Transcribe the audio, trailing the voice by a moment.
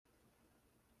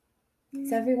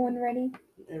Is everyone ready?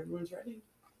 Everyone's ready.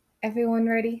 Everyone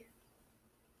ready?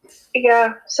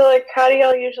 Yeah. So, like, how do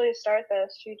y'all usually start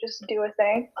this? Do you just do a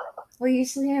thing? Well,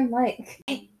 usually I'm like,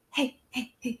 hey,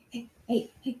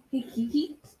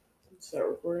 Kiki. Start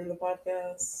recording the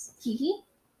podcast. Kiki,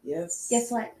 Yes.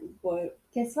 guess what? What?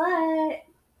 Guess what?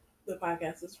 The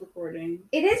podcast is recording.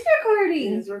 It is It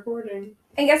recording. is recording.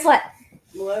 And guess what?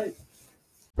 What?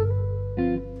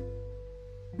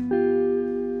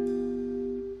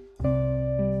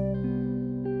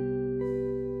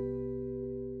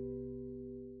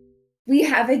 We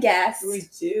have a guest. We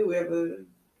do. We have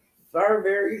our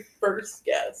very first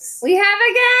guest. We have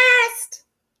a guest.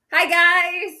 Hi,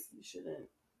 guys. You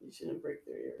shouldn't break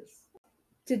their ears.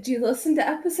 Did you listen to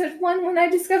episode 1 when I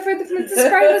discovered the Princess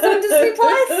Bride was on Disney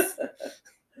Plus?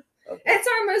 Okay. It's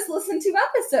our most listened to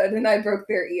episode, and I broke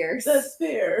their ears. That's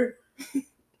fair.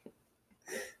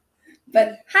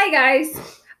 But hi, guys.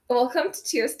 Welcome to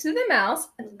Cheers to the Mouse.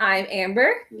 I'm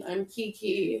Amber. I'm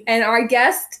Kiki. And our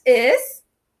guest is...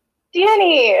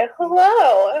 Danny.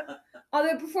 Hello.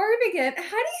 Although before we begin, how do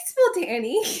you spell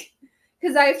Danny?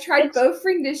 Because I've tried both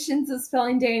renditions of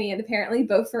spelling Danny, and apparently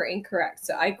both are incorrect,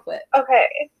 so I quit.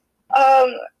 Okay.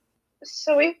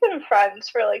 So we've been friends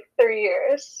for like 3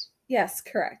 years, Yes,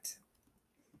 correct.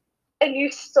 and you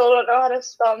still don't know how to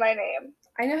spell my name.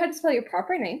 I know how to spell your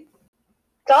proper name.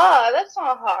 Duh, that's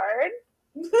not hard.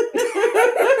 You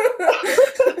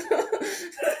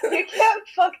can't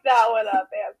fuck that one up,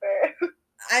 Amber.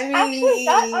 I mean... Actually,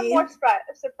 that I'm more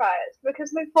surprised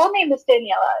because my full name is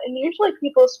Daniela, and usually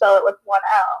people spell it with one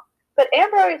L. But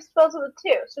Amber always spells it with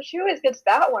 2, so she always gets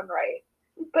that one right.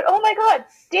 But oh my god,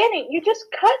 Danny, you just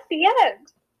cut the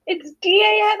end. It's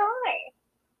D-A-N-I.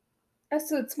 Oh,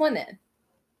 so it's one N.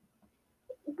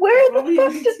 Where What the do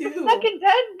fuck you does do? the second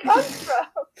N come from?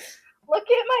 Look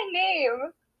at my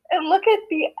name and look at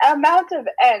the amount of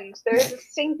N's. There's a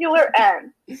singular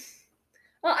N.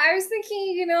 Well, I was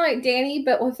thinking, like Danny,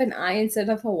 but with an I instead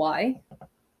of a Y.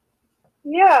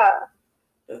 Yeah.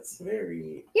 That's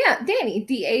very... Yeah, Danny,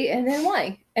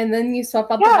 D-A-N-N-Y. And then you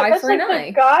swap out Yeah, the Y that's for like an the I.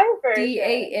 guy version.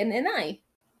 D-A-N-N-I.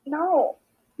 No.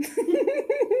 I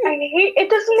hate it.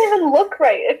 Doesn't even look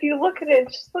right. If you look at it,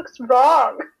 it just looks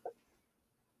wrong.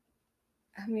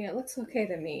 I mean, it looks okay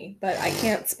to me, but I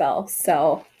can't spell,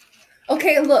 so...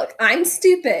 Okay, look, I'm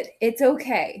stupid. It's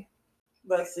okay.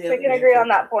 That's the We other can name agree for- on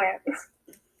that point.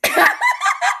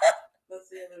 That's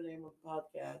the other name of the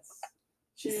podcast.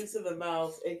 Cheers to the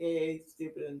Mouse, aka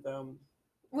Stupid and Dumb.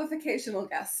 With occasional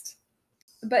guest.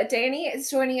 But Danny is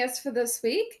joining us for this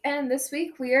week, and this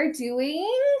week we are doing...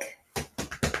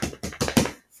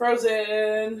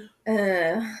 Frozen.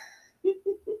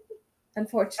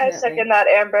 Unfortunately. I second that,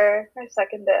 Amber. I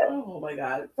second it. Oh my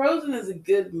god. Frozen is a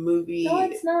good movie. No,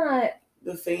 it's not.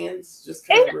 The fans just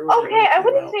kind of ruined it. Okay, I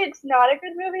wouldn't say it's not a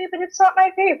good movie, but it's not my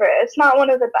favorite. It's not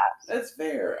one of the best. That's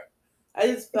fair. I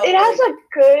just felt It has a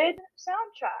good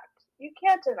soundtrack. You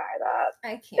can't deny that.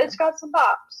 I can't. It's got some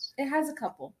bops. It has a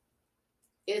couple.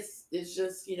 it's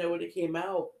just, when it came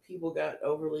out, people got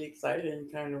overly excited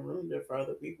and kind of ruined it for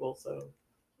other people, so.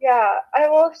 Yeah, I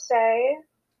will say,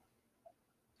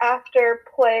 after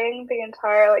playing the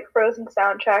entire Frozen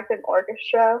soundtrack in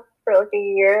orchestra for a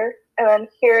year, and then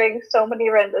hearing so many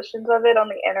renditions of it on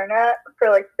the internet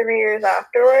for 3 years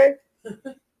afterwards,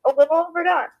 a little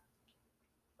overdone.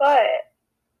 But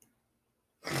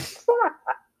it's not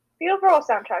bad. The overall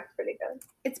soundtrack's pretty good.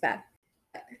 It's bad.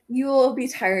 You will be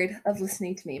tired of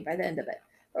listening to me by the end of it.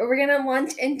 But we're going to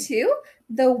launch into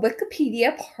the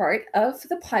Wikipedia part of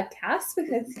the podcast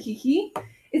because Kiki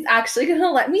is actually going to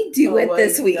let me do it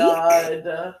this week.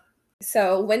 God.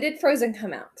 So, when did Frozen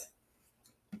come out?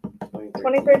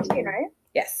 2013, right?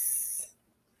 Yes.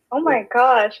 Oh my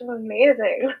gosh,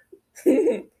 amazing.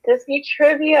 Disney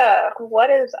trivia.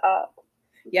 What is up?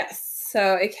 Yes.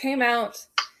 So, it came out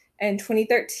in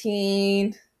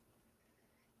 2013.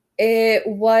 It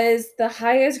was the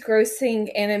highest grossing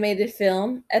animated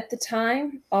film at the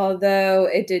time, although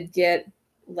it did get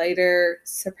later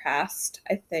surpassed,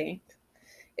 I think.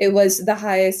 It was the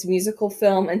highest musical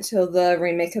film until the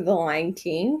remake of The Lion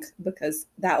King, because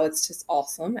that was just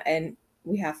awesome, and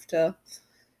we have to,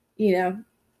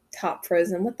 top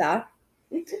Frozen with that.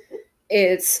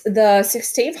 It's the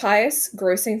 16th highest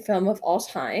grossing film of all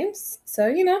times, so,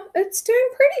 it's doing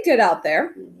pretty good out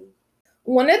there.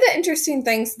 One of the interesting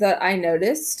things that I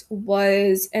noticed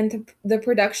was, and the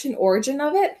production origin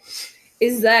of it,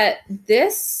 is that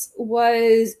this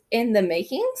was in the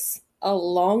makings a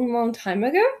long, long time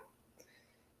ago.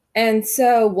 And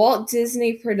so Walt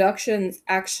Disney Productions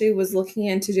actually was looking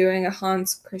into doing a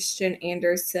Hans Christian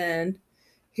Andersen,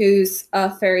 who's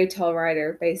a fairy tale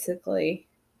writer, basically,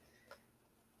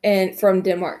 and from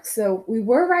Denmark. So we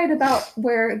were right about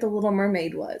where The Little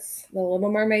Mermaid was. The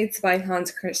Little Mermaid's by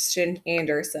Hans Christian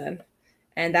Andersen,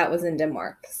 and that was in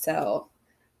Denmark. So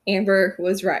Amber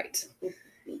was right.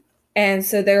 And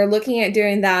so they're looking at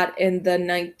doing that in the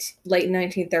late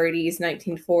 1930s,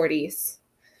 1940s.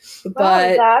 Wow,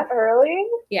 But that early?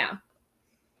 yeah.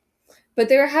 But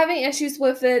they were having issues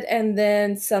with it, and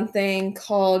then something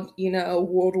called,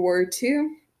 World War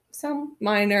II, some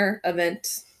minor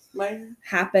event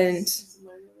happened.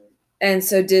 And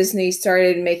so Disney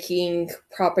started making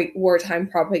wartime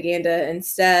propaganda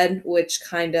instead, which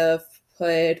kind of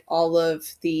put all of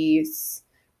these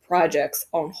projects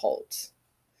on hold,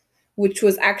 which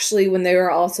was actually when they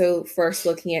were also first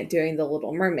looking at doing The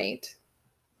Little Mermaid.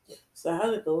 So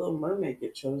how did The Little Mermaid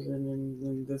get chosen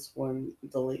and this one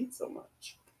delayed so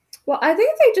much? Well, I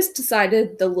think they just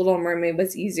decided The Little Mermaid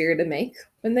was easier to make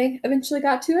when they eventually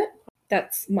got to it.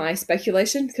 That's my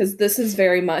speculation, because this is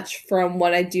very much from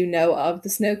what I do know of the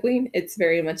Snow Queen. It's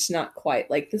very much not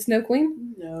quite like the Snow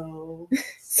Queen. No.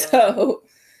 So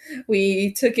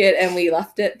we took it and we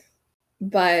left it.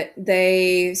 But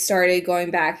they started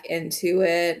going back into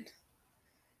it.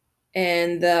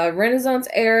 In the Renaissance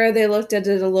era, they looked at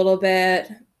it a little bit,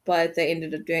 but they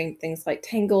ended up doing things like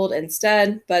Tangled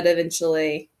instead. But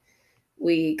eventually,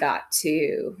 we got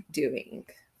to doing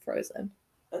Frozen.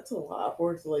 That's a lot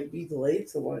for it to be delayed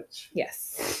so much.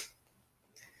 Yes.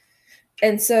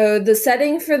 And so the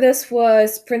setting for this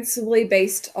was principally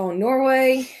based on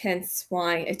Norway, hence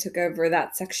why it took over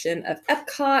that section of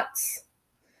Epcot.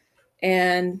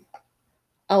 And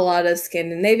a lot of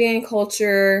Scandinavian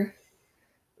culture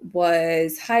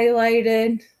was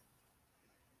highlighted.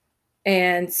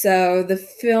 And so the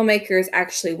filmmakers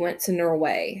actually went to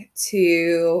Norway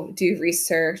to do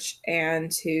research and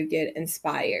to get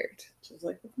inspired. Just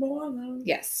like with Moana.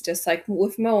 Yes, just like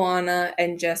with Moana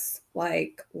and just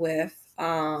like with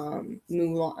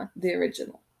Mulan, the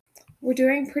original. We're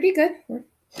doing pretty good. We're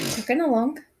cooking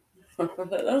along. That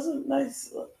was a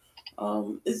nice...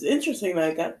 it's interesting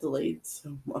that it got delayed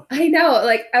so much. I know,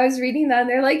 I was reading that and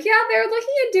they're like, yeah, they're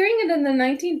looking at doing it in the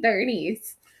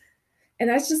 1930s.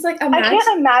 And I was just like, I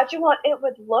can't imagine what it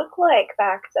would look like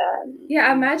back then.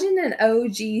 Yeah, imagine an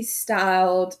OG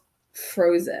styled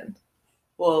Frozen.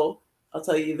 Well, I'll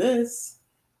tell you this.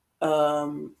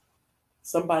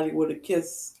 Somebody would have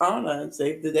kissed Anna and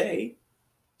saved the day.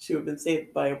 She would have been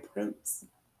saved by a prince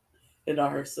and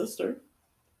not her sister.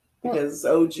 Because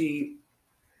OG...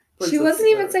 She wasn't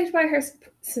even saved by her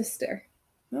sister.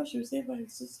 No, she was saved by her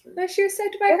sister. No, she was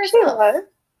saved by herself.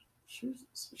 She was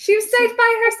saved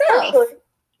by herself. Actually,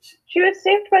 she was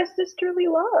saved by sisterly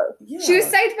love. Yeah. She was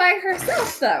saved by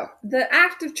herself, though. The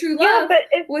act of true love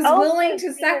was willing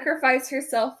to sacrifice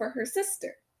herself for her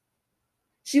sister.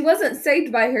 She wasn't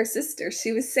saved by her sister.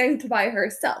 She was saved by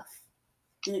herself.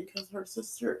 Yeah, because her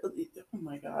sister... Oh,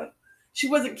 my God. She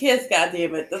wasn't kissed,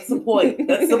 goddammit. That's the point.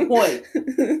 That's the point.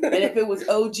 And if it was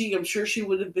OG, I'm sure she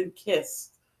would have been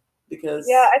kissed. Because...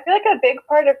 Yeah, I feel like a big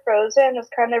part of Frozen is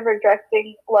kind of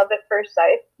rejecting love at first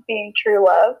sight being true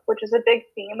love, which is a big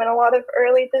theme in a lot of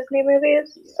early Disney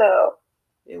movies. Yeah. So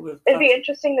it'd be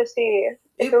interesting to see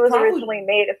if it was originally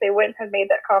made, if they wouldn't have made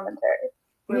that commentary.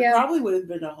 But it probably would have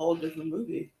been a whole different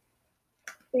movie.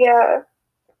 Yeah.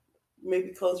 Maybe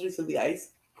closer to the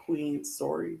Ice Queen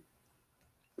story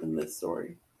than this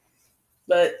story.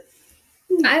 But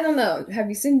I don't know. Have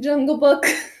you seen Jungle Book?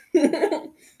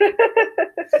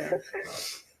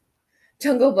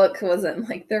 Jungle Book wasn't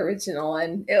like the original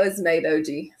one. It was made OG,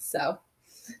 so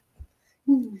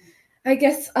I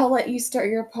guess I'll let you start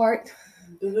your part.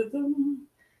 And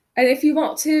if you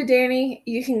want to, Danny,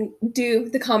 you can do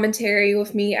the commentary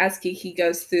with me as Kiki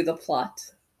goes through the plot.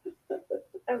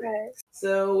 Okay.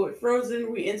 So with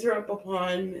Frozen, we enter up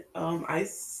upon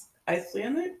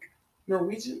Icelandic,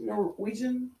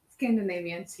 Norwegian,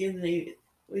 Scandinavian.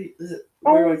 Wait, is it?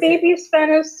 Oh, baby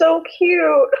Sven is so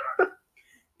cute.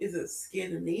 Is it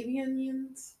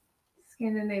Scandinavians?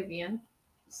 Scandinavian.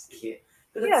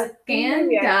 Yeah,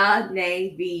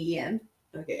 Scandinavian.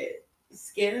 Okay.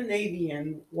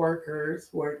 Scandinavian workers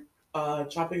were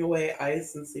chopping away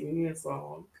ice and singing a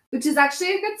song. Which is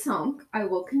actually a good song, I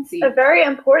will concede. A very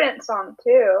important song,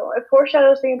 too. It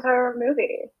foreshadows the entire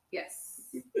movie. Yes.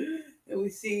 And we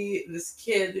see this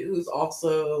kid who's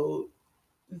also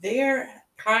there,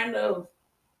 kind of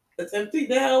attempting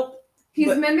to help.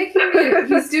 He's mimicking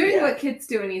he's doing what kids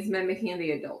do, and he's mimicking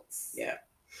the adults. Yeah.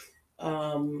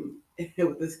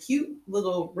 With this cute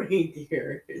little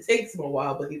reindeer. It takes him a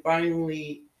while, but he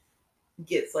finally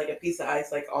gets a piece of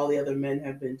ice like all the other men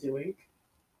have been doing.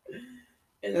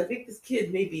 And I think this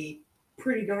kid may be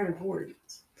pretty darn important.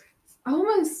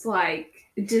 Almost like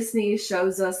Disney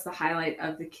shows us the highlight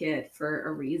of the kid for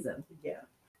a reason. Yeah.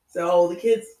 So the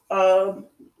kids,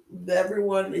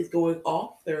 everyone is going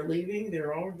off. They're leaving.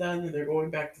 They're all done, and they're going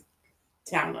back to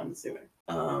town. I'm assuming.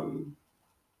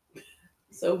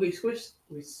 So we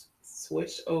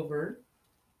switch over.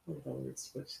 What the word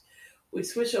switch? We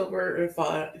switch over and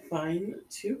find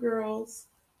two girls.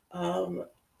 It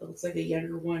looks like a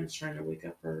younger one is trying to wake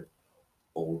up her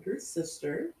older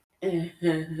sister, and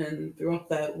throughout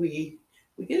that we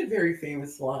get a very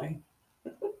famous line.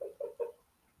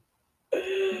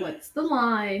 What's the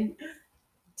line?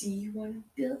 Do you want to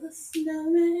build a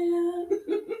snowman?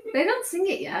 They don't sing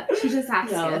it yet. She just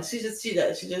asks No, it. she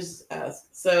just asks.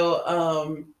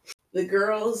 So the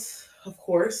girls, of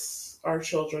course, are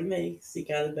children. They sneak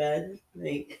out of bed.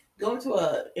 They go into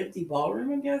a empty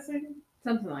ballroom, I'm guessing.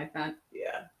 Something like that.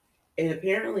 Yeah. And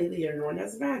apparently the younger one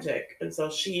has magic. And so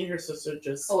she and her sister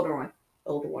just Older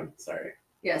one. Sorry.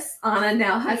 Yes, Anna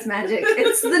now has magic.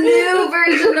 It's the new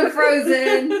version of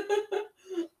Frozen.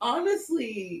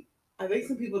 Honestly, I think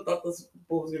some people thought this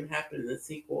what was going to happen in the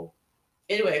sequel.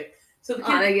 Anyway, so the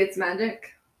Anna gets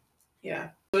magic. Yeah.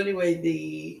 So anyway,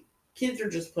 the kids are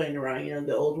just playing around. You know,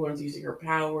 the old ones using her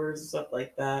powers and stuff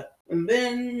like that. And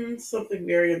then something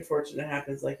very unfortunate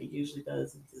happens, like it usually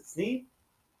does in Disney.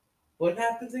 What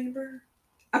happens, Amber?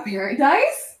 A parent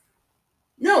dies?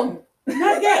 No,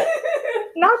 not yet.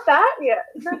 Not that yet.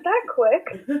 Not that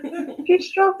quick. He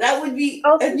stroked. That would be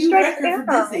Elsa a new strikes record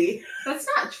for Anna. Disney. That's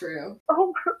not true.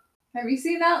 Oh, Have you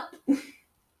seen that?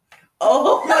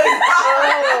 Oh my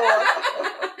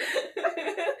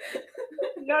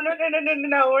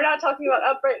no. We're not talking about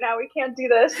Up right now. We can't do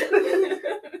this.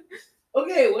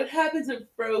 Okay, what happens in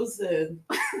Frozen?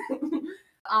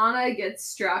 Anna gets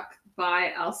struck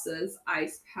by Elsa's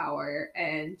ice power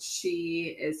and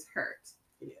she is hurt.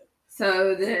 Yeah.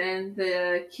 So then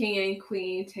the king and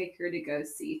queen take her to go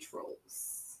see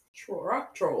trolls.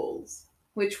 Rock trolls.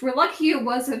 Which we're lucky it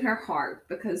wasn't her heart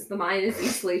because the mind is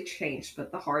easily changed,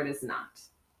 but the heart is not.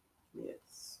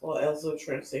 Yes. Well, Elsa was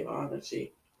trying to save Anna.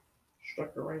 She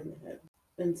struck her right in the head.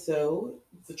 And so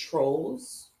the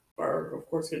trolls are, of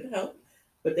course, going to help.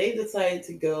 But they decided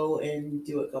to go and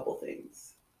do a couple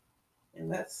things.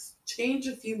 And that's change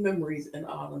a few memories in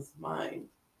Anna's mind.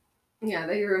 Yeah,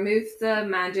 they remove the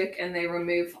magic and they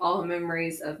remove all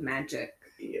memories of magic.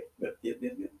 Yep.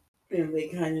 And they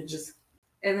kind of just...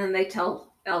 And then they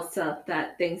tell Elsa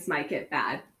that things might get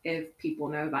bad if people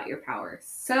know about your powers.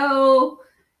 So,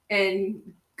 in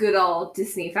good old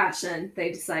Disney fashion,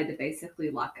 they decide to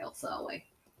basically lock Elsa away.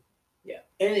 Yeah,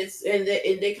 and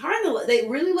they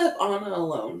really left Anna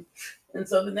alone, and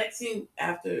so the next scene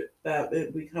after that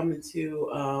we come into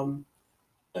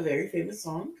a very famous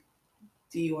song.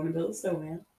 Do you want to build a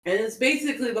snowman? And it's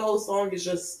basically the whole song is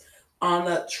just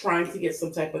Anna trying to get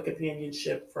some type of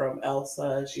companionship from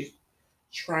Elsa. She's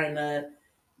trying to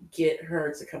get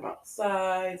her to come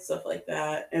outside, stuff like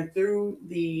that, and because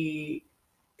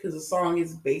the song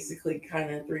is basically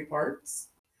kind of 3 parts.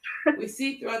 We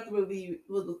see throughout the movie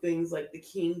little things like the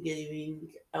king giving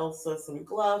Elsa some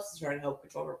gloves to try to help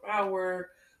control her power.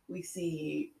 We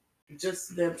see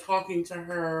just them talking to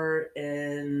her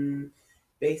and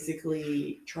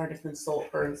basically trying to consult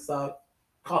her and stuff,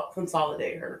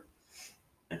 consolidate her.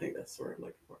 I think that's the word I'm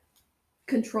looking for.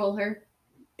 Control her.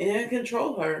 And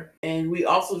control her. And we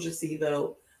also just see,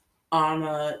 though,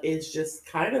 Anna is just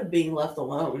kind of being left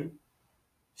alone.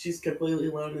 She's completely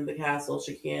alone in the castle.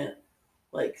 She can't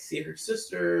see her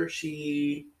sister.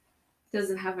 She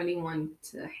doesn't have anyone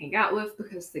to hang out with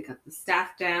because they cut the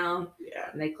staff down. Yeah.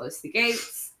 And they close the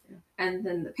gates. Yeah. And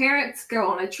then the parents go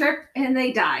on a trip and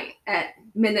they die at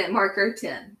minute marker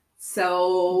 10.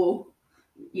 So,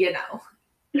 you know.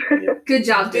 Yeah. Good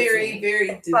job, Very, Disney.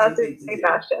 very Disney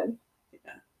fashion.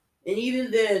 Yeah. And even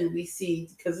then we see,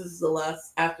 because this is the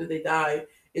last, after they die,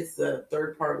 it's the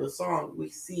 3rd part of the song, we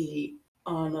see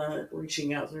Anna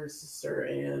reaching out to her sister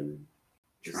and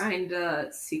trying to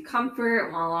seek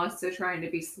comfort while also trying to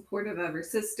be supportive of her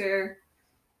sister.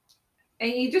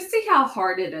 And you just see how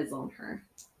hard it is on her.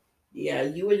 Yeah,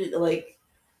 you would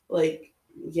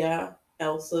yeah,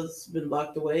 Elsa's been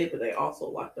locked away, but they also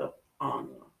locked up Anna,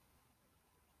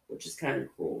 which is kind of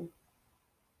cool.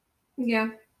 Yeah.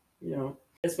 You know,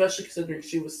 especially considering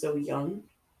she was so young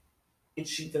and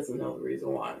she doesn't know the reason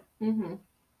why. Mm-hmm.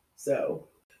 So,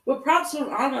 but props to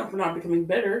Anna for not becoming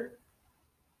bitter.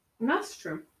 That's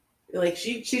true.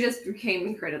 She just became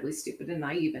incredibly stupid and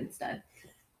naive instead.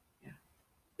 Yeah,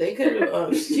 they could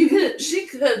have. she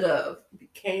could have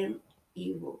became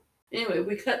evil. Anyway,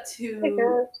 we cut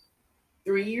to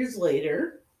 3 years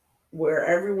later, where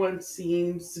everyone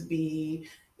seems to be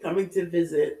coming to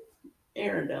visit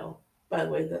Arendelle. By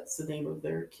the way, that's the name of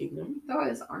their kingdom. That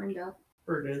was Arendelle.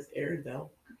 Or it is Arendelle.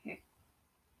 Okay.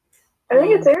 I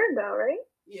think it's Arendelle, right?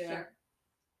 Yeah. Sure.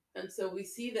 And so we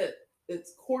see that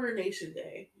it's Coronation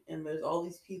Day, and there's all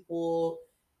these people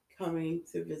coming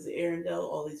to visit Arendelle,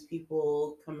 all these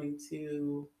people coming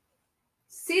to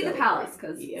See the palace,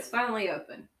 because Yep. it's finally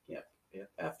open. Yep.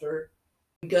 After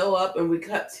we go up and we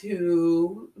cut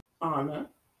to Anna,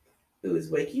 who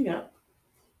is waking up,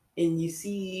 and you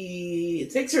see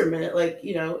it takes her a minute, like,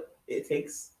 you know, it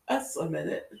takes us a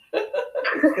minute.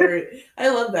 I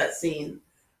love that scene.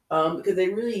 Because they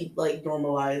really like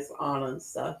normalize Anna and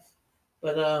stuff.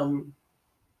 But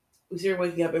we see her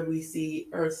waking up and we see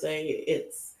her say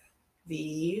it's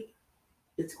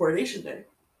Coronation Day.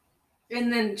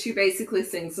 And then she basically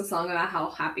sings a song about how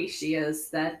happy she is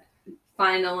that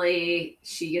finally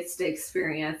she gets to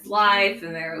experience life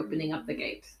and they're opening up the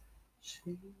gate.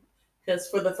 Because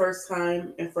for the first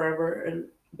time in forever, and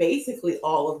basically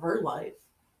all of her life,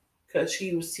 because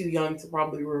she was too young to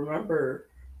probably remember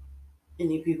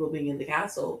any people being in the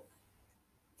castle.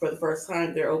 For the first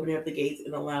time, they're opening up the gates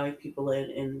and allowing people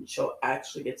in, and she'll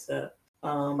actually get to.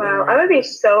 Wow, I would be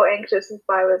so anxious if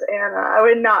I was Anna. I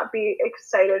would not be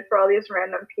excited for all these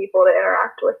random people to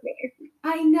interact with me.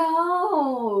 I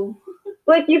know.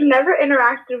 Like, you've never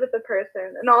interacted with a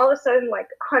person, and all of a sudden, like,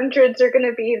 hundreds are going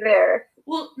to be there.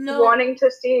 Well, no. Wanting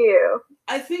to see you.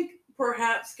 I think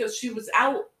perhaps because she was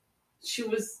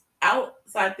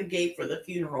outside the gate for the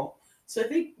funeral. So I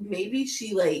think maybe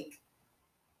she, like,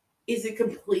 is it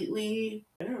completely,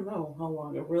 I don't know how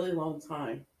long, a really long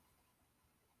time.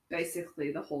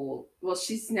 Basically the whole, well,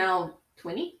 she's now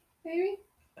 20, maybe?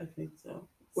 I think so.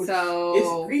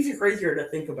 So it's crazier to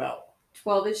think about.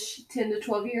 12-ish, 10 to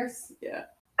 12 years? Yeah.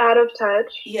 Out of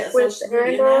touch. Yeah, so with she's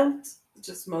Arendelle.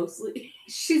 Just mostly.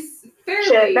 She's fairly.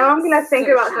 Shit, now I'm gonna think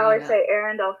about how I socially say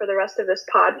Arendelle for the rest of this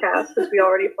podcast because we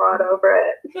already fought over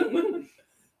it.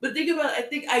 But think about it, I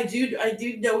think I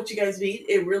do know what you guys mean.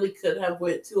 It really could have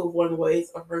went two of one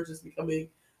ways of her just becoming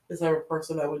the type of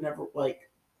person that would never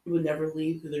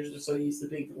leave because they're just so used to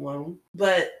being alone.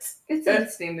 But it's a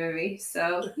Disney movie,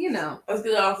 so you know. I was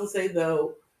gonna also say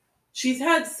though, she's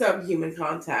had some human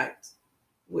contact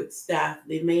with staff.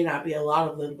 They may not be a lot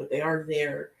of them, but they are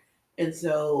there. And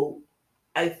so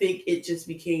I think it just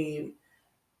became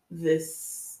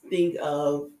this thing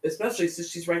of, especially since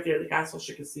she's right there in the castle,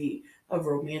 she can see of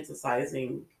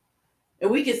romanticizing.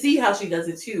 And we can see how she does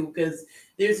it too, because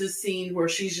there's this scene where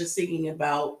she's just singing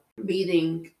about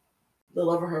meeting the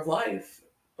love of her life,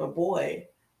 a boy,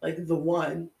 like the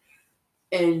one.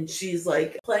 And she's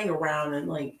like playing around and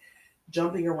like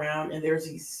jumping around, and there's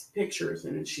these pictures,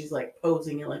 and she's like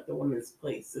posing in like the woman's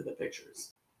place in the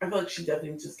pictures. I feel like she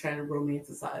definitely just kind of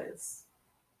romanticized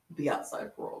the outside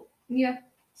world. Yeah.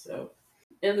 So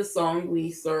in the song,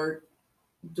 we start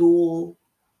dual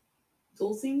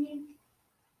singing?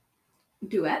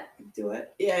 Duet?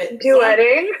 Yeah.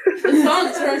 Duetting. The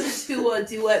song turns into a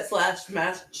duet /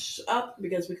 mash up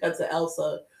because we cut to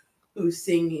Elsa, who's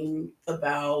singing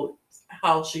about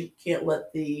how she can't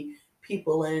let the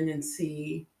people in and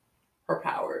see her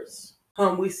powers.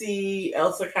 We see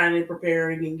Elsa kind of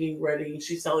preparing and getting ready.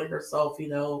 She's telling herself, you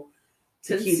know,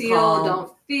 to keep Conceal, calm.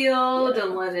 don't feel, Yeah.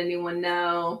 don't let anyone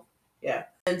know. Yeah.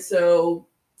 And so,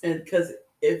 and because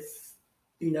if,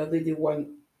 you know, they did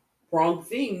one wrong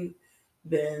thing,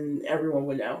 then everyone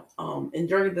would know. And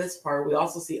during this part, we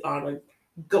also see Anna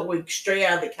going straight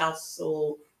out of the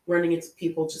castle, running into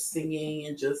people, just singing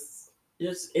and just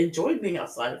enjoying being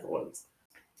outside for once.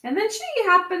 And then she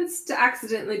happens to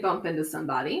accidentally bump into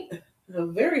somebody. A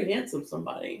very handsome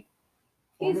somebody.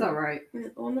 He's alright.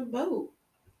 On the boat.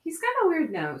 He's got a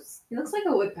weird nose. He looks like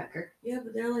a woodpecker. Yeah,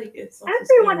 but they're like, it's also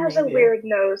Everyone has a Scandinavia. weird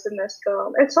nose in this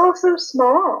film. It's all so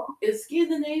small. It's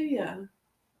Scandinavia.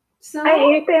 So I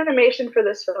hate the animation for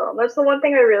this film. That's the one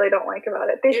thing I really don't like about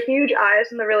it. The huge eyes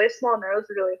and the really small nose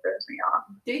really throws me off.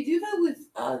 They do that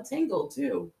with Tangled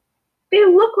too. They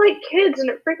look like kids and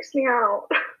it freaks me out.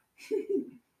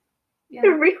 yeah, It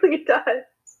really does.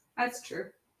 that's true.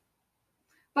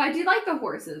 But I do like the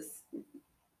horses.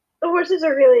 The horses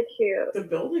are really cute. The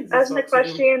buildings. As and an stuff, too.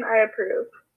 equestrian, I approve.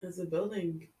 As a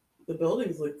building, the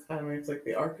buildings look kind of nice, like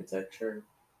the architecture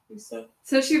and stuff.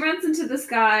 So she runs into this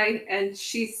guy and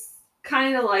she's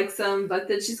kind of likes him, but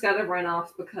then she's got to run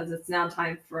off because it's now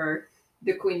time for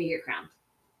the queen to get crowned.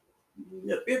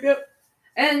 Yep.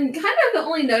 And kind of the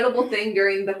only notable thing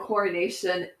during the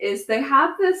coronation is they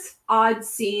have this odd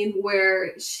scene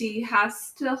where she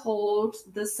has to hold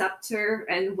the scepter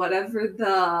and whatever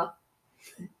the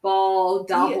ball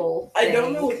double. I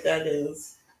don't know what that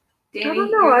is. Danny, I don't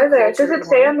you're know the either. Does cultured it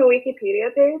say one. on the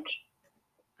Wikipedia page?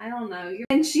 I don't know.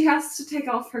 And she has to take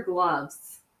off her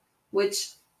gloves,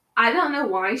 which I don't know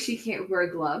why she can't wear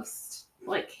gloves to,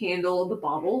 like, handle the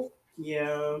bottle.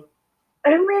 Yeah. I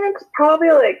mean, it's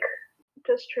probably like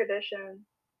just tradition.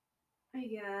 I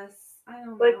guess. I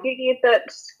don't Like know. you need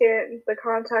that skin, the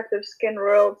contact of skin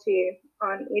royalty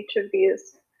on each of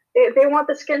these. They want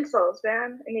the skin cells,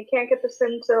 man, and you can't get the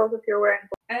skin cells if you're wearing.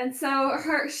 And so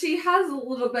she has a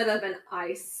little bit of an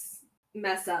ice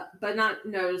mess up, but not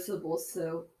noticeable.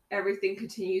 So everything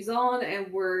continues on,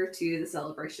 and we're to the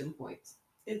celebration point.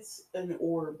 It's an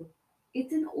orb.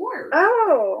 It's an orb.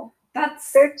 Oh,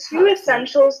 That's they're two helpful.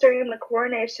 essentials during the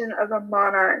coronation of a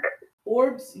monarch.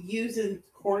 Orbs used in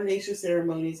coronation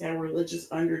ceremonies have religious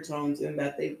undertones in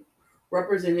that they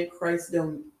represented Christ's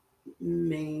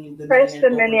dominion. Christ's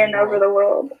dominion over the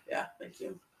world. Yeah, thank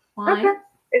you. Why? Okay.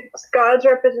 It's God's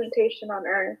representation on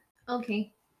Earth.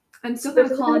 Okay. I'm still This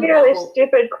gonna is call going it to a be a really bubble.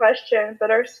 stupid question, but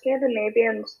are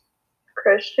Scandinavians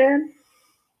Christian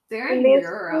They're in in these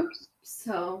Europe, groups?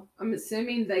 so I'm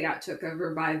assuming they got took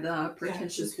over by the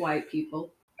pretentious white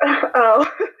people. Oh.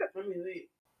 I mean,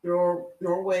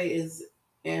 Norway is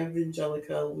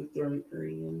Evangelical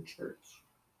Lutheran Church.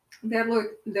 They're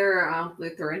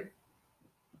Lutheran,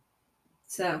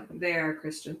 so they are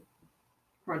Christian,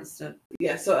 Protestant.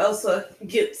 Yeah, so Elsa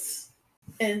gets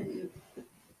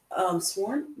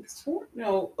sworn?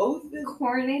 No, oathed?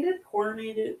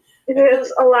 Coronated.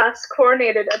 It's alas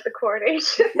coronated at the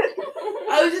coronation.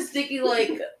 I was just thinking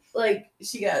like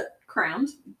she got Crowned.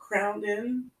 crowned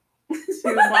in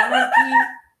to monarchy.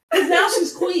 Because now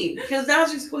she's queen.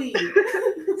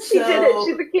 She did it.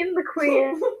 She became the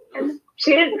queen. And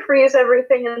she didn't freeze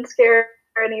everything and scare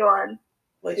anyone.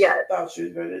 Like Yeah. she thought she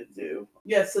was going to do.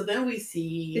 Yeah, so then we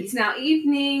see... It's now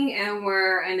evening, and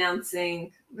we're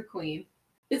announcing the queen.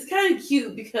 It's kind of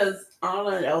cute because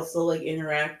Anna and Elsa like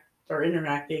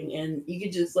interacting, and you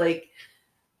could just like...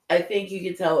 I think you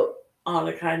could tell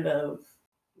Anna kind of...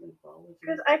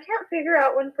 Because I can't figure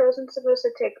out when Frozen's supposed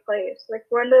to take place. Like,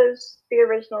 when does the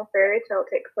original fairy tale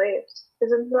take place?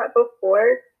 Isn't that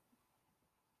before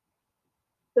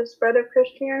the spread of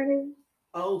Christianity?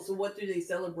 Oh, so what do they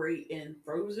celebrate in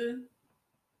Frozen?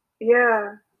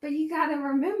 Yeah. But you gotta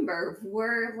remember,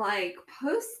 we're like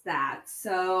post that,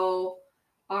 so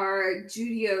our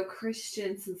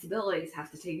Judeo-Christian sensibilities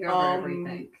have to take over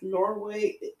everything.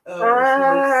 Norway.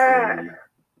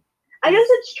 I guess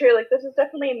it's true. Like, this is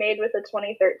definitely made with a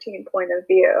 2013 point of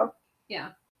view. Yeah.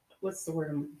 What's the word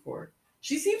I'm looking for?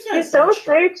 She seems kind of She's so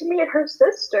excited to meet her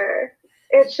sister.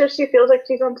 It's just she feels like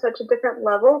she's on such a different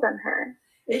level than her.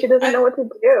 She doesn't know what to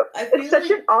do. It's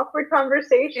such an awkward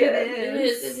conversation. It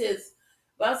is.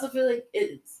 But I also feel like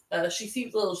it's. She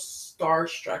seems a little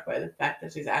starstruck by the fact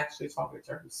that she's actually talking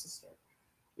to her sister,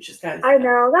 which is kind of. I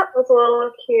know, that was a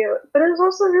little cute, but it was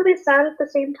also really sad at the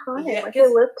same time. Yeah, like, they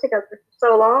lived together for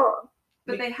so long.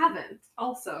 But they haven't,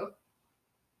 also.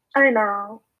 I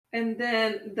know. And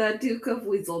then the Duke of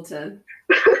Weaselton.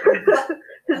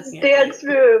 His dance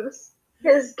moves.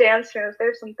 There's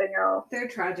something else. They're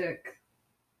tragic.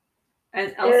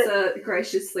 And Elsa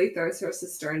graciously throws her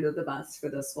sister into the bus for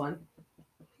this one.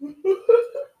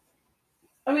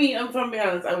 I mean, if I'm being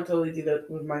honest, I would totally do that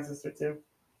with my sister too.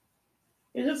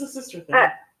 It's just a sister thing.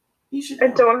 You should know.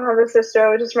 I don't have a sister. I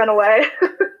would just run away.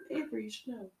 Amber, you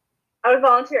should know. I would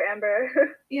volunteer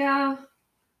Amber. Yeah.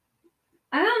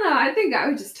 I don't know. I think I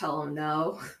would just tell him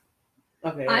no.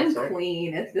 Okay. I'm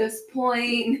queen at this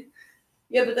point.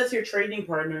 Yeah, but that's your training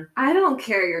partner. I don't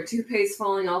care. Your toothpaste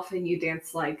falling off and you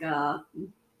dance like a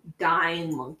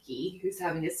dying monkey who's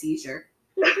having a seizure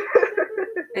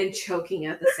and choking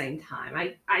at the same time.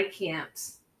 I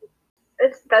can't.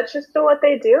 That's just what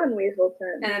they do in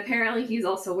Weaselton. And apparently he's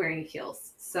also wearing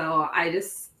heels. So I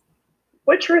just...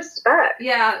 Which respect?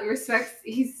 Yeah, respect.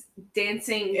 He's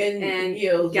dancing and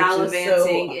heels,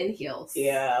 gallivanting in heels.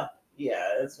 Yeah,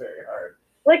 it's very hard.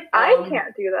 Like, I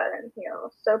can't do that in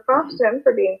heels. So props to him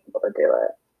for being able to do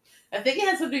it. I think it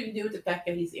has something to do with the fact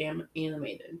that he's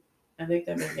animated. I think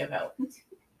that may have helped.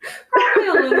 Probably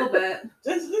a little bit.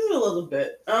 Just a little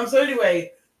bit. So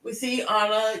anyway, we see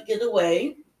Anna get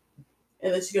away,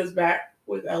 and then she goes back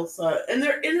with Elsa, and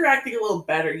they're interacting a little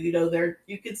better. You know,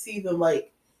 you can see them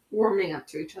like warming up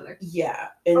to each other. Yeah.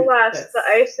 And alas, the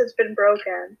ice has been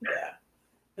broken. Yeah.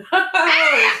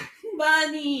 Oh,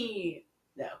 Bunny.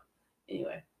 No.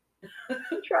 Anyway.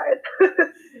 Tried.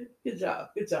 Good job.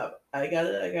 I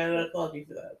gotta applaud you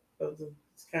for that.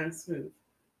 It's kind of smooth.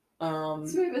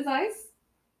 Smooth as ice?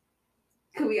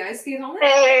 Could we ice skate on it?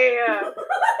 Hey!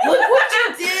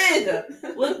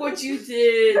 Look what you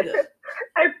did!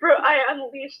 I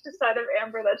unleashed a side of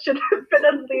Amber that should have been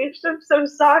unleashed. I'm so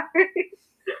sorry.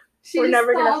 We're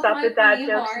never gonna stole stop my the dad funny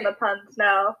jokes heart. and the puns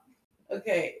now.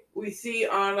 Okay, we see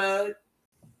Anna.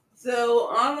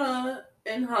 So Anna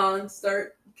and Hans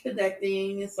start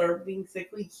connecting and start being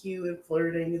sickly cute and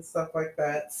flirting and stuff like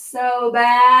that. So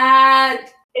bad.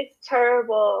 It's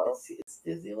terrible. It's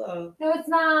Disney love. No, it's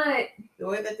not. The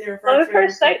way that they refer Love to at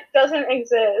first sight doesn't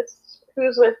exist.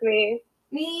 Who's with me?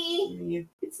 Me. it.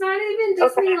 It's not even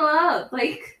Disney love.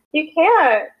 Like, You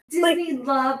can't. Disney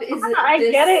love isn't I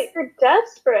this. get it. You're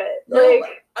desperate. No,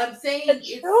 Like, I'm saying a it's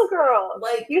chill girl.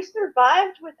 like You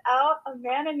survived without a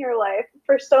man in your life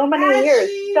for so many Has years.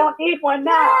 she? You don't need one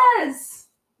now. Yes.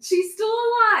 She's still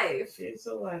alive. she's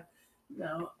alive.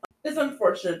 No. It's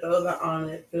unfortunate though that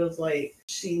Anna feels like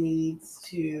she needs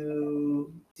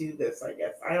to do this, I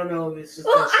guess. I don't know if it's just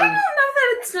Well, that I don't know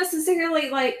that it's necessarily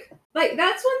like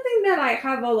that's one thing that I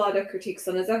have a lot of critiques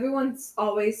on is everyone's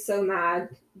always so mad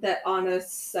that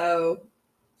Anna's so,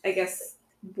 I guess,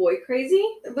 boy crazy.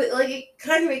 But like it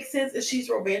kind of makes sense if she's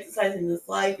romanticizing this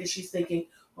life and she's thinking,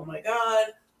 oh my god,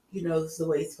 this is the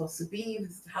way it's supposed to be. This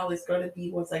is how it's going to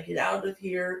be once I get out of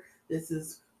here. This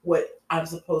is what I'm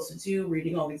supposed to do,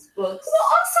 reading all these books. Well,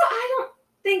 also, I don't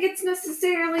think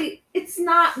it's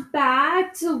not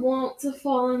bad to want to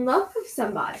fall in love with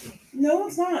somebody. No,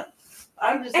 it's not.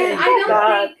 I'm just saying. And I don't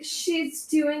God. think she's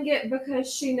doing it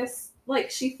because she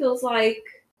feels like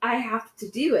I have to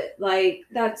do it. Like,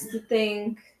 that's the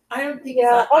thing. I don't think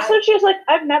Yeah. it's Also, she's like,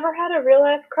 I've never had a real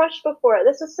life crush before.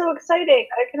 This is so exciting.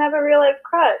 I can have a real life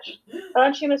crush. And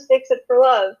then she mistakes it for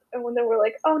love. And when they were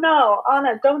like, oh no,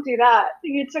 Anna, don't do that.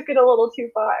 You took it a little too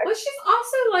far. Well, she's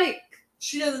also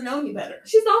she doesn't know any better.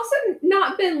 she's also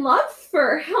not been loved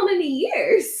for how many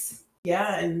years?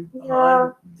 Yeah, and Yeah.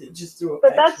 Han just threw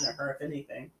But affection that's- at her, if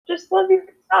anything. Just love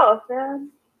yourself, man.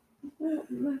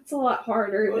 That's a lot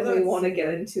harder Well, than we that's- want to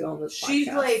get into on this She's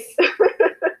podcast. like,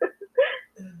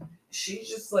 she's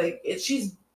just like,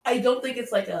 I don't think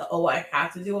it's like I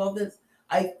have to do all this.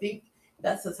 I think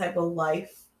that's the type of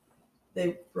life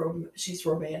she's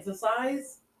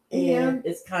romanticized. And Yeah.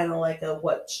 it's kind of like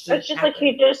what should It's just happen. like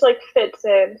he just like fits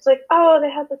in. It's like, oh, they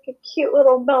had like a cute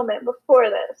little moment before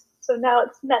this. So now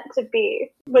it's meant to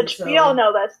be. Which we So- all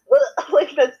know that's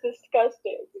that's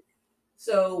disgusting.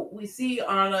 So we see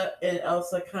Anna and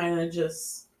Elsa kind of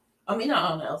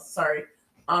not Anna, Elsa, sorry.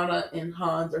 Anna and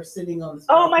Hans are sitting on this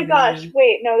Oh my balcony. gosh,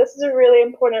 wait, no, this is a really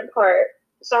important part.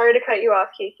 Sorry to cut you off,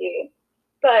 Kiki.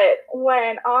 But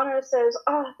when Anna says,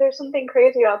 oh, there's something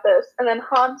crazy about this, and then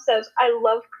Hans says, I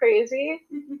love crazy,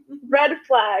 red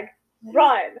flag,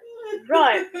 run,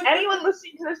 run. Anyone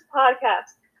listening to this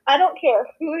podcast, I don't care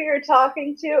who you're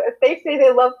talking to, if they say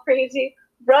they love crazy,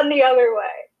 run the other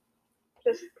way.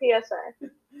 Just PSA.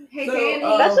 Hey, So,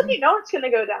 Danny. That's when you know it's going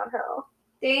to go downhill.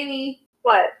 Danny,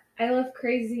 What? I love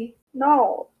crazy.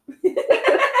 No.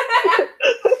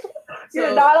 You're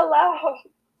So- not allowed.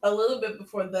 A little bit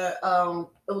before that,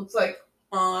 it looks like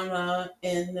Anna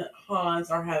and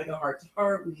Hans are having a heart to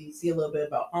heart. We see a little bit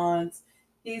about Hans.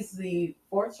 He's the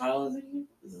fourth child, isn't he?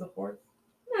 This is the fourth.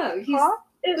 No, he's Huh?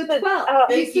 Is the 12th.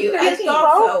 Thank He's the you. I He's 13th.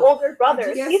 thought 12 so. older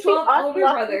brothers. He has He's 12 the older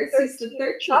brothers. He's the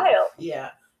 13th. child. Yeah.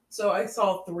 So I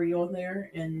saw 3 on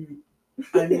there, and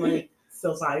I'm like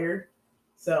still tired.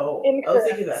 So I was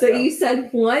thinking that. So you said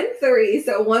 1, 3.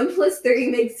 So 1 plus 3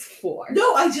 makes 4.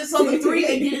 No, I just saw the 3.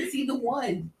 I didn't see the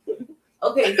 1.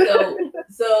 Okay,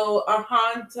 so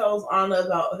Han tells Anna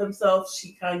about himself.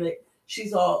 She kind of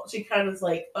is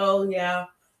like, oh yeah,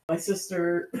 my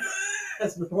sister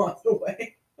has been locked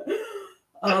away.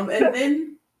 And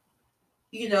then,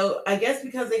 I guess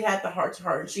because they had the heart to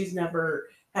heart, she's never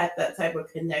had that type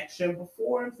of connection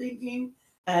before. I'm thinking,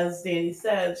 as Danny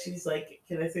said, she's like,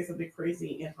 can I say something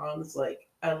crazy? And Han's like,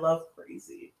 I love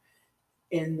crazy.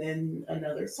 And then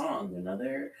another song,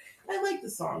 I like the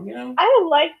song, I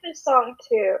like this song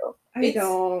too. I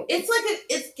don't.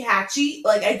 it's catchy.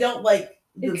 Like I don't like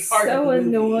the It's part so of the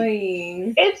movie.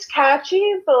 annoying. It's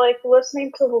catchy, but like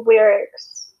listening to the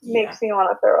lyrics makes me want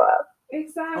to throw up.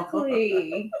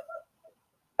 Exactly.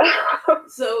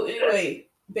 So anyway,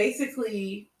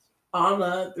 basically,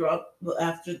 Anna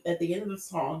at the end of the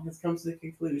song has come to the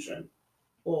conclusion.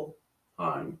 Well,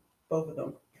 Han, both of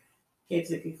them came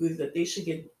to the conclusion that they should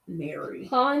get married.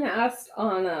 Han asked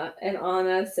Anna, and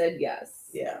Anna said yes.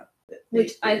 Yeah,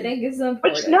 Which I think is important.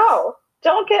 Which no,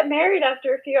 don't get married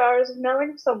after a few hours of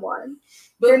knowing someone.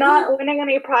 But You're not winning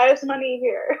any prize money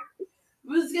here.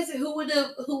 I was guessing who would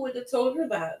have told her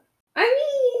that?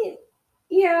 I mean,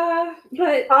 yeah,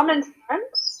 but Common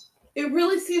sense. It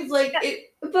really seems like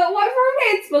it. what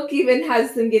romance book even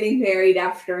has them getting married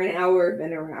after an hour of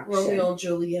interaction? Romeo and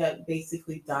Juliet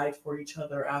basically died for each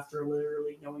other after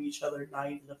literally knowing each other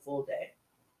not even a full day.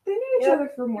 They knew each Yep.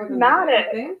 other for more than a year, I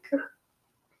Dramatic. think.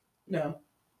 No,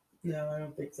 I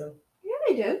don't think so. Yeah,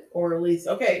 they did. Or at least,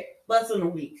 okay, less than a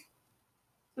week.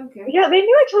 Okay. Yeah, they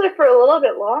knew each other for a little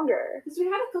bit longer. Because we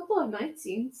had a couple of night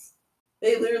scenes.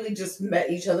 They literally just met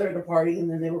each other at a party and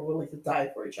then they were willing to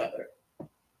die for each other.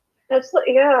 That's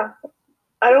yeah.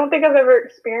 I don't think I've ever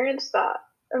experienced that.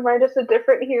 Am I just a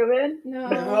different human? No.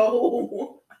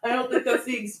 No, I don't think that's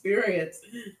the experience.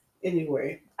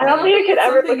 Anyway, I don't think I could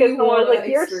ever Something look at you someone wanna like,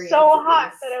 you're experience so at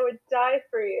hot least. that I would die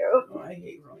for you. oh, I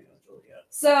hate Romeo and Juliet.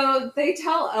 So they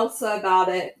tell Elsa about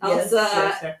it. Yes, Elsa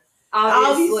yes.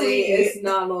 obviously Obviously. is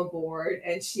not on board,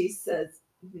 and she says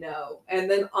no. And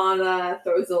then Anna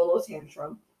throws a little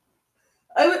tantrum.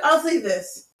 I'll say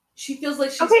this. She feels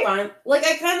like she's Okay. fine. Like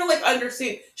I kind of like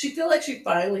understand. She feels like she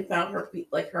finally found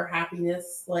her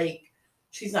happiness. Like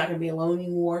she's not gonna be alone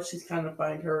anymore. She's kind of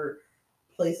find her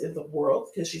place in the world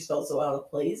because she's felt so out of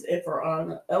place. And for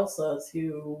Elsa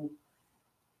to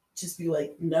just be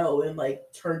like no and like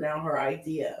turn down her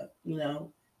idea,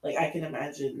 like I can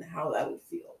imagine how that would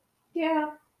feel.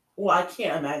 Yeah. Well, I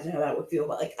can't imagine how that would feel,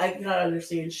 but like I kind of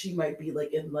understand she might be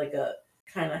like in like a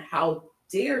kind of how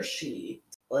dare she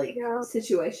like Yeah.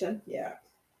 Situation. yeah.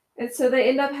 And so they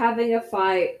end up having a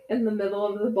fight in the middle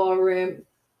of the ballroom.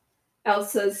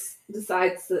 Elsa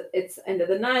decides that it's the end of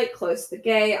the night, close the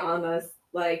gate. Anna's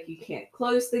like, you can't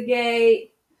close the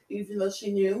gate. Even though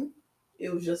she knew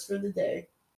it was just for the day.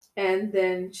 And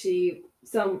then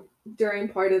during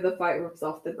part of the fight, rips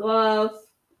off the glove.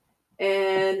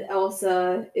 And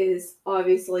Elsa is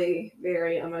obviously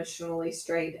very emotionally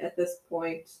strained at this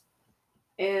point.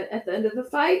 And at the end of the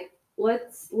fight,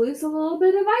 let's lose a little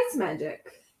bit of ice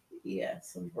magic.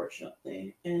 Yes,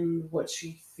 unfortunately. And what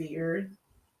she feared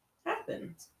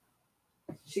happened.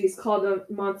 She's called a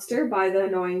monster by the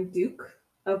annoying Duke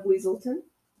of Weaselton.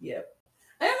 Yep.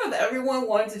 I don't know if everyone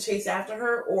wanted to chase after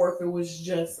her or if it was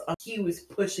just he was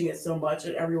pushing it so much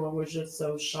and everyone was just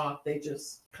so shocked they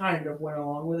just kind of went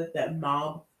along with it, that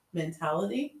mob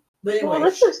mentality. But anyway, Well,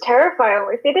 this is terrifying.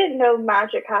 Like, they didn't know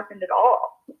magic happened at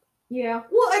all. Yeah.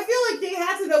 well, I feel like they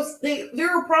had to know.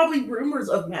 There were probably rumors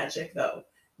of magic though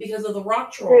because of the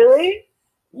rock trolls. Really?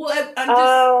 Well, I'm just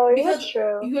Oh, because that's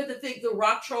true. you have to think the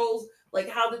rock trolls. Like,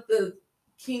 how did the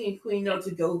king and queen know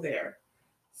to go there?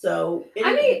 So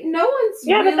I mean, no one's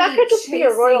Yeah, really but that could just be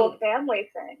a royal chasing family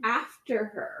thing. after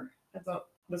her. I thought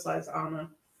besides Anna.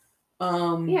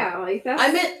 Yeah, like that's.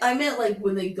 I meant like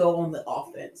when they go on the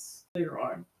offense later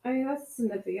on. I mean, that's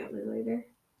significantly later.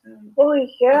 Well,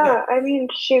 yeah. I mean,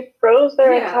 she froze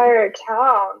their Yeah. entire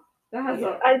town. That has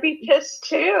Yeah. I'd be pissed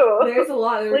too. there's a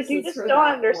lot of Like, you reasons just for don't that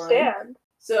one. understand.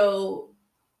 So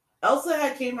Elsa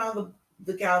had came out of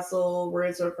the castle, ran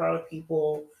into a crowd of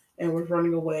people, and was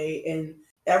running away, and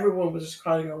everyone was just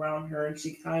crowding around her, and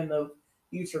she kind of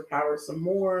used her power some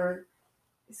more.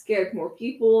 Scared more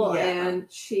people, Yeah.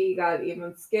 and she got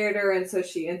even scareder, and so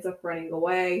she ends up running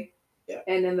away. Yeah.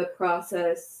 And in the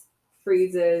process,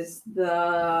 freezes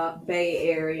the Bay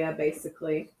Area,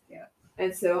 basically. Yeah.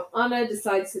 And so Anna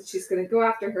decides that she's going to go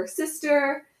after her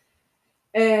sister,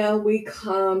 and we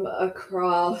come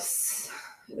across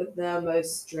the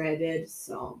most dreaded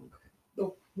song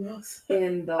Oh, yes.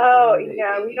 in the Oh, whole movie.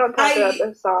 yeah, we don't talk about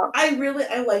this song. I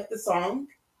like the song.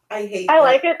 I hate. I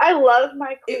like it. I love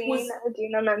my It queen, was-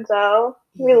 Idina Menzel.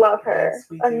 We love her. Yes,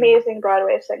 we do. Amazing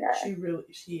Broadway singer. She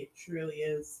really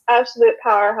is. Absolute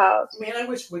powerhouse. Man, I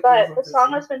wish Wiki But was the on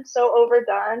song this has been so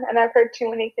overdone, and I've heard too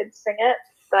many kids sing it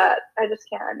that I just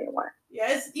can't anymore. Yeah,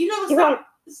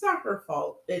 it's not her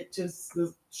fault. It just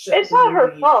It's not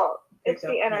her fault. picked It's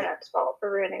up, the yeah. internet's fault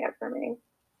for ruining it for me.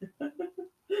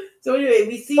 So anyway,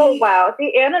 we see. Oh wow,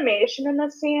 the animation in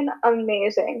this scene,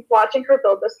 amazing. Watching her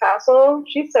build this castle,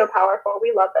 she's so powerful.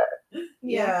 We love it.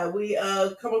 Yeah, we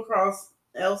come across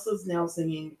Elsa's now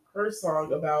singing her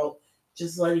song about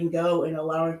just letting go and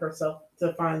allowing herself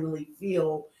to finally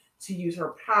feel, to use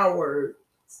her power.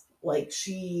 Like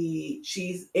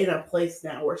she's in a place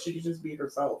now where she can just be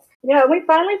herself. Yeah, we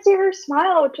finally see her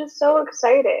smile, which is so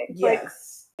exciting. Like,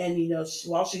 Yes, and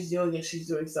while she's doing it, she's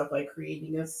doing stuff like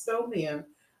creating a snowman.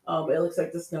 It looks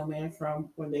like the snowman from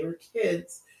when they were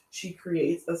kids. She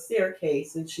creates a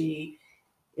staircase, and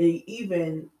it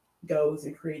even goes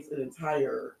and creates an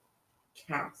entire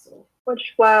castle.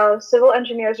 which wow, civil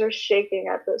engineers are shaking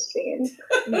at this scene.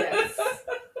 Yes.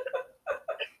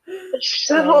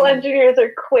 Civil engineers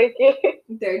are quaking.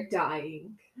 They're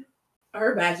dying.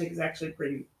 Her magic is actually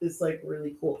like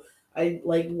really cool. I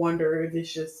like wonder if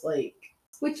it's just like.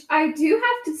 Which I do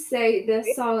have to say,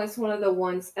 this song is one of the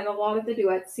ones, and a lot of the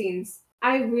duet scenes,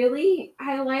 I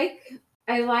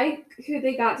like who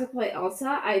they got to play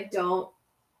Elsa. I don't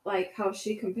like how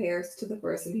she compares to the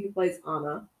person who plays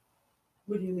Anna.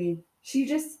 What do you mean? She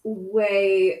just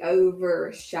way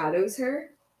overshadows her.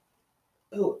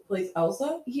 Who plays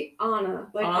Elsa? Yeah, Anna.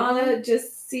 Like Anna? Anna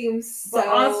just seems so. But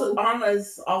also,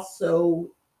 Anna's also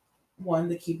one,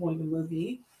 the key point of the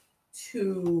movie.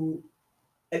 Two,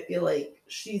 I feel like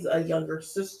she's a younger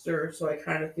sister, so I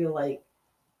kind of feel like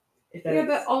Yeah,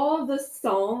 but all the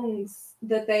songs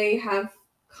that they have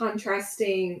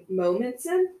contrasting moments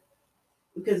in.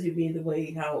 because you mean the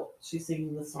way how she's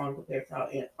singing the song compared to how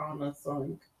Aunt Anna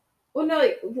sung. Well,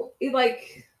 no,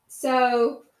 like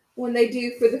so when they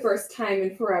do For the First Time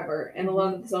in Forever, and a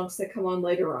lot of the songs that come on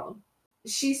later on,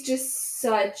 she's just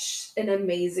such an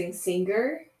amazing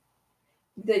singer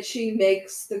that she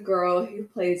makes the girl who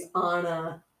plays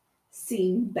Anna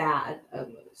seem bad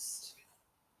almost.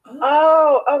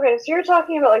 Oh, okay. So you're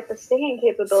talking about like the singing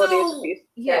capabilities of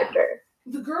each character,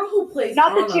 The girl who plays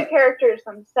not Anna, the two characters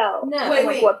themselves. No. Like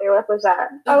Wait. what they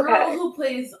represent. the Okay. girl who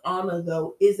plays Anna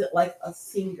though isn't like a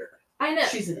singer. I know.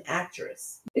 She's an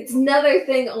actress. It's another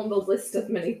thing on the list of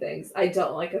many things I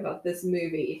don't like about this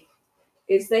movie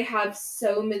is they have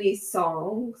so many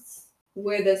songs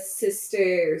where the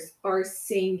sisters are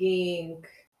singing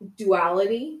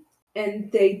duality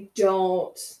and they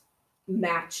don't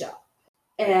match up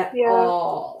at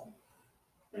all.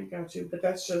 I got you, but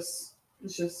it's just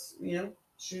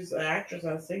she's an actress,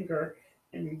 not a singer,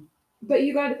 and But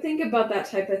you got to think about that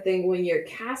type of thing when you're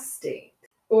casting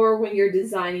or when you're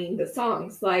designing the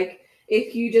songs. Like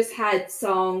if you just had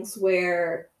songs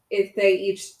where if they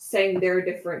each sang their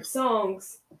different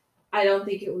songs, I don't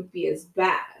think it would be as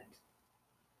bad.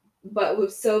 But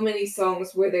with so many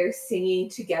songs where they're singing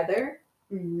together,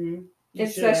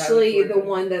 especially the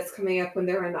one that's coming up when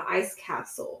they're in the ice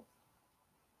castle,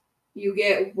 you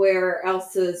get where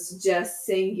Elsa's just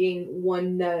singing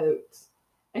one note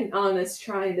and Anna's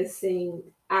trying to sing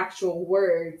actual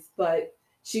words, but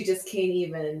she just can't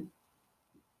even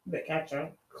catch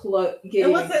up. Get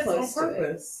Unless even that's close on to it.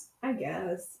 purpose. I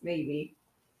guess, maybe.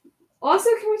 Also,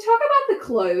 can we talk about the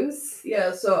clothes?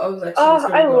 Yeah, so I was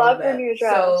actually. I love her new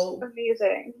dress. So,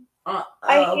 amazing. I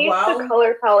hate the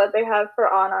color palette they have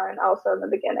for Anna and Elsa in the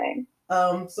beginning.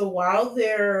 So while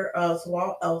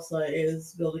Elsa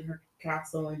is building her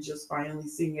castle and just finally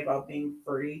singing about being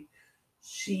free,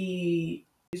 she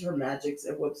uses her magics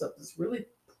and whips up this really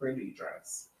pretty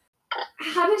dress.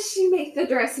 How does she make the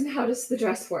dress and how does the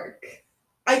dress work?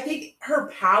 I think her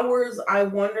powers, I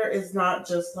wonder, is not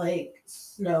just like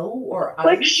snow or ice.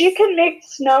 Like she can make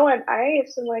snow and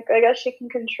ice, and like I guess she can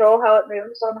control how it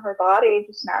moves on her body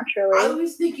just naturally. I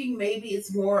was thinking maybe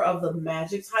it's more of the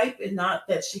magic type and not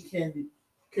that she can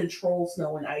control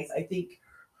snow and ice. I think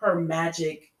her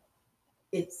magic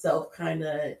itself kind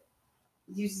of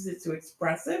uses it to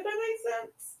express it, if that makes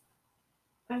sense.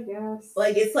 I guess.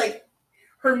 Like it's like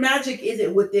her magic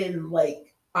isn't within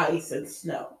like ice and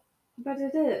snow. But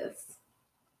it is.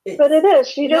 But it is.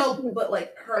 She just but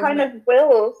like her kind of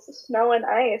wills snow and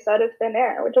ice out of thin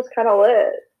air, which is kind of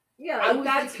lit. Yeah,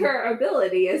 that's her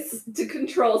ability is to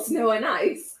control snow and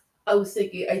ice. I was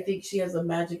thinking, I think she has a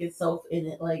magic itself in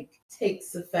it, like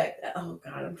takes effect. Oh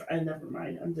God, never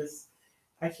mind.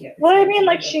 I can't. Well, I mean,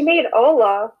 like she made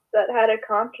Olaf that had a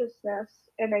consciousness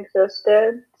and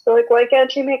existed. So like, why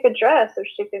can't she make a dress if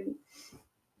she can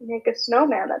make a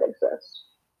snowman that exists?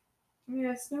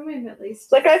 Yeah, snowman at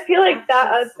least. Like I feel like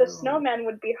that the snowman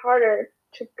would be harder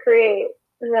to create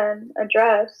than a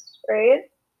dress, right?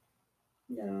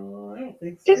 No, I don't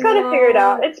think so. She's got to figure it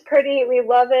out. It's pretty. We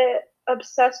love it.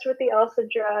 Obsessed with the Elsa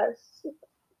dress.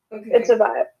 Okay. It's a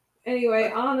vibe. Anyway,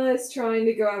 Anna is trying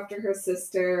to go after her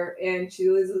sister, and she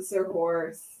loses her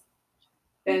horse.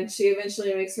 And she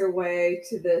eventually makes her way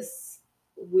to this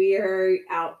weird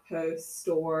outpost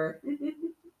store.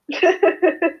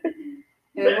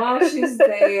 And while she's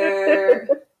there,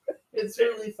 it's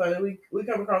really funny. We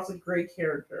come across a great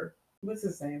character. What's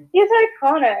his name? He's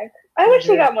iconic. I wish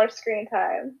he got more screen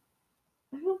time.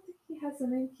 I don't think he has a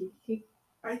name.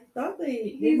 I thought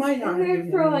they He's might not in there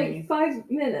have for him like name. 5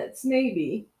 minutes,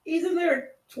 maybe. He's in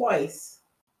there twice.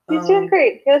 He's doing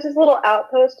great. He has his little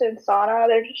outpost in Sana.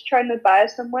 They're just trying to buy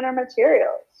some winter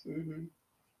materials.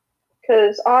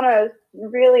 Because Anna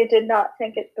really did not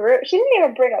think it through. She didn't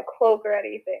even bring a cloak or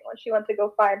anything when she went to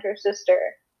go find her sister,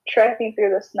 trekking through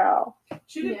the snow.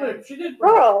 She did. She did.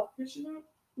 Girl. Did she not?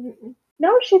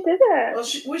 No, she didn't.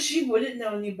 Well, she wouldn't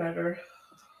know any better.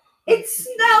 It's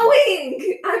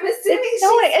snowing! I'm assuming it's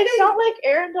snowing. It's not like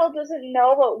Arendelle doesn't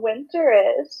know what winter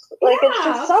is. Like, it's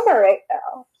just summer right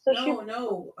now. So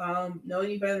know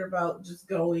any better about just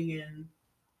going in.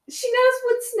 She knows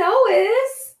what snow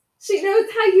is. She knows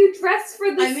how you dress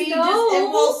for the I mean, snow. just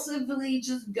impulsively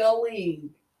just going.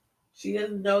 She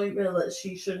doesn't know even that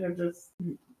she should have just.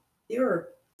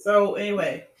 So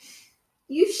anyway,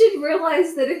 You should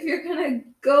realize that if you're gonna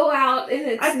go out and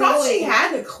it's I thought she snowing-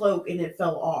 had a cloak and it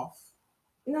fell off.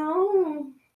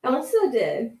 No, Elsa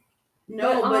did.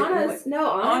 No, Anna's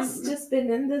Anna- just been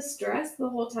in this dress the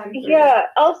whole time. through. Yeah,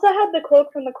 Elsa had the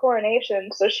cloak from the coronation,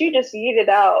 so she just yeeted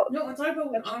out. no, I'm talking about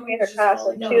when And she Anna made was her just castle.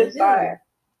 falling She down was the hill. fine.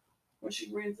 When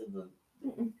she ran to the.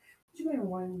 Mm-mm. Do you mind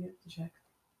reminding me to check?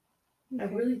 I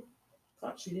Okay. really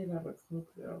thought she did have a cloak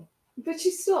though. But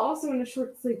she's still also in a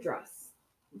short sleeve dress.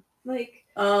 Like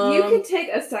Um, you can take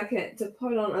a second to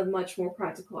put on a much more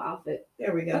practical outfit.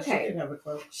 There we go. Okay. She did have a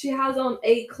cloak. She has on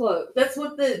a cloak. That's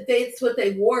what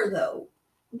they wore though.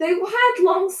 They had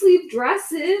long sleeve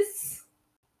dresses.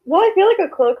 Well, I feel like a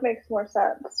cloak makes more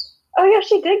sense. Oh yeah,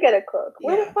 she did get a cloak.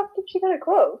 Where Yeah. the fuck did she get a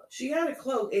cloak? She had a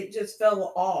cloak. It just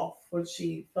fell off when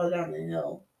she fell down the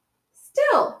hill.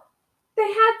 Still, they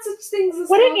had such things as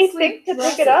Wouldn't you long-sleeve think to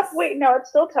pick it up? dresses. Wait, no, it's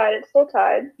still tied. It's still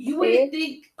tied. You See? wouldn't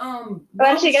think. And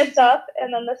then she gets up,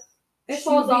 and then this. It she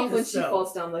falls would be off in the when she snow.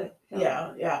 falls down the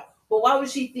hill. Yeah. But why would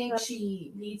she think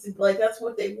she needs to? Like that's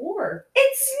what they wore.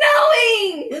 It's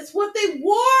snowing. It's what they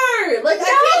wore. Like No,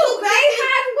 I they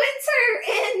had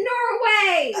winter in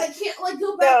Norway. I can't like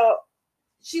go back. No,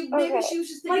 Maybe Okay. she was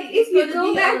just thinking Like if it's you gonna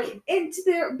go be back a- into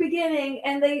their beginning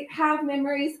and they have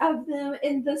memories of them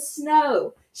in the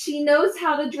snow. She knows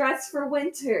how to dress for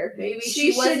winter. maybe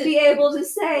She should wasn't- be able to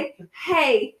say,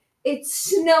 "Hey, it's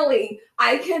snowing.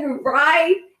 I can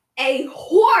ride a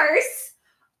horse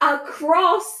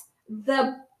across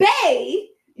the bay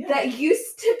Yeah, that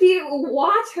used to be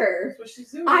water. that's what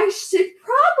she's doing. I should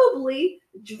probably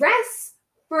dress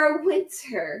for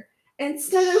winter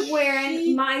instead of wearing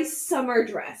She- my summer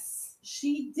dress."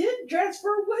 She did dress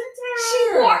for winter. She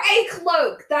wore a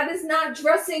cloak. That is not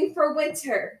dressing for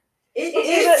winter. It It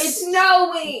is. is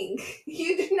snowing.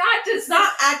 You do not just It's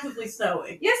not actively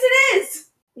snowing. Yes, it is.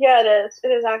 yeah, it is. It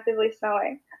is actively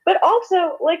snowing. But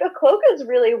also, like, a cloak is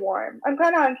really warm. I'm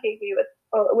kind of on Kiki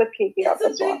with Kiki on It's a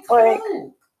this one. big Like,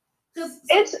 cloak. 'Cause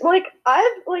it's like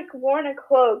I've like worn a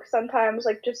cloak sometimes,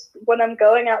 like just when I'm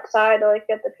going outside to like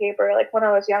get the paper, like when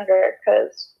I was younger,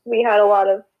 because we had a lot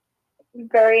of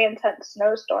very intense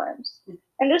snowstorms,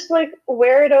 and just like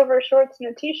wear it over shorts and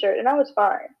a t-shirt, and I was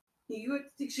fine. you would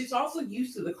think she's also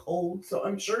used to the cold, so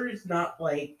I'm sure it's not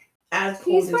like as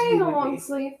cold He's as wearing we a would long be.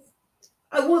 sleeve.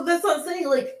 Well, that's what I'm saying.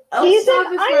 Like He's Elsa,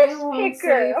 an is wearing ice a long picker.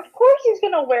 sleeve. Of course, he's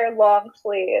gonna wear long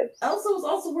sleeves. Elsa was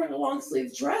also wearing a long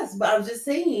sleeve dress, but I'm just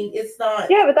saying it's not.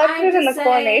 Yeah, but that's I'm even the just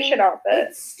coronation saying outfit.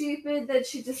 It's stupid that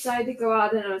she decided to go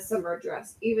out in a summer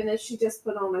dress, even if she just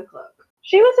put on a cloak.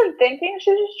 She wasn't thinking. She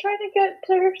was just trying to get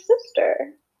to her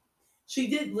sister. She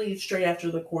did leave straight after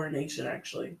the coronation,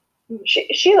 actually.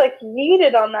 She like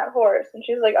yeeted on that horse, and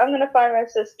she's like, "I'm gonna find my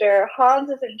sister. Hans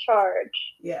is in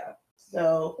charge." Yeah.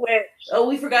 So. Which Oh,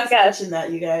 we forgot to Yes. mention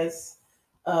that, you guys.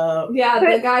 Yeah, the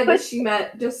But- guy that but- she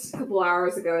met just a couple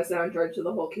hours ago is now in charge of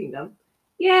the whole kingdom.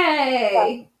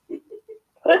 Yay!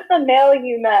 put the male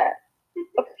you met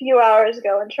a few hours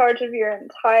ago in charge of your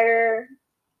entire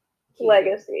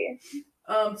legacy.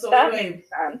 So That anyway, makes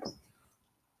sense.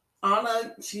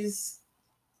 Anna, she's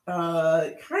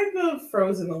kind of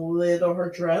frozen a little her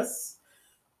dress.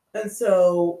 And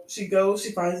so she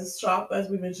finds a shop, as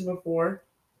we mentioned before.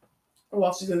 And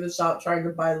while she's in the shop trying to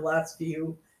buy the last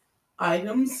few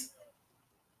items.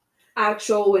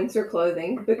 Actual winter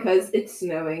clothing because it's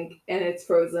snowing and it's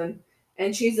frozen,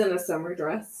 and she's in a summer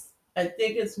dress. I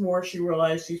think it's more she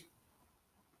realized she's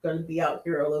gonna be out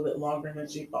here a little bit longer than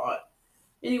she thought.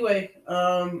 Anyway,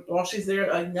 while she's there,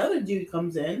 another dude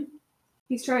comes in.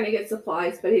 He's trying to get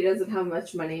supplies, but he doesn't have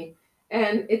much money,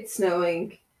 and it's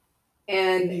snowing,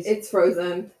 and it's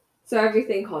frozen, so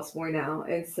everything costs more now,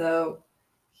 and so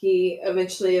he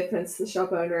eventually offends the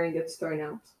shop owner and gets thrown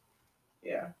out.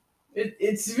 Yeah.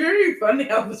 It's very funny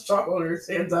how the shop owner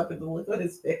stands up and the look on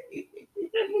his face.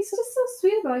 He's just so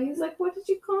sweet about it. He's like, "What did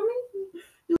you call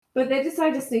me?" But they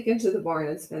decide to sneak into the barn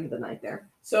and spend the night there.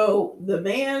 So the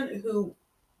man who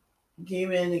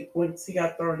came in once he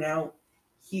got thrown out,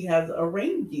 he has a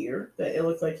reindeer that it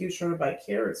looks like he was trying to buy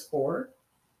carrots for.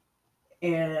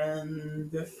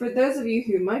 And For those of you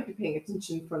who might be paying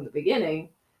attention from the beginning,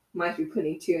 might be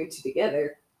putting two and two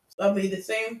together. I mean the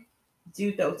same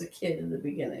dude that was a kid in the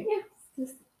beginning. Yeah,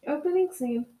 this opening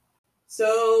scene.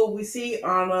 So we see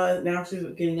Anna, now she's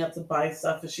getting up to buy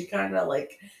stuff, and she kind of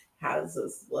like has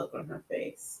this look on her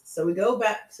face. So we go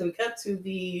back, so we cut to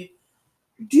the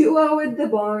Duo in the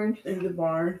barn. in the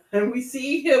barn, and we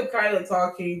see him kind of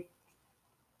talking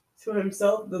to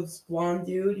himself, this blonde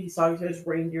dude. He's talking to his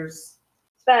reindeers.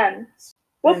 Sven.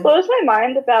 What blows my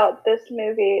mind about this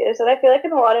movie is that I feel like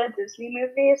in a lot of Disney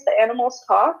movies, the animals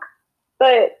talk,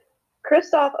 but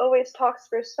Kristoff always talks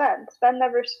for Sven. Sven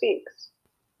never speaks.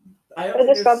 I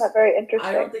just found that very interesting.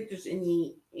 I don't think there's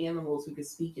any animals who can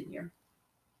speak in here.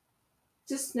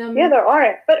 Just no. Yeah, there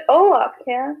aren't. But Olaf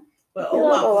can. But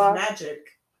Olaf is magic.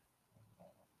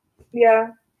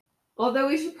 Yeah. Although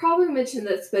we should probably mention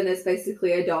that Sven is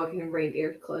basically a dog in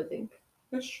reindeer clothing.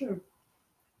 That's true.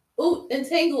 Oh,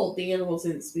 Entangled, the animals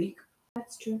didn't speak.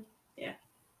 That's true. Yeah,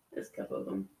 there's a couple of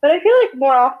them. But I feel like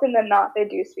more often than not, they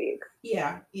do speak.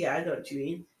 Yeah, I know what you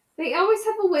mean. They always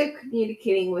have a way of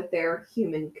communicating with their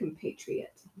human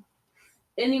compatriot.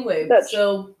 Anyway,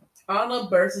 so Anna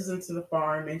bursts into the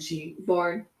farm and she...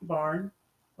 Barn.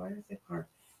 Why did I say farm?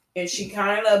 And she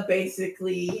kind of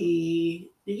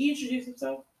basically... Did he introduce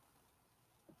himself?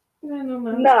 I don't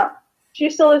know. No. She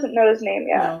still doesn't know his name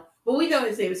yet. No. But we know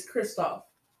his name is Kristoff.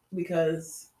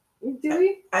 Because... Do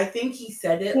we? I think he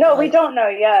said it. No, we don't know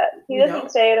yet. He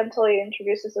doesn't say it until he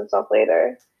introduces himself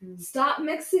later. Stop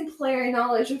mixing player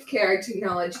knowledge with character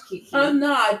knowledge, Kiki. Oh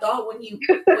no! I thought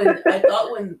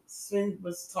when Sven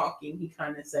was talking, he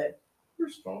kind of said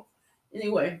Kristoff.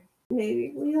 Anyway,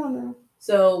 maybe we don't know.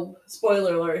 So,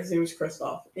 spoiler alert: his name is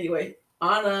Kristoff. Anyway,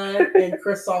 Anna and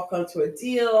Kristoff come to a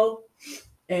deal,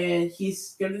 and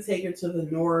he's going to take her to the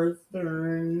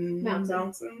northern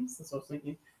mountains. That's what I was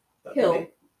thinking. Hill.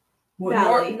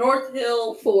 Valley. North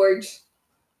Hill. Forge.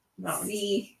 Mountains.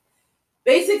 Sea.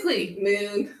 Basically.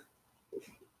 Moon.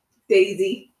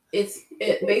 Daisy.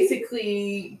 It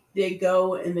basically, they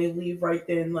go and they leave right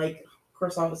then, like,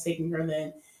 Kristoff is taking her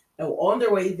then. And on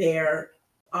their way there,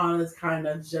 Anna's kind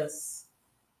of just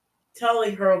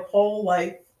telling her whole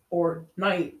life or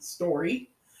night story.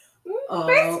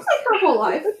 Basically her whole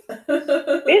life.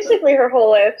 Basically her whole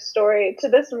life story to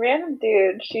this random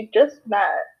dude she just met.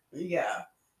 Yeah.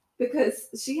 Because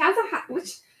she has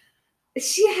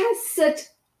she has such,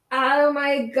 oh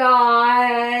my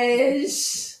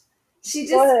gosh. She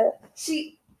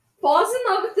falls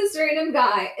in love with this random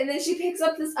guy, and then she picks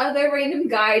up this other random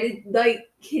guy to,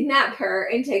 like, kidnap her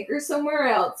and take her somewhere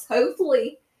else,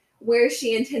 hopefully where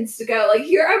she intends to go. Like,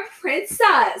 you're a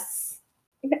princess.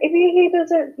 Maybe he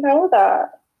doesn't know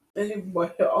that.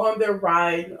 Anyway, on their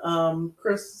ride,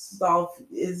 Kristoff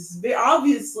is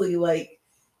obviously, like,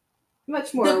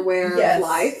 much more aware of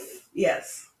life.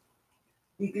 Yes.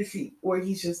 You can see where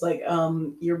he's just like,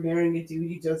 you're marrying a dude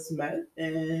you just met,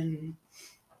 and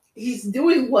he's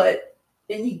doing what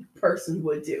any person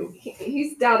would do.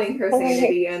 He's doubting her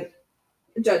sanity and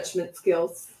judgment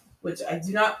skills. Which I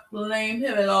do not blame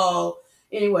him at all.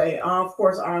 Anyway, of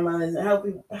course, Anna is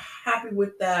happy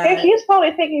with that. And he's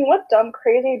probably thinking, what dumb,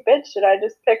 crazy bitch did I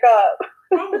just pick up?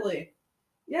 Probably.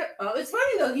 Yep. It's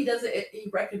funny, though, he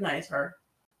recognized her.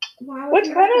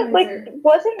 Which kind of, like,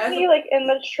 wasn't he, like, in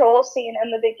the troll scene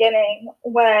in the beginning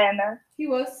when he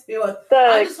was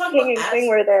the king and queen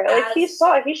were there? Like,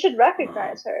 he should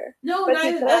recognize her. No, not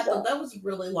even that, though. That was a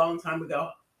really long time ago.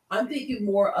 I'm thinking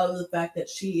more of the fact that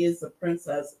she is the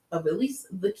princess of at least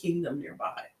the kingdom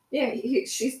nearby. Yeah,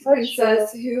 she's the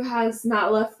princess who has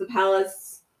not left the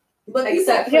palace. But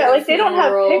except like, they don't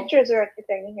have pictures or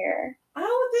anything here. I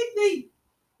don't think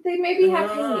they maybe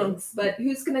have paintings, but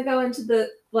who's gonna go into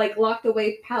the, like, locked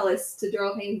away palace to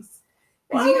draw paintings?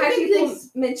 Because you had people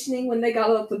mentioning when they got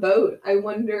off the boat. I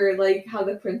wonder, like, how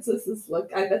the princesses look.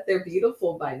 I bet they're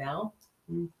beautiful by now.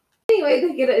 Anyway,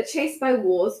 they get chased by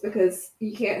wolves because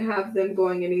you can't have them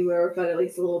going anywhere without at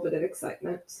least a little bit of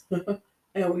excitement.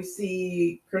 And we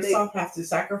see Kristoff have to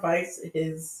sacrifice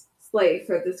his slave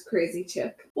for this crazy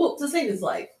chick. Well, to save his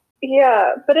life.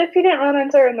 Yeah, but if he didn't run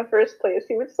into her in the first place,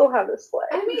 he would still have the sleigh.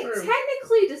 I mean,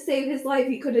 technically, to save his life,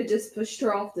 he could have just pushed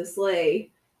her off the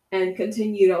sleigh and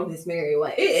continued on his merry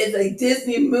way. It is a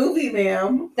Disney movie,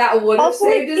 ma'am. That would have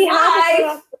saved his life. Had to get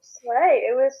off the sleigh.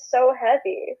 It was so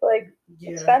heavy. Like,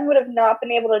 Sven would have not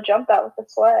been able to jump that with the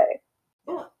sleigh.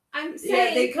 Well, I'm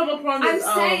saying they come upon this.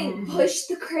 I'm saying push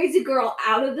the crazy girl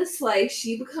out of the sleigh.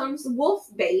 She becomes wolf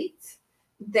bait.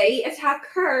 They attack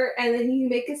her, and then you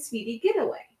make a speedy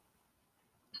getaway.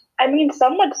 I mean,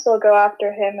 some would still go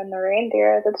after him and the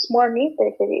reindeer. That's more meat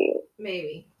they could eat.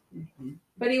 Maybe. Mm-hmm.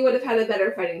 But he would have had a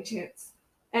better fighting chance.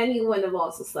 And he wouldn't have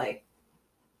lost the sleigh.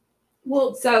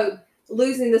 Well, so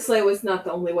losing the sleigh was not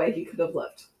the only way he could have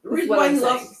lived. The reason why he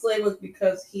lost the sleigh was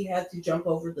because he had to jump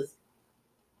over the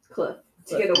cliff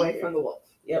to get away from the wolf.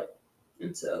 Yep.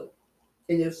 And so,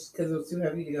 it was because it was too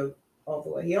heavy to go all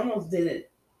the way. He almost didn't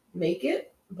make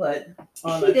it, but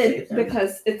he did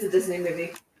because it's a Disney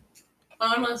movie.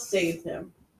 Anna saved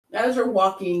him. As we're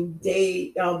walking,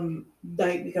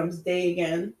 night becomes day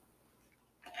again,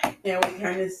 and we can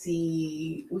kind of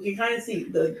see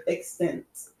the extent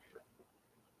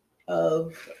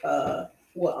of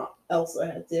what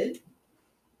Elsa did,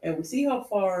 and we see how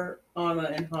far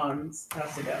Anna and Hans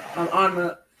have to go.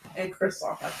 Anna and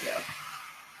Kristoff have to go.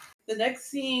 The next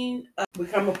scene we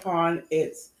come upon,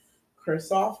 it's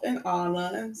Kristoff and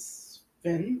Anna and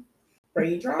Sven.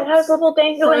 Raindrops. It has little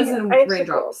dangling Frozen icicles.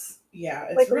 raindrops. Yeah,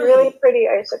 it's Like really pretty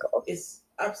icicles. It's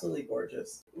absolutely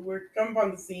gorgeous. We're coming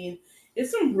upon the scene. It's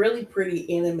some really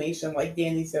pretty animation, like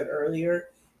Danny said earlier.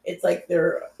 It's like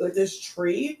they're with this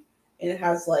tree, and it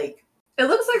has like It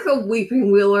looks like a weeping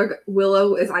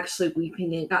willow is actually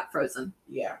weeping and got frozen.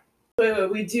 yeah. But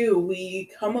we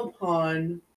come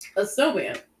upon a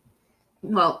snowman.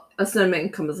 Well, a snowman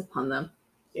comes upon them.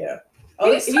 Yeah.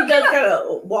 Oh, he does kind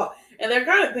of walk, and they're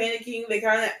kind of panicking. They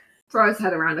kind of Throw his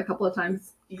head around a couple of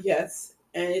times. yes,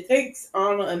 and it takes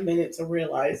Anna a minute to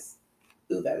realize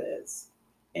who that is,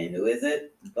 and who is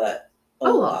it? But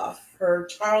Olaf, her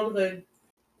childhood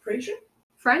creation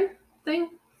Friend thing?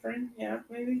 friend. Yeah,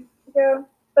 maybe. Yeah.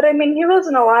 But I mean, he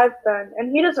wasn't alive then,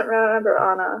 and he doesn't remember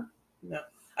Anna. No,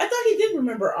 I thought he did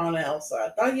remember Anna Elsa. I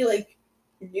thought he like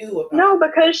knew about. No,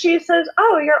 because she says,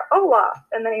 "Oh, you're Olaf,"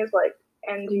 and then he's like,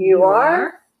 "And you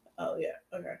are?" Oh yeah,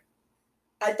 okay.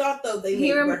 I thought though they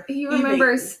He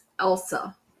remembers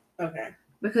Elsa okay,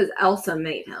 because Elsa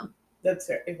made him. that's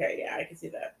fair. Okay, yeah, I can see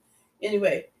that.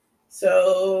 Anyway,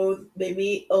 so they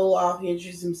meet Olaf. He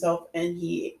introduces himself, and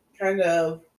he kind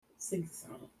of sings a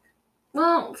song.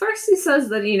 Well, first he says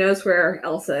that he knows where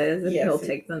Elsa is and Yes. he'll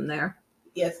take them there.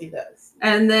 Yes, he does.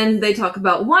 And then they talk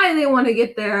about why they want to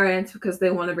get there, and it's because they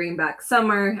want to bring back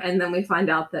summer. And then we find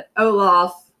out that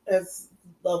Olaf That's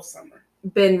love summer,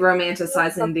 been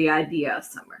romanticizing the idea of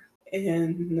summer.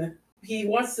 and he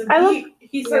wants to.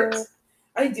 He Yeah. starts.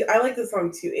 I like the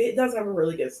song too. It does have a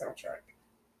really good soundtrack.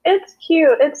 It's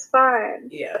cute. It's fine.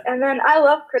 Yeah. And then I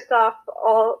love Kristoff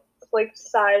all like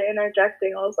side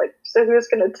interjecting. I was like, so who's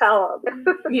gonna tell him?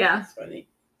 Yeah. That's funny.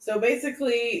 So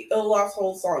basically, Olaf's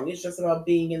whole song is just about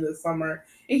being in the summer,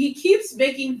 and he keeps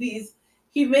making these.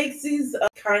 He makes these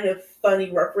kind of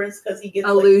funny reference because he gets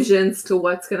Allusions to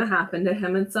what's going to happen to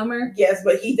him in summer. yes,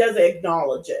 but he doesn't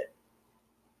acknowledge it.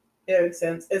 It makes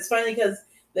sense. It's funny because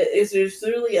there's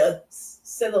literally a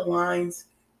set of lines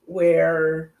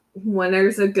where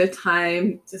Winter's a good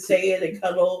time. to say it and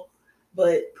cuddle,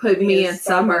 but Put me in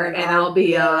summer and I'll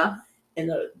be and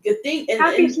a good thing. And,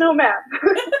 Happy and snowman.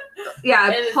 Yeah,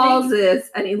 And the pauses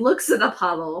and he looks at a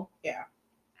puddle. Yeah.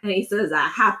 And he says a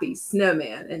happy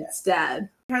snowman instead.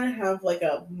 kind of have like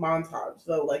a montage,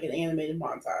 though, like an animated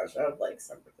montage of like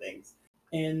summer things.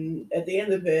 And at the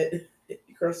end of it,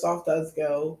 Kristoff does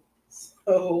go,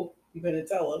 so I'm gonna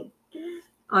tell him.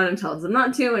 Anna tells him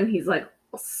not to, and he's like,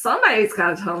 well, somebody's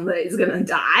got to tell him that he's going to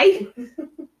die.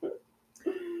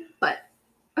 But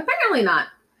apparently not.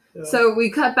 So we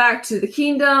cut back to the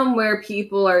kingdom where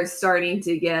people are starting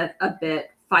to get a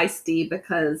bit feisty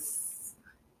because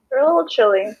They're a little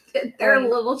chilly. they're a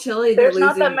little chilly. There's They're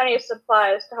not that losing- many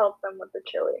supplies to help them with the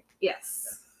chili.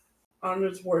 Yes.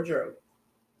 Anna's wardrobe.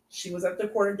 She was at the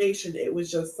coronation. It was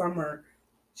just summer.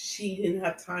 She didn't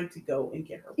have time to go and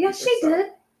get her. Yeah, winter she stuff. did.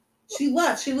 She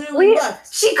left. She literally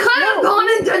left. She could have No.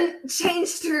 gone and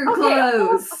changed her Okay,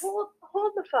 clothes.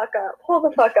 hold the fuck up. Hold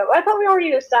the fuck up. I thought we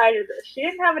already decided this. She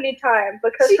didn't have any time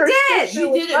because She her did. sister She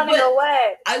was did it, running but-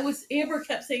 away. Amber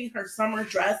kept saying her summer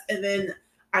dress, and then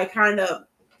it kind of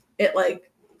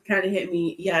hit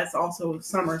me. Yeah, it's also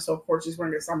summer, so of course she's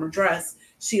wearing a summer dress.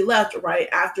 She left right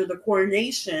after the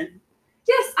coronation.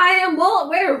 Yes, I am well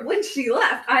aware when she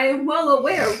left. I am well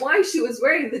aware why she was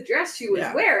wearing the dress she was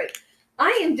Yeah. wearing. I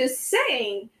am just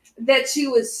saying that she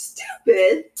was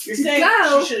stupid. You're To saying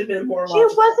go. she should have been more She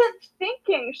logical. wasn't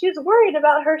thinking. She's worried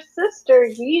about her sister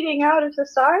yeeting out of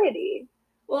society.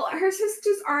 Well, her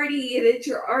sister's already in it.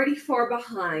 You're already far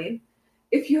behind.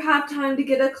 If you have time to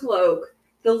get a cloak,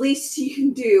 the least you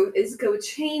can do is go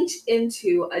change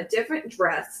into a different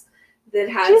dress that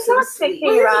has She's some not sleeves. thinking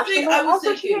Well, here's the thing, rationally. I was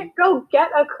Also, she thinking- didn't go get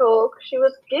a cloak. She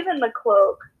was given the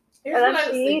cloak, Here's and what I then was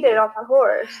she thinking. yeeted on the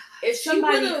horse. If she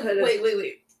Somebody would have could've-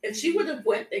 wait. If she would have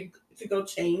went to go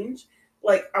change,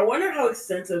 like I wonder how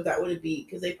extensive that would be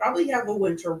because they probably have a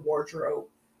winter wardrobe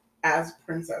as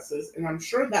princesses, and I'm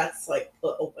sure that's like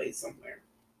put away somewhere.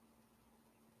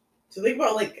 So think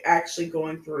about like actually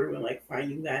going through and like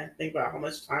finding that. Think about how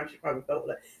much time she probably felt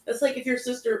with that. That's like if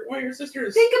one of your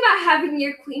sisters. Think about having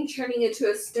your queen turning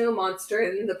into a snow monster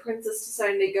and the princess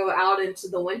deciding to go out into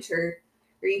the winter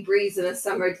breeze in a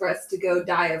summer dress to go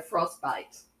die of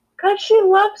frostbite. Because she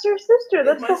loves her sister.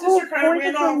 That's my the whole sister kinda point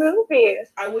ran of the off, movie.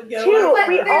 I would go Two,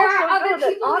 after we her. But there are also other know that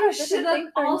people Anna who didn't should have think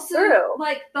things also through.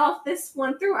 like thought this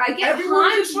one through. I get Everyone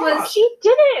was Hans in was. shock. She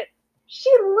didn't. She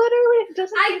literally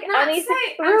doesn't think I'm not anything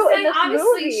saying. I'm through in saying this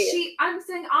obviously movie. I'm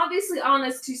saying obviously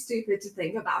Anna's too stupid to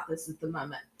think about this at the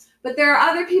moment. But there are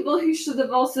other people who should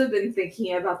have also been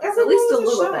thinking about this Everyone at least a was in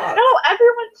little shock. bit. No,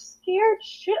 everyone's scared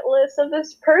shitless of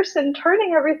this person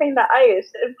turning everything to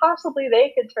ice, and possibly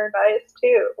they could turn to ice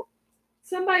too.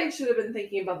 Somebody should have been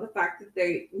thinking about the fact that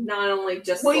they not only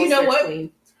just Well, you lost know their what?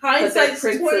 queen. Hindsight's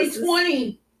princesses.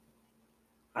 2020.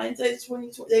 Hindsight's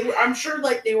 2020. I'm sure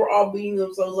like they were all beating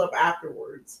themselves up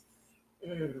afterwards.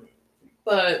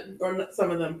 But or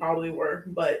some of them probably were.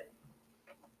 But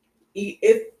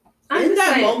if I'm in just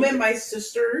that saying, moment my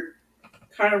sister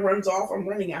kind of runs off, I'm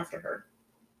running after her.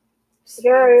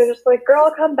 Yeah, you're just like,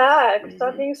 girl, come back.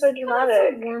 Stop Mhm. being so Put on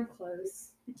dramatic. some warm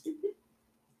clothes.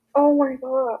 Oh my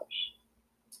gosh.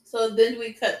 So then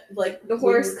we cut like The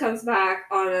horse comes back,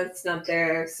 Anna's not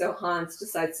there, so Hans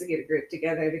decides to get a group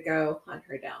together to go hunt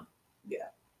her down. Yeah.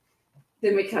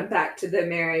 Then we come back to the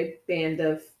merry band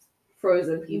of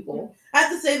frozen people. I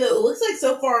have to say that it looks like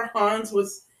so far Hans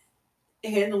was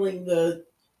handling the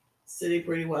city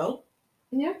pretty well.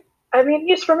 Yeah. I mean,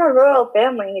 he's from a royal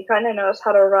family. He kind of knows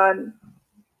how to run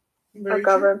Very a true.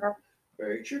 government.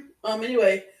 Very true.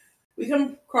 Anyway, we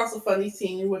come across a funny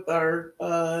scene with our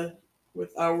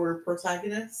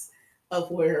protagonist of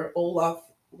where Olaf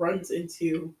runs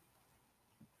into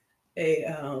a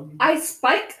Ice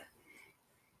Spike.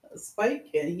 spike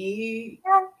and he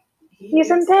He's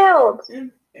gets impaled.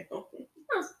 impaled.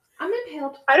 I'm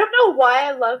impaled. I don't know why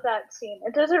I love that scene.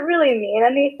 It doesn't really mean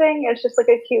anything. It's just like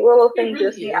a cute little thing really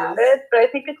Disney is. added, but I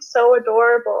think it's so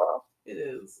adorable. It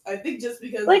is. I think just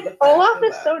because Like, of the fact Olaf of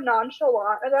is that. so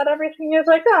nonchalant about everything. He's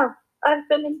like, oh, I've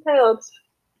been impaled.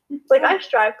 Like, I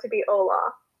strive to be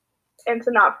Olaf and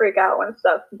to not freak out when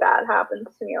stuff bad happens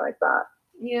to me like that.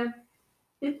 Yeah.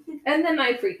 And then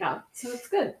I freak out, so it's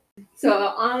good. So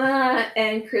Anna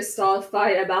and Kristoff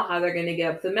fight about how they're going to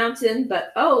get up the mountain,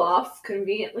 but Olaf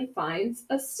conveniently finds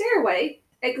a stairway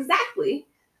exactly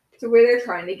to where they're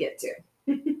trying to get to.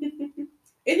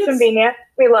 It's Convenient.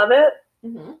 We love it.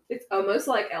 Mm-hmm. It's almost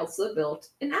like Elsa built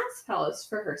an ice palace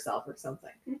for herself or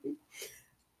something.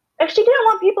 If she didn't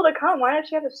want people to come, why did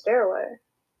she have a stairway?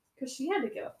 Because she had to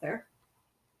get up there.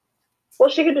 Well,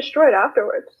 she could destroy it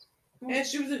afterwards. and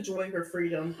she was enjoying her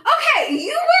freedom. Okay,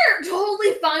 you were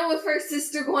totally fine with her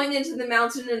sister going into the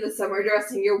mountain in a summer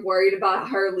dress, and you're worried about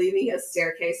her leaving a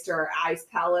staircase to her ice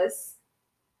palace.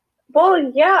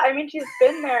 Well, yeah, I mean, she's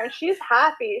been there and she's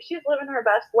happy. She's living her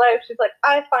best life. She's like,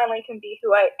 I finally can be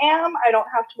who I am. I don't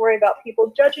have to worry about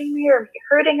people judging me or me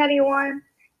hurting anyone.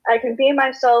 I can be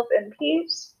myself in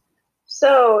peace.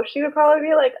 So she would probably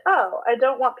be like, oh, I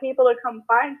don't want people to come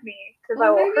find me because I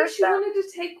will maybe hurt she them. wanted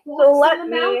to take So walks let in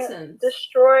the me mountains.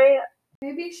 destroy.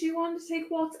 Maybe she wanted to take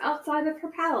walks outside of her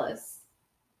palace.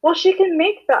 Well, she can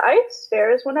make the ice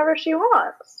stairs whenever she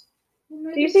wants.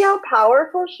 Well, Do you see how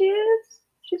powerful she is?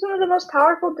 She's one of the most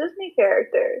powerful Disney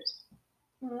characters.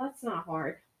 Well, that's not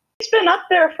hard. She's been up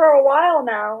there for a while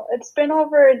now. It's been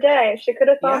over a day. She could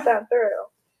have thought that through.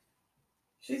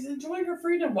 She's enjoying her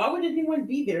freedom. Why would anyone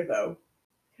be there though?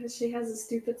 Because she has a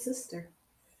stupid sister.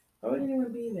 Why would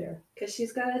anyone be there? Because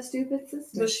she's got a stupid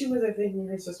sister. So she was thinking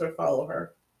her sister follow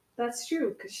her. That's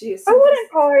true. Because she is. I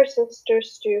wouldn't call her sister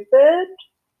stupid.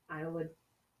 I would.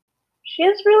 She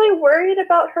is really worried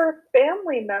about her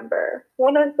family member.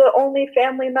 One of the only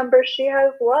family members she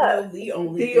has left. No, the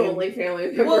only family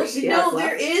member Well, she has no,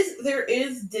 left. there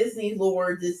is Disney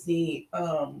lore, Disney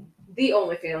The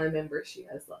only family member she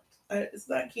has left. it's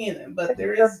not canon, but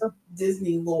there is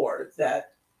Disney lore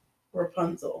that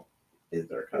Rapunzel is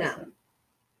their cousin.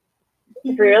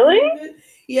 Really?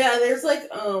 Yeah, there's like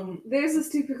There's a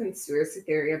stupid conspiracy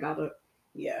theory about it.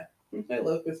 yeah. I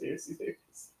love conspiracy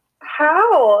theories.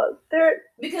 How?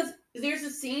 Because there's a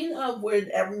scene of where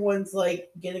everyone's like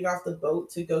getting off the boat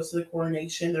to go to the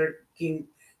coronation.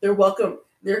 They're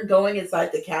going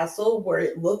inside the castle where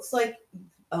it looks like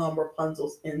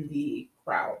Rapunzel's in the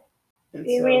crowd. And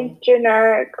You mean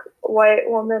generic white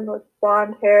woman with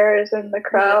blonde hair is in the No,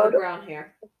 crowd? the brown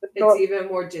hair. It's even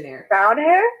more generic. Brown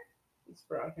hair? it's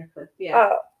brown hair.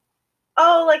 Yeah.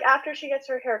 Oh, like after she gets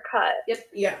her hair cut.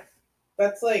 Yeah.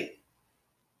 That's like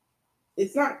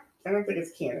it's not I don't think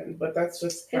it's canon, but that's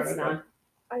just kind It's of not.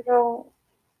 I don't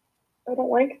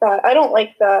like that. I don't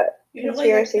like that You don't like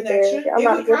that conspiracy theory. connection? I'm It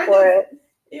not would here kind for of- it.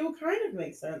 It will kind of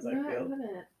make sense, I No, I feel.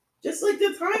 wouldn't. Just like the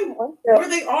I time don't like where it.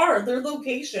 they are, their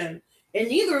location. And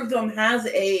neither of them has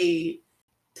a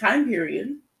time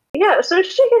period. Yeah, so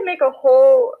she can make a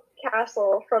whole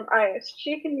castle from ice,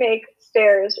 she can make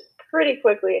stairs pretty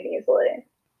quickly and easily.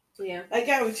 Yeah. I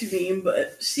got what you mean,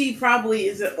 but she probably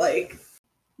isn't like.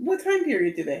 What time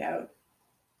period do they have?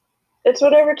 It's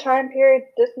whatever time period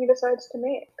Disney decides to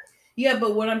make. Yeah,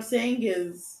 but what I'm saying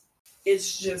is,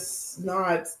 it's just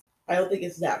not. I don't think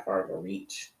it's that far of a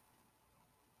reach.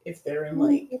 If they're in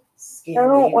like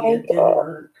Scandinavia, like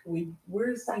Denmark,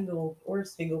 where's Tingle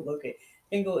located?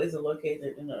 Tingle isn't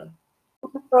located in a.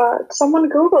 Someone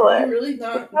Google You it. really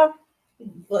not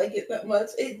like it that much?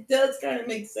 It does kind of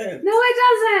make sense. No, it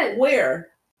doesn't. Where?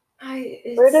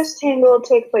 Where does Tangle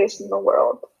take place in the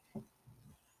world?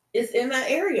 It's in that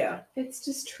area. It's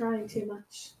just trying too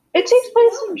much. It takes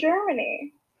place in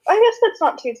Germany. I guess that's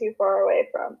not too far away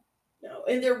from. No,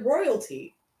 and they're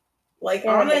royalty. Like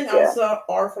Yeah, Anna and yeah. Elsa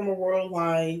are from a royal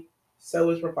line. So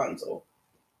is Rapunzel.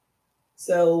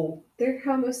 So They're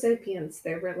Homo sapiens.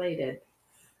 They're related.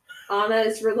 Anna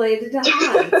is related to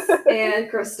Hans and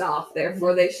Kristoff.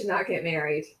 Therefore, they should not get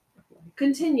married.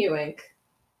 Continuing.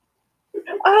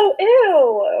 Oh,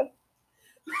 ew!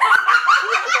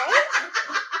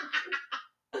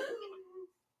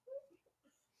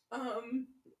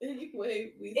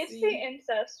 Anyway, we It's see the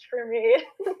incest for me.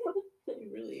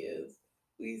 it really is.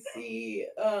 We see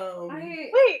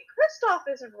Wait,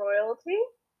 Kristoff isn't royalty.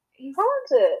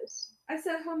 Hans is. I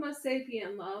said Homo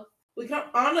sapien, love.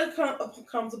 Anna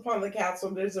comes upon the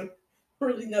castle. There's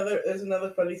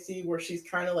another funny scene where she's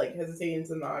kind of like hesitating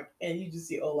to knock, and you just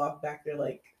see Olaf back there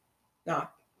like,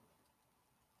 knock.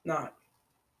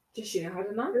 Does she know how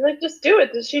to knock? You're like, just do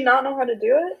it. Does she not know how to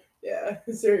do it? Yeah,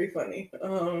 it's very funny.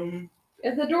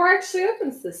 And the door actually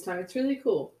opens this time. It's really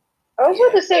cool. I was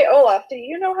about to say, Olaf, do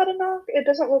you know how to knock? It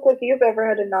doesn't look like you've ever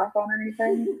had to knock on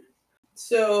anything.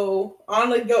 So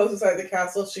Anna goes inside the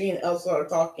castle. She and Elsa are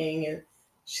talking, and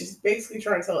she's basically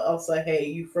trying to tell Elsa, "Hey,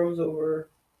 you froze over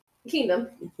Kingdom."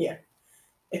 Yeah.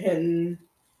 And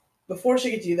before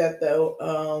she could do that, though,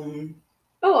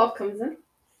 Olaf comes in.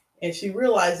 and she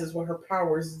realizes what her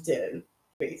powers did,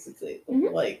 basically,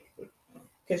 like,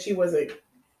 because she wasn't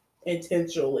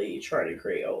intentionally trying to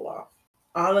create Olaf.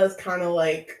 Anna's kind of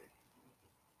like,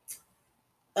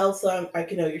 Elsa, I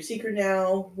can know your secret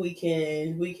now. We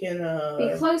can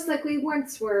Be close like we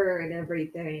once were and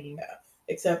everything. Yeah.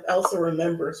 Except Elsa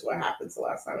remembers what happened the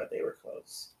last time that they were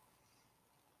close.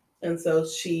 And so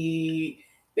she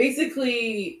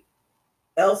basically,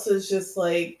 Elsa's just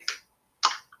like,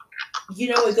 you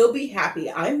know what, go be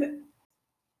happy.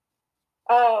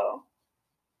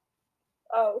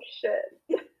 Oh shit.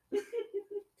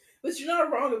 But you're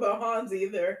not wrong about Hans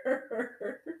either.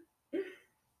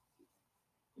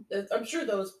 I'm sure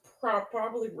that was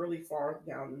probably really far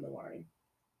down in the line.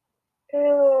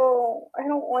 Ew, I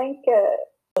don't like it.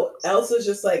 Elsa's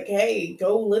just like, hey,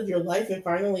 go live your life and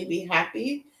finally be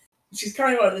happy. She's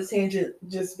kind of on this tangent,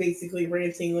 just basically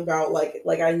ranting about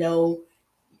like I know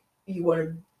you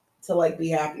want to like be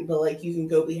happy, but like you can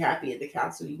go be happy at the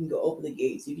castle. You can go open the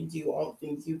gates. You can do all the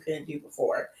things you couldn't do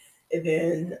before. And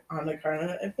then Anna kind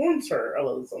of informs her a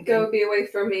little something. Go be away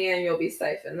from me and you'll be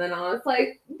safe. And then Anna's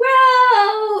like,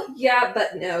 well, yeah,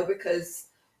 but no, because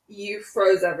you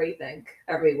froze everything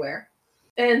everywhere.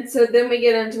 And so then we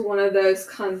get into one of those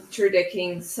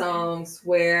contradicting songs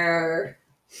where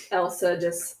Elsa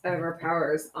just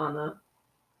overpowers Anna.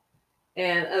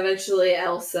 And eventually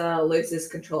Elsa loses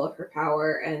control of her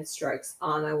power and strikes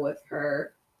Anna with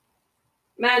her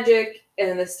magic.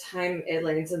 And this time it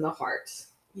lands in the heart.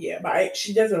 Yeah, but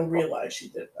she doesn't realize she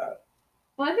did that.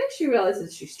 Well, I think she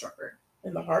realizes she struck her.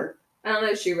 In the heart? I don't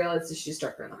know if she realizes she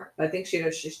struck her in the heart, but I think she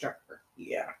knows she struck her.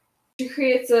 Yeah. She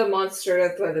creates a monster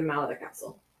to throw them out of the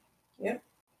castle. Yep.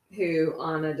 Who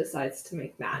Anna decides to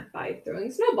make mad by throwing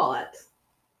a snowball at.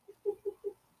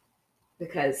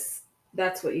 Because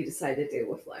that's what you decide to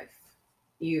do with life.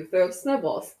 You throw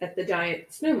snowballs at the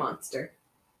giant snow monster.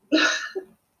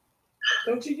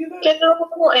 Don't you do that? Get a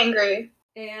little angry.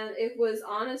 And it was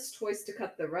Anna's choice to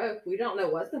cut the rope. We don't know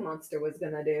what the monster was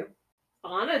going to do.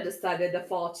 Anna decided to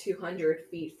fall 200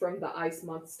 feet from the ice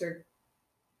monster.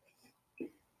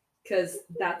 Because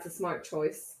that's a smart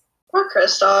choice. Poor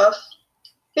Kristoff.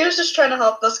 He was just trying to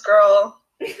help this girl.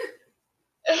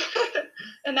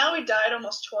 And now he died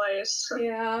almost twice.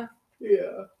 Yeah.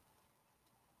 Yeah.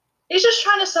 He's just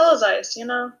trying to sell his ice, you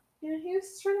know? Yeah, he was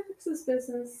just trying to fix his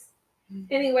business.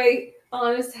 Anyway,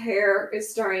 Anna's hair is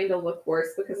starting to look worse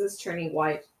because it's turning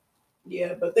white.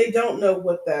 Yeah, but they don't know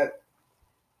what that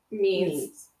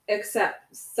Means.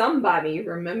 Except somebody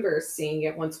remembers seeing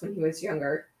it once when he was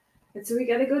younger. And so we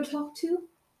gotta go talk to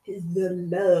the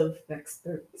love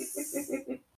experts.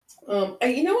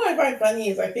 And you know what I find funny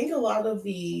is I think a lot of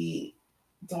the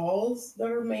dolls that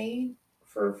are made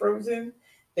for Frozen,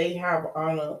 they have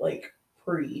Anna like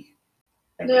pre.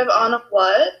 They have Anna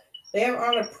what? They have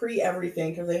Anna pre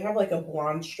everything because they have like a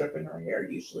blonde strip in her hair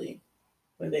usually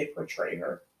when they portray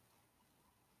her.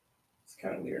 It's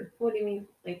kind of weird. What do you mean?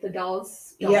 Like the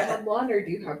dolls don't Yeah. have blonde, or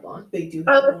do you have blonde? They do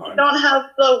have You blonde. don't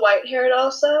have the white-haired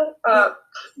also?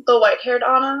 The white-haired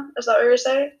Anna? Is that what you're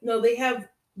saying? No, they have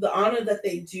the Anna that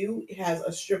they do has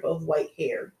a strip of white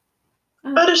hair.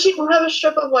 Oh, does she have a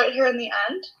strip of white hair in the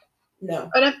end?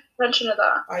 No, I didn't mention that.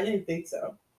 I didn't think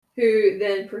so. Who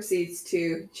then proceeds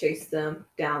to chase them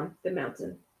down the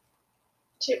mountain.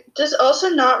 She does also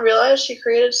not realize she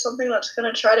created something that's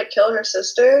going to try to kill her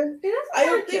sister. I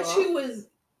don't think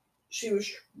she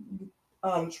was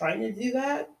trying to do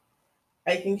that.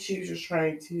 I think she was just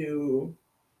trying to.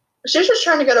 She was just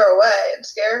trying to get her away and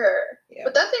scare her. Yeah.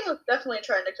 But that thing was definitely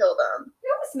trying to kill them.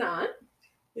 It was not.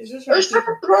 It's just It was trying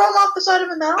to throw them off the side of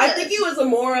a mountain. I think it was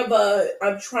more of a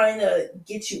I'm trying to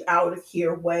get you out of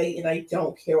here way, and I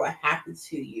don't care what happens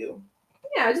to you.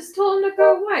 Yeah, I just told him to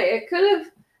go away. It could have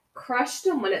crushed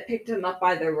him when it picked him up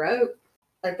by the rope.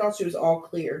 I thought she was all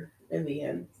clear in the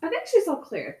end. I think she's all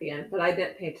clear at the end, but I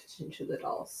didn't pay attention to the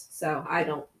dolls, so I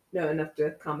don't know enough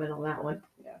to comment on that one.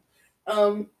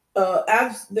 Yeah.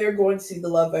 As they're going to see the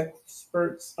love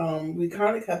experts, we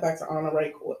kind of cut back to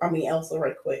Elsa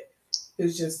right quick, who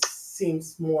just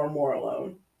seems more and more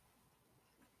alone.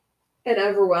 And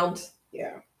overwhelmed.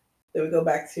 Yeah. Then we go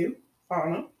back to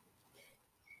Anna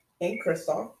and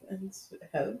Kristoff and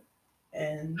Heather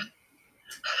and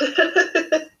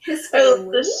His I love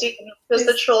family. this scene because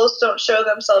the trolls don't show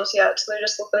themselves yet, so they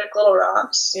just look like little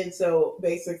rocks. And so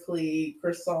basically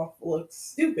Kristoff looks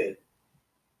stupid.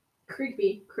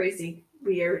 Creepy, crazy,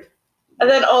 weird. And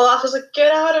then Olaf is like,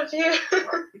 "Get out of here!"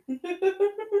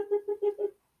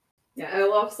 Yeah,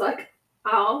 Olaf's like,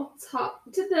 I'll talk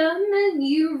to them and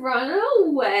you run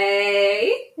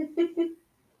away.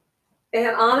 And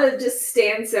Anna just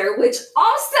stands there, which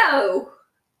also,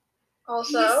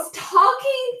 Also, he's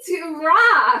talking to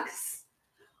rocks.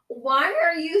 Why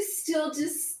are you still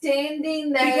just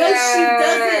standing there? Because she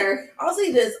doesn't. I'll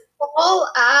say this.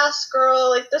 all ass girl,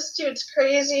 like this dude's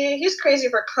crazy. He's crazy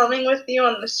for coming with you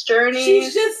on this journey.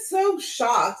 She's just so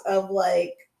shocked of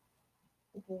like,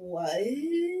 what?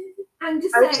 I'm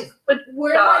just I saying, would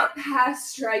we're not. like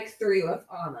past strike 3 with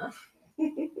Anna.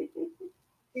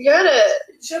 You get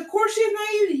it. Of course she's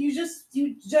naivety.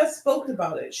 You just spoke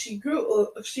about it. She grew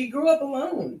up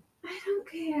alone. I don't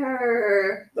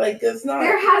care. Like it's not.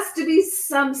 There has to be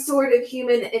some sort of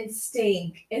human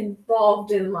instinct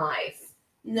involved in life.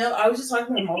 No, I was just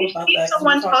talking to my mom You about see that. 'cause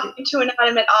someone we were talking- talking to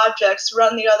inanimate objects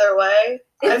run the other way.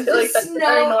 I If feel the like that's a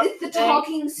very normal if the thing.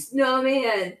 talking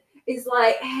snowman is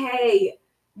like, hey,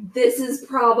 this is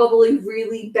probably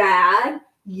really bad,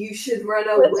 you should run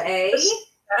away.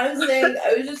 I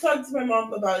was just talking to my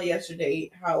mom about it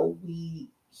yesterday. How we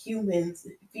humans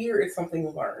fear is something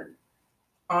learned.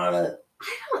 I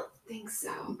don't think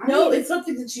so. It's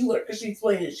something that you learn because she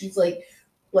explained it. She's like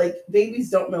babies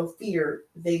don't know fear.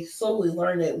 They slowly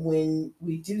learn it when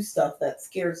we do stuff that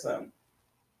scares them.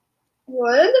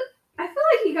 What? I feel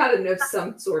like you gotta know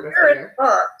some sort of Your fear.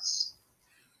 response.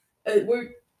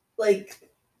 We're like.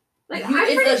 Like, You-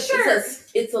 I'm pretty sure.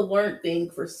 it's a learned thing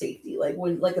for safety. Like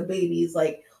when like a baby is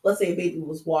like, let's say a baby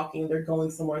was walking, they're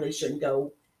going somewhere they shouldn't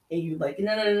go, and you like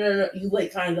no, you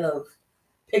like kind of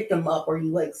pick them up, or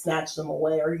you like snatch them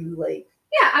away, or you like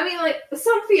Yeah, I mean, like,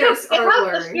 some fears They are have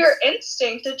learned. the fear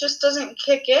instinct. It just doesn't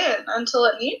kick in until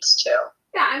it needs to.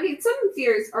 Yeah, I mean, some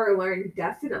fears are learned,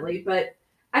 definitely, but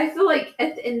I feel like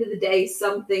at the end of the day,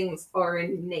 some things are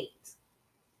innate.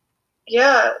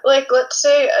 Yeah, like let's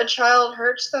say a child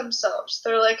hurts themselves.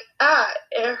 They're like,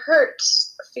 it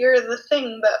hurts. Fear the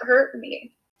thing that hurt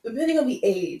me. depending on the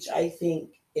age, I think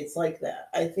it's like that.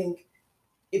 I think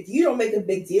if you don't make a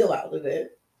big deal out of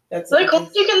it, that's Like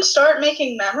once you can start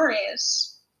making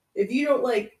memories. if you don't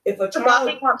like if a The child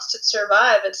body wants to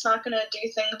survive. It's not going to do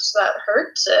things that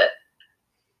hurts it.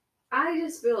 I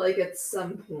just feel like at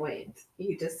some point,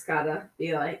 you just gotta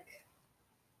be like,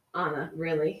 Anna,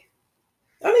 really?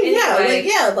 I mean, Anyway.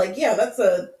 yeah, that's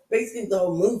basically the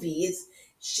whole movie. Is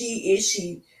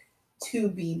she to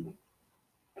be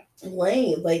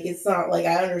blamed? Like, it's not like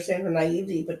I understand her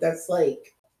naivety, but that's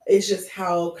like it's just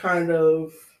how kind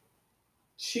of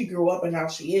she grew up and how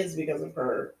she is because of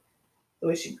the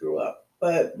way she grew up.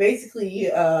 But basically,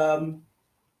 going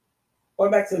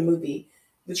back to the movie,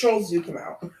 the trolls do come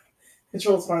out. The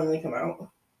trolls finally come out.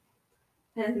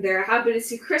 And they're happy to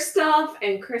see Kristoff,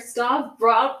 and Kristoff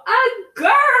brought a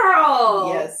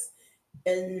girl! Yes.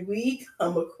 And we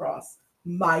come across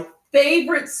my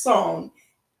favorite song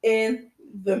in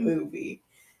the movie.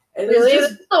 And Really? it's This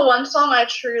just, is the one song I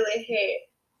truly hate.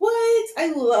 what?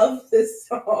 I love this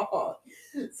song.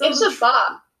 So It's a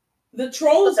bop. the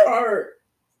trolls Okay. are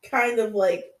kind of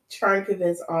like trying to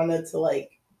convince Anna to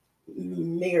like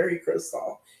marry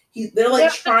Kristoff. They're like Yeah,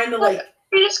 trying to like,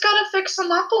 We just gotta fix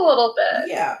them up a little bit.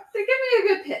 yeah, They're giving a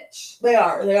good pitch. they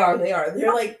are.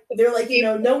 They're like, you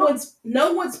know, no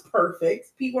one's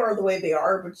perfect. People are the way they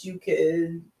are, but you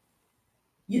can,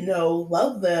 you know,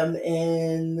 love them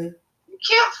and You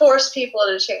can't force people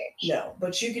to change. no,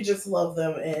 but you could just love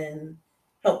them and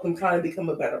help them kind of become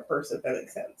a better person, if that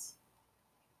makes sense.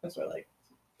 That's what I like.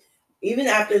 Even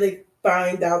after they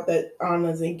find out that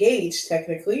Anna's engaged,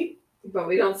 technically, But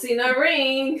we don't see no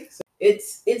ring.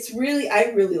 it's really,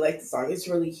 I really like the song. It's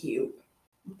really cute.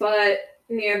 But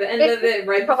near the end of it,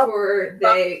 right before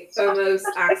they almost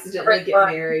accidentally get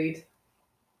married,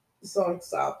 The song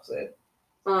stops it.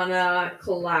 Anna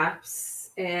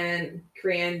collapse and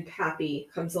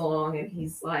Grandpappy comes along and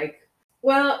he's like,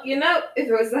 well, you know, if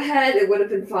it was the head, it would have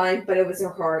been fine, but it was her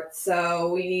heart,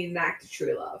 so we need an act of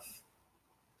true love.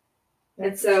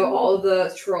 And so all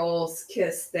the trolls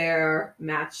kiss their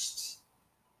matched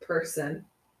person,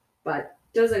 but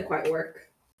doesn't quite work.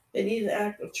 They need an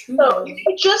act of true So love. you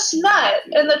just met,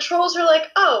 and the trolls are like,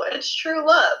 "Oh, it's true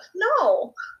love."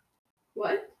 No,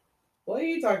 What? What are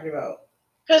you talking about?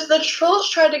 because the trolls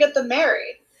tried to get them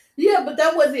married. Yeah, but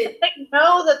that wasn't. They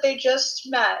know that they just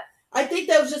met. I think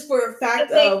that was just for a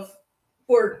fact of,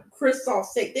 for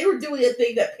Kristoff's sake. They were doing a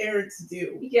thing that parents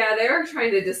do. Yeah, they were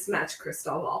trying to just match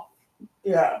Kristoff off.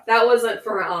 Yeah. That wasn't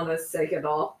for Anna's sake at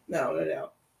all. No.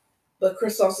 But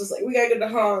Kristoff's just like, we gotta go to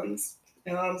Hans.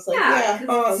 And I was like, yeah 'cause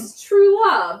Hans. it's true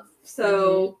love.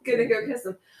 So gonna go kiss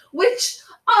him. Which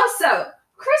also,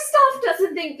 Kristoff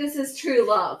doesn't think this is true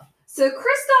love. So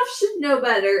Kristoff should know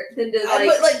better than to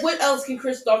But like, what else can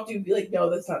Kristoff do? Be like, no,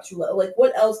 that's not true love. Like,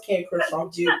 what else can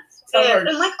Kristoff do? Tell her.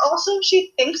 And like, also, if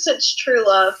she thinks it's true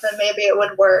love, then maybe it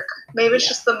would work. Maybe it's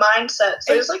just the mindset.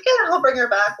 So he's like, yeah, I'll bring her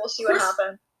back. We'll see what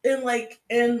happens.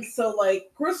 And so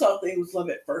Kristoff thing was love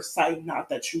at first sight, not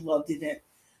that true love didn't.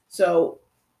 So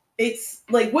it's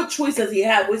like, what choice does he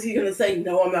have? Was he gonna say,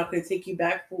 no, I'm not gonna take you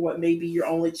back for what may be your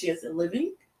only chance at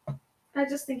living? I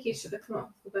just think he should have come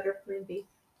up with a better plan B.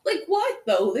 Like what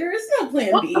though? There is no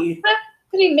plan What B. the heck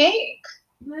did he make?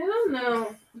 I don't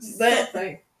know. But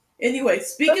Something. anyway,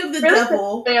 speak of the Really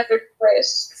devil. the other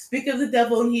place. Speak of the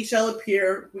devil, and he shall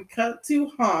appear. We cut to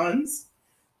Hans,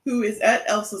 who is at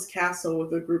Elsa's castle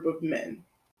with a group of men.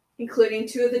 Including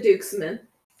two of the Duke's men.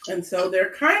 And so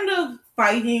they're kind of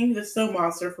fighting the snow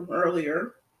monster from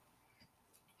earlier.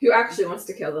 Who actually wants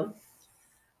to kill them.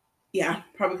 Yeah,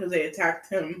 probably because they attacked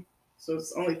him. So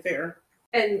it's only fair.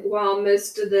 And while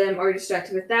most of them are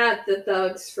distracted with that, the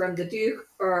thugs from the Duke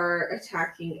are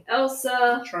attacking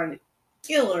Elsa. Trying to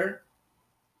kill her,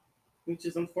 which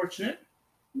is unfortunate.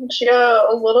 She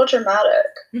got a little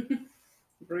dramatic.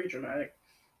 Very dramatic.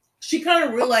 She kind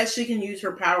of realized she can use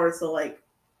her powers to like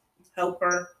help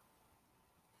her.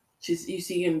 She's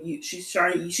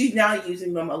now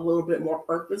using them a little bit more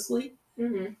purposely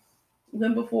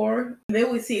than before.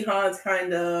 Then we see Hans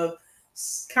kind of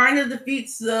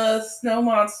defeats the snow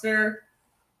monster,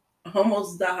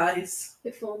 almost dies.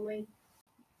 If only.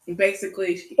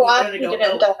 Basically, he's Glad gonna he go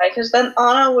didn't help. die, because then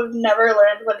Anna would have never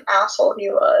learned what an asshole he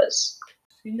was.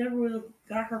 She never would have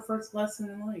got her first lesson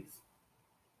in life.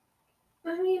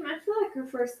 I mean, I feel like her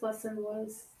first lesson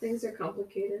was things are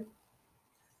complicated.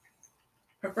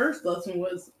 Her first lesson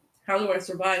was, how do I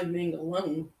survive being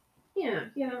alone? Yeah,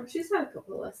 she's had a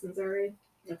couple of lessons already.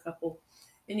 A couple.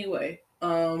 Anyway,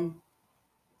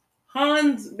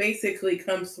 Hans basically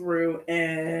comes through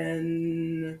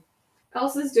and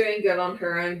Elsa's doing good on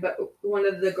her own, but one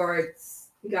of the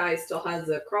guys still has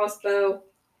a crossbow.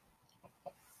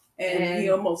 and he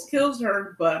almost kills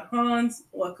her, but Hans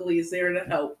luckily is there to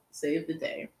help save the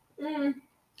day.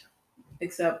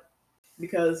 Except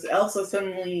because Elsa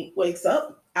suddenly wakes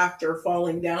up after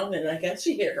falling down, and I guess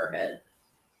she hit her head.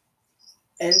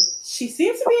 And she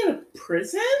seems to be in a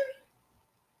prison?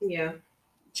 Yeah.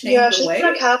 Chained She's away? in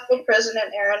a Catholic prison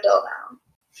in Arendelle now.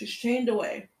 She's chained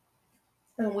away.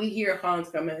 And we hear Hans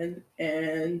come in,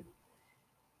 and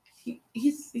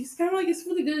he's kind of like, it's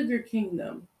for the good of your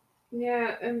kingdom.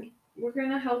 Yeah, and we're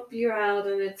gonna help you out,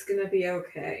 and it's gonna be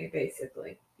okay,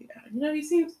 basically. Yeah, he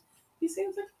seems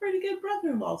like a pretty good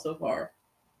brother-in-law so far.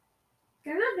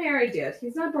 They're not married yet.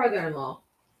 He's not brother-in-law.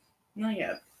 Not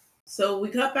yet. So we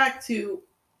cut back to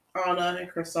Anna and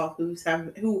Kristoff,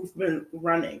 who've been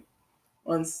running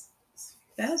on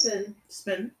spin.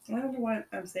 I don't know why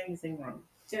I'm saying anything wrong.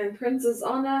 And Princess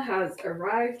Anna has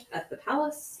arrived at the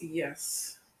palace.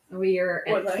 Yes. We are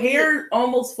with her hair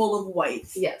almost full of white.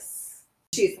 Yes.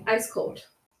 She's ice cold.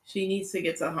 She needs to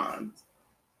get to Hans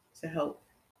to help.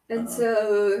 And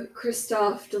so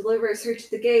Kristoff delivers her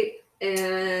to the gate,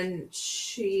 and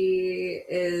she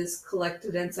is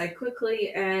collected inside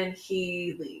quickly, and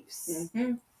he leaves.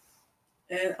 Mm-hmm.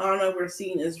 And Anna, we're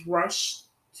seeing, is rushed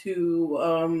to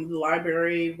the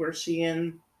library where she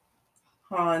and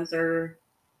Hans are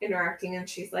interacting, and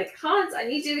she's like, Hans, I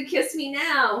need you to kiss me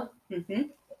now. Mm-hmm.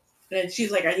 And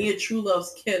she's like, I need a true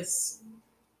love's kiss.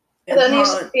 And then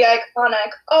he's the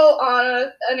iconic, oh,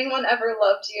 Anna, anyone ever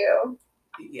loved you?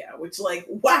 Yeah, which, like,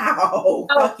 wow.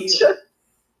 Ouch. Fuck you.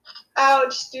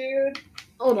 Ouch, dude.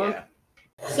 Hold on. Yeah.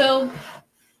 So,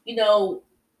 you know,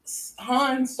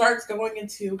 Hans starts going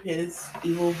into his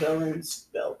evil villain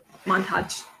spill.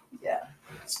 Montage. Yeah.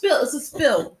 Spill. It's a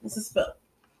spill. It's a spill.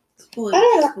 I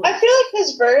don't know. I feel like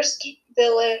his first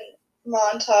villain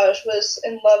montage was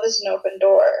in Love is an Open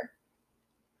Door.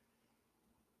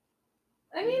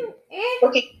 I mean,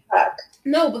 Looking back.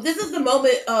 No, but this is the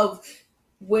moment of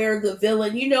where the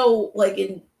villain, you know, like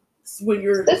when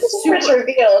you're this is where it's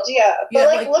revealed, yeah. But Yeah,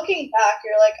 like looking back,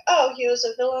 you're like, oh, he was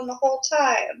a villain the whole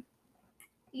time.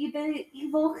 The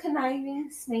evil conniving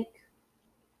snake.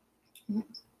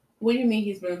 What do you mean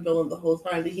he's been a villain the whole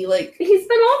time? Did he like? He's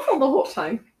been awful the whole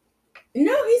time.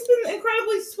 No, he's been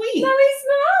incredibly sweet. No, he's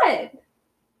not.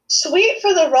 Sweet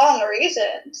for the wrong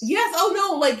reasons. Yes. Oh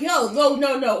no. Like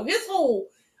no. His whole.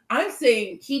 I'm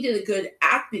saying he did a good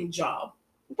acting job.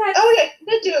 Oh yeah, he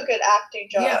did do a good acting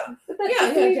job. Yeah. But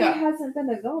that he hasn't been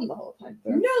a villain the whole time.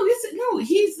 No,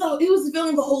 he was the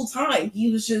villain the whole time.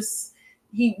 He was just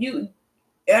he knew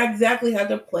exactly how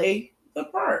to play the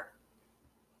part.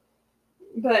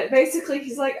 But basically,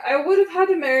 he's like, I would have had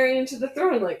to marry into the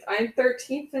throne. Like, I'm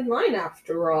 13th in line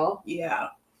after all. Yeah.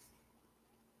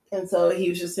 And so he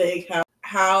was just saying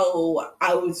how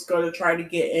I was going to try to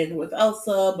get in with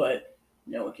Elsa, but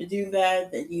no one could do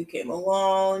that. Then you came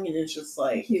along, and it's just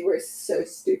like... You were so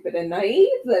stupid and naive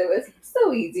that it was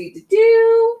so easy to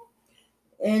do.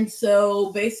 And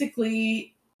so,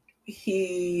 basically,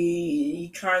 he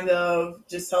kind of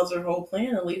just tells her whole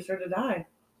plan and leaves her to die.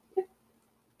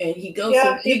 And he goes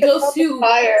to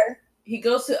fire. He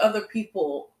goes to other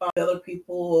people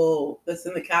that's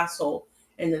in the castle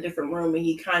in the different room, and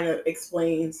he kind of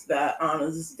explains that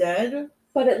Anna's dead.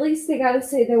 But at least they got to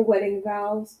say their wedding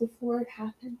vows before it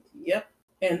happened. Yep.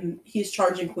 And he's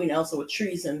charging Queen Elsa with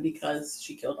treason because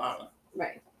she killed Anna.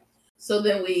 Right. So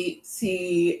then we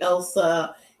see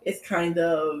Elsa is kind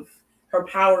of, her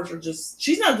powers are just,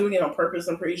 she's not doing it on purpose,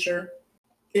 I'm pretty sure.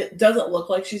 It doesn't look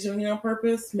like she's doing it on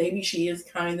purpose. Maybe she is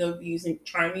kind of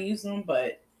trying to use them,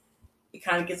 but it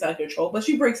kind of gets out of control. But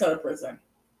she breaks out of prison.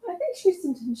 I think she's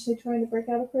intentionally trying to break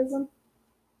out of prison.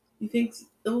 You think?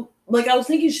 Like, I was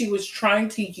thinking she was trying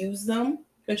to use them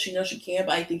because she knows she can,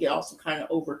 but I think it also kind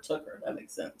of overtook her. If that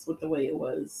makes sense with the way it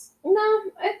was. No,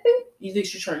 I think... You think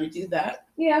she's trying to do that?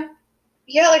 Yeah.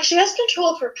 Yeah, like she has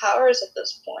control of her powers at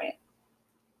this point.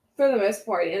 For the most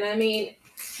part. And I mean,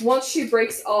 once she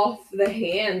breaks off the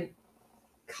hand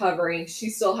covering, she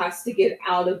still has to get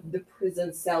out of the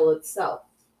prison cell itself.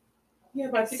 Yeah,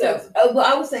 but I think what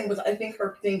I was saying was I think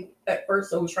her thing at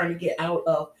first was trying to get out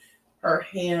of her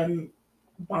hand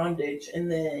bondage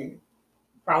and then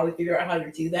probably figure out how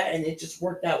to do that, and it just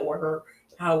worked out where her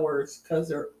powers, because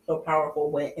they're so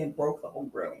powerful, went and broke the whole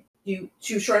room.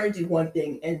 She was trying to do one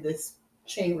thing, and this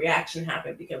chain reaction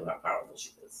happened because of how powerful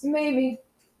she is. Maybe.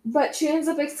 But she ends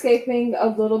up escaping a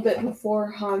little bit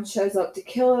before Hans shows up to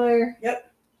kill her.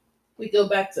 Yep. We go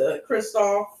back to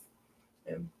Kristoff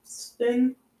and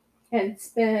Spin. And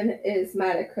Spin is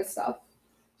mad at Kristoff.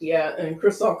 Yeah, and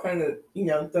Kristoff kind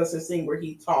of, does this thing where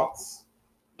he talks.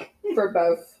 For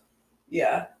both.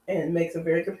 Yeah, and makes a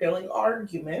very compelling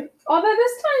argument. Although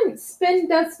this time, Spin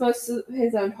does most of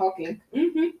his own talking.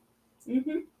 Mm-hmm.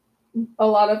 Mm-hmm. A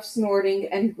lot of snorting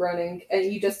and grunting,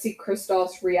 and you just see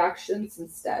Kristoff's reactions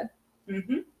instead.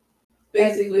 Mm-hmm.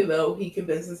 Basically, though, he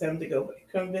convinces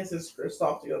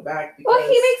Kristoff to go back. Because... Well, he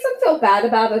makes him feel bad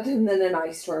about it, and then an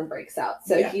ice storm breaks out.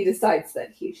 So Yeah. he decides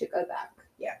that he should go back.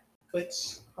 Yeah.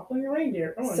 Which, hop on your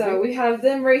reindeer. Come on, So dude. we have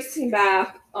them racing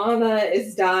back. Anna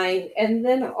is dying, and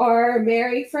then our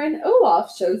merry friend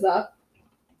Olaf shows up.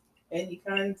 And he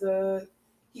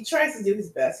he tries to do his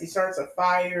best. He starts a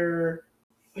fire.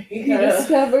 He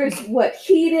discovers what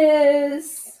heat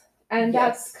is, and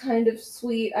Yes. that's kind of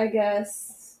sweet, I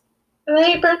guess. And then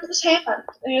he burns his hand.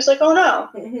 And he's like, oh no,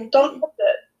 don't touch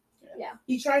it. Yeah.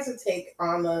 He tries to take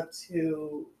Anna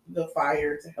to the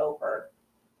fire to help her.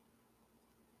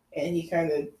 And he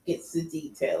kind of gets the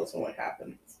details on what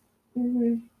happens.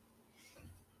 Mm-hmm.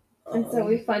 And so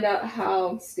we find out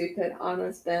how stupid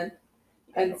Anna's been.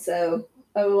 And so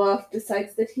Olaf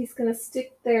decides that he's going to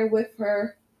stick there with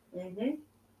her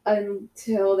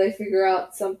until they figure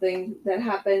out something that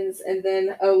happens. And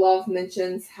then Olaf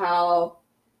mentions how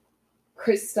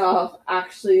Kristoff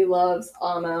actually loves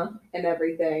Anna and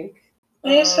everything.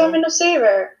 And he's coming to save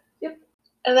her. Yep.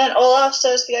 And then Olaf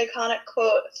says the iconic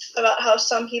quote about how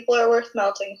some people are worth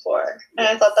melting for. And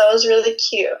I thought that was really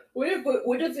cute.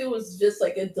 What if it was just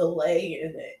like a delay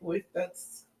in it?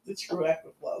 That's the true act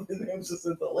of love, and it was just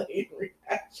a delay in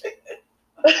reaction.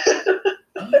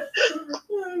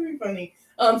 That'd be funny.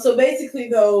 So basically,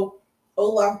 though,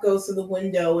 Olaf goes to the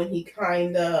window and he's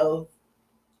kind of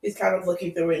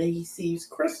looking through it, and he sees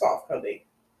Kristoff coming.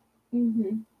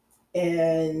 Mm-hmm.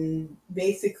 And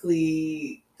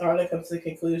basically, Anna comes to the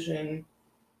conclusion,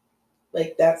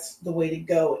 like, that's the way to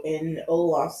go. And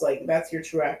Olaf's like, that's your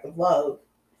true act of love.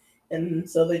 And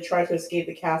so they try to escape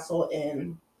the castle,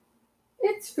 and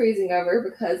it's freezing over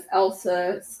because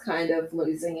Elsa's kind of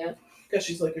losing it. Because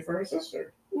she's looking for her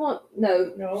sister. Well,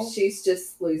 no, she's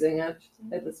just losing it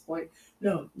at this point.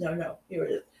 No. Here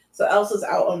it is. So Elsa's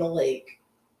out on the lake,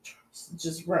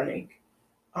 just running.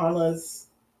 Anna's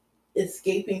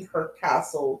escaping her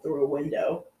castle through a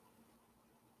window,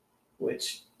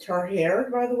 which her hair,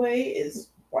 by the way, is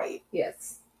white.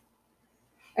 Yes.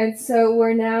 And so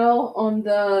we're now on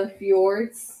the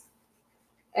fjords,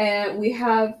 and we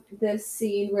have this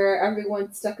scene where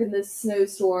everyone's stuck in this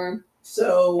snowstorm.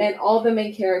 And all the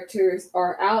main characters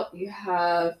are out. You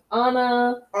have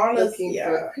Anna looking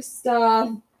for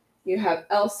Kristoff. You have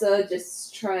Elsa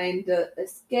just trying to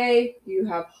escape. You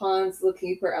have Hans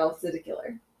looking for Elsa to kill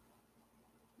her.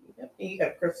 Yep. And you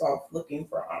have Kristoff looking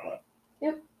for Anna.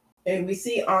 Yep. And we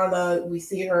see Anna. We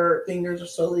see her fingers are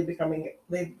slowly become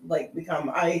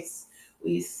ice.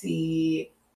 We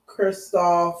see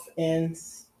Kristoff and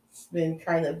been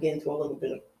kind of getting into a little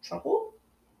bit of trouble.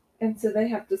 And so they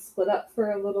have to split up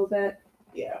for a little bit.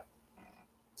 Yeah.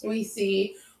 We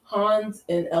see Hans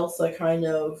and Elsa kind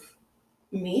of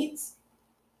meet.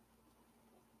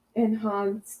 And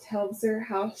Hans tells her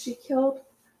how she killed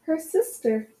her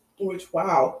sister. Which,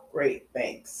 wow, great,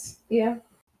 thanks. Yeah.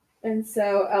 And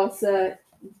so Elsa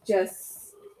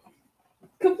just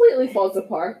completely falls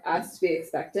apart, as to be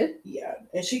expected. Yeah.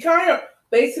 And she kind of,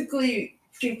 basically,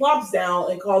 she plops down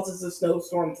and causes the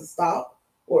snowstorm to stop.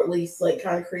 Or at least, like,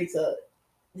 kind of creates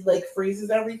freezes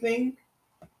everything.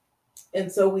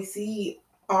 And so we see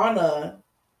Anna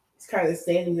is kind of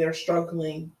standing there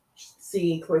struggling,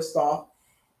 seeing Kristoff.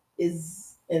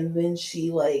 And then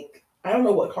she, I don't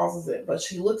know what causes it, but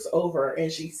she looks over and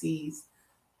she sees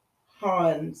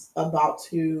Hans about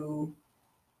to...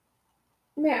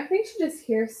 Man, I think she just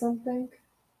hears something.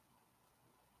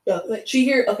 She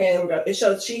hears... Okay, there we go. It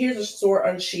shows she hears a sword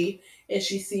unsheath, and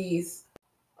she sees...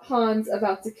 Hans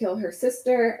about to kill her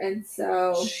sister, and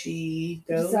so she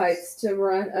decides to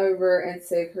run over and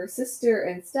save her sister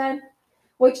instead.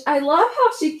 Which I love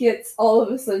how she gets all of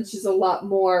a sudden she's a lot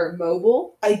more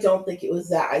mobile. I don't think it was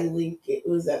that. I think it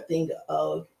was that thing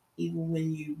of even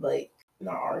when you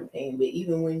not are in pain, but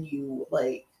even when you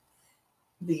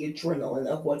the adrenaline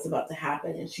of what's about to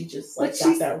happen, and she just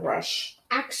got that rush.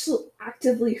 Actually,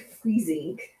 actively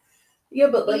freezing. Yeah,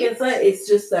 but like I said, it's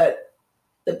just that.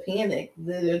 The panic,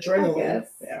 the adrenaline.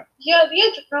 Yeah,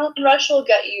 the adrenaline rush will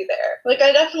get you there.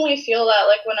 I definitely feel that,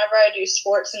 whenever I do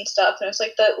sports and stuff, and it's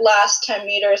the last 10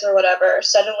 meters or whatever,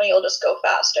 suddenly you'll just go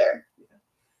faster.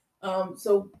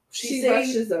 So she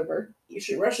rushes over.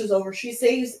 She rushes over. She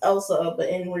saves Elsa, but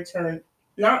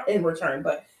not in return,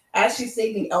 but as she's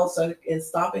saving Elsa and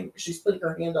stopping, she's putting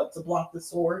her hand up to block the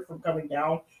sword from coming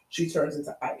down. She turns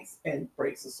into ice and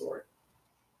breaks the sword.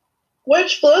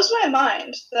 Which blows my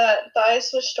mind that the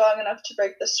ice was strong enough to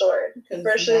break the sword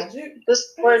versus the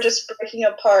sword just breaking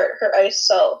apart her ice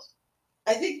self.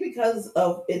 I think because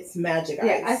of its magic ice.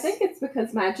 Yeah, I think it's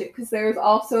because magic, because there was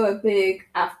also a big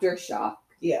aftershock.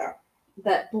 Yeah.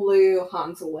 That blew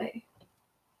Hans away.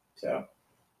 So,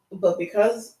 but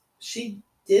because she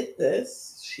did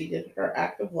this, she did her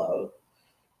act of love,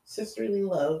 sisterly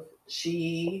love,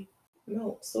 she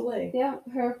melts away. Yeah,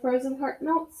 her frozen heart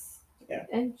melts. Yeah.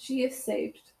 And she is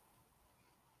saved.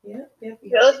 Yeah.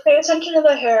 Let's pay attention to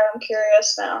the hair. I'm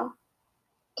curious now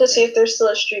to see if there's still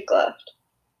a streak left.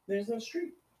 There's no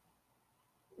streak.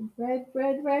 Red,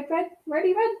 ready, red.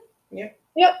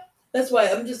 Yep. That's why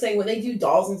I'm just saying when they do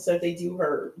dolls and stuff, they do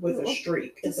her with a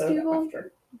streak instead of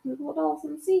after. Google dolls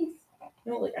and see.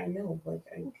 No, I know,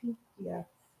 yeah,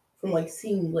 from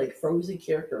seeing frozen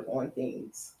characters on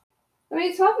things. I mean,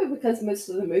 it's probably because most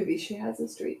of the movies she has a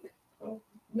streak. Oh,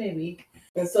 maybe.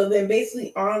 And so then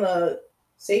basically Anna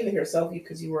saving herself,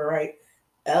 because you were right.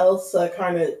 Elsa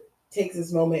kind of takes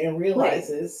this moment and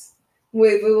realizes.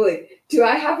 Wait. Do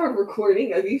I have a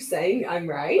recording of you saying I'm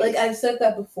right? Like I've said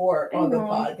that before on the know.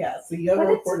 podcast, so you have a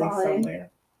But it's recording fine.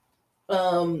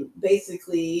 somewhere.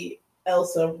 Basically,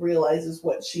 Elsa realizes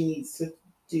what she needs to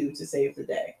do to save the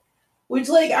day. Which,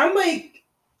 like, I'm like,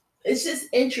 it's just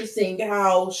interesting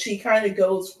how she kind of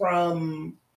goes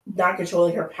from not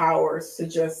controlling her powers to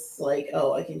just like,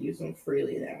 oh, I can use them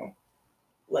freely now.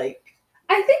 Like,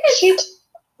 I think She took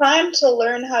time to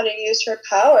learn how to use her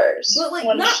powers. But, like,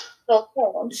 when not- she's still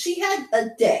young. she had a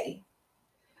day.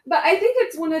 But I think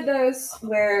it's one of those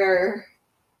where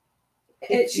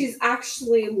she's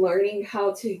actually learning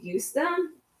how to use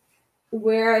them,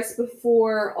 whereas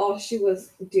before all she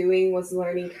was doing was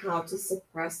learning how to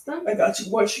suppress them. I got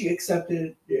you. Once she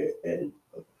accepted it,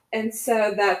 And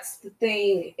so that's the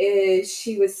thing, is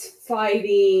she was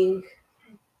fighting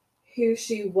who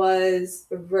she was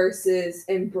versus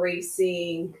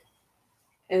embracing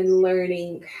and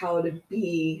learning how to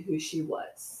be who she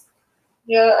was.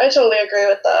 Yeah, I totally agree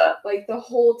with that. Like the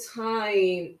whole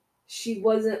time, she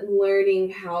wasn't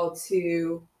learning how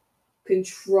to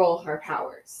control her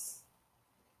powers.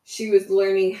 She was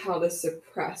learning how to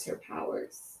suppress her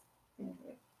powers.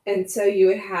 And so you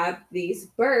would have these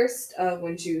bursts of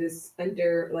when she was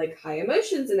under like high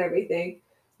emotions and everything,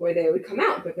 where they would come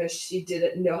out because she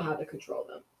didn't know how to control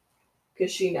them.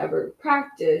 Because she never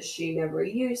practiced, she never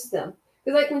used them.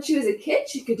 Because like when she was a kid,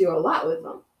 she could do a lot with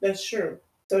them. That's true.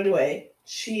 So anyway,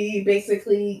 she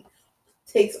basically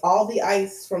takes all the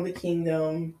ice from the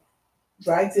kingdom,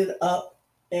 drags it up,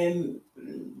 and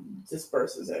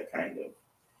disperses it, kind of.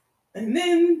 And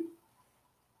then,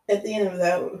 at the end of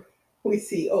that, we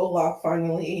see Olaf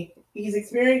finally. He's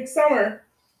experiencing summer.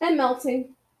 And melting.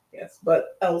 Yes,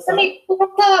 but Elsa. Let me pull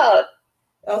out.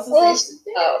 Elsa Well, saves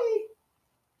the day.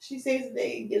 She saves the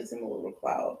day and gives him a little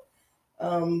cloud.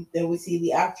 Then we see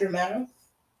the aftermath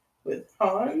with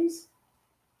Hans.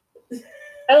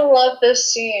 I love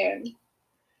this scene.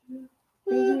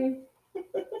 Mm-hmm.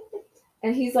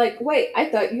 And he's like, wait, I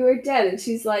thought you were dead. And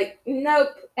she's like, nope.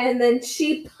 And then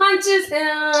she punches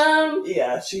him.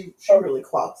 Yeah, she really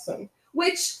clocks him.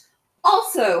 Which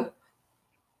also,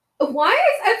 why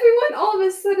is everyone all of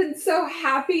a sudden so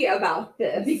happy about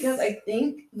this? Because I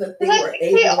think that they I were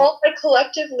think they able. all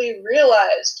collectively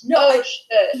realized, No, oh I-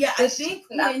 shit. Yeah, I this think is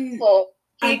an when. asshole.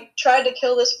 He tried to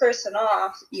kill this person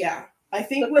off. Yeah, I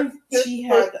think The when person she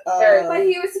was had. But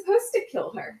he was supposed to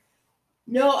kill her.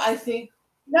 No, I think.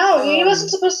 No, he wasn't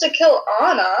supposed to kill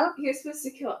Anna. He was supposed to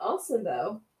kill Elsa,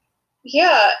 though.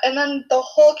 Yeah, and then the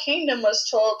whole kingdom was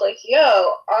told, like,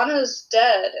 yo, Anna's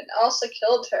dead, and Elsa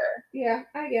killed her. Yeah,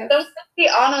 I guess. Don't see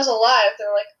Anna's alive.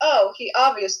 They're like, oh, he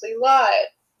obviously lied.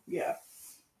 Yeah.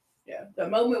 Yeah. The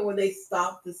moment when they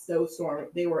stopped the snowstorm,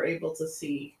 they were able to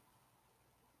see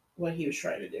what he was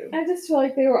trying to do. I just feel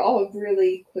like they were all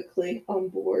really quickly on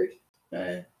board.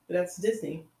 That's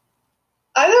Disney.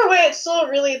 Either way, it's still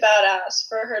really badass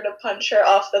for her to punch her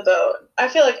off the boat. I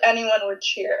feel like anyone would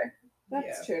cheer.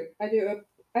 That's true. I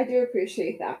do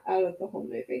appreciate that out of the whole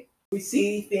movie. We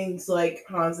see things like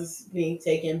Hans is being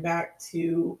taken back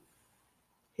to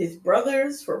his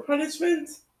brothers for punishment.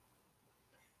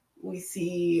 We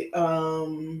see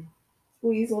Weaselton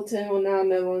will now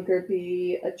no longer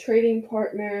be a trading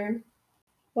partner.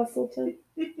 Wesselton.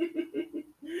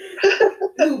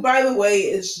 who, by the way,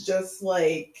 is just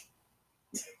like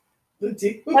the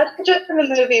dude. That's the joke in the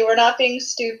movie. We're not being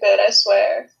stupid, I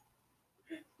swear.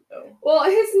 No. Well,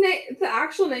 his name, the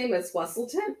actual name is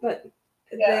Wesselton, but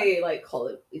they like call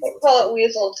it They Weaselton. call it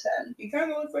Weaselton. He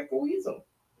kind of looks like a weasel.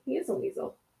 He is a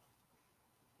weasel.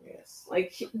 Yes.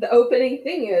 Like the opening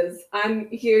thing is, I'm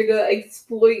here to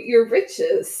exploit your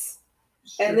riches.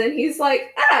 And then he's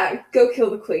like, go kill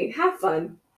the queen. Have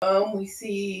fun. We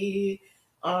see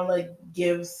Anna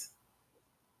gives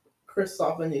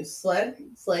Kristoff a new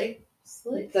sleigh.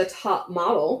 The top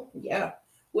model. Yeah,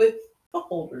 with cup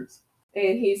holders.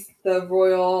 And he's the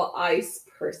royal ice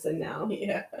person now.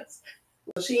 Yes.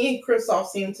 So she and Kristoff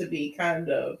seem to be kind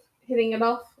of, Hitting it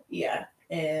off. yeah.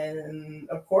 And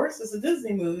of course, it's a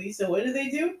Disney movie, so what do?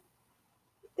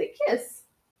 They kiss.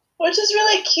 Which is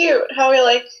really cute, how we,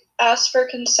 like, ask for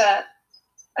consent.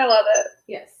 I love it.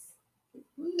 Yes.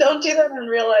 Don't do that in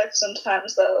real life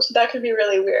sometimes, though. That could be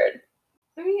really weird.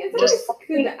 I mean, it's Just always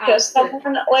good to Just ask for.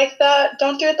 someone like that.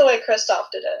 Don't do it the way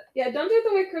Kristoff did it. Yeah, don't do it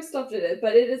the way Kristoff did it,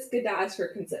 but it is good to ask for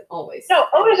consent, always. No,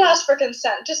 always ask for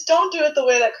consent. Just don't do it the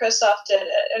way that Kristoff did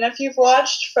it. And if you've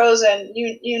watched Frozen,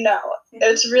 you know.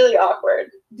 It's really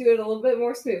awkward. Do it a little bit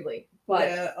more smoothly, but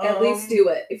Yeah, at least do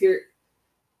it. If you're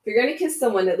If you're gonna kiss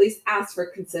someone, at least ask for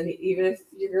consent, even if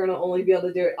you're gonna only be able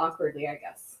to do it awkwardly, I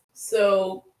guess.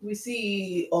 So we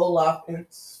see Olaf and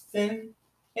Finn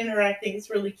interacting. It's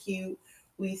really cute.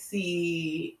 We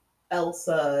see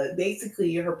Elsa.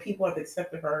 Basically, her people have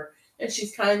accepted her, and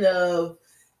she's kind of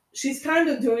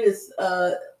doing this,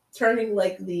 turning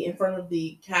like the in front of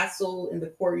the castle in the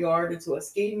courtyard into a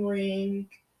skating rink.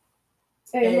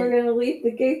 And we're gonna leave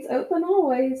the gates open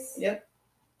always. Yep.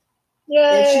 Yay.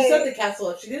 And she set the castle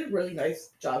up. She did a really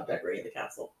nice job decorating the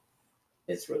castle.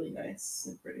 It's really nice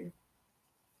and pretty.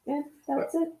 Yeah,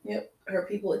 that's it. Yep. Her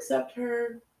people accept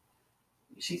her.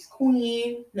 She's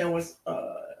queen. No one's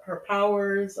her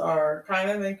powers are kind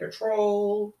of in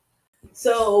control.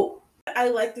 So I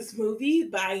like this movie,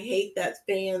 but I hate that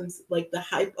fans, like, the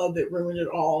hype of it ruined it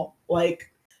all.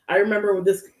 Like, I remember when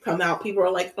this come out, people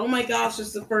are like, oh my gosh,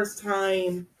 it's the first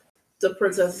time the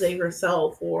princess saved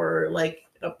herself, or like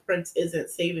a prince isn't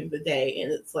saving the day.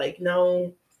 And it's like,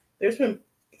 no, there's been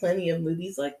plenty of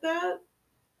movies like that.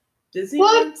 Disney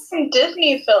What? ones?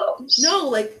 Disney films? No,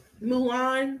 like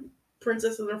Mulan,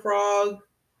 Princess and the Frog,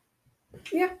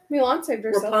 Yeah, Mulan saved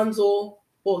herself. Rapunzel.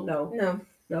 Well, no,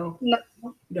 No.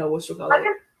 what's your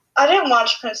color? I didn't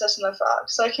watch Princess and the Frog,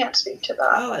 so I can't speak to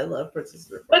that. Oh, I love Princess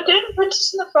and the Frog. But didn't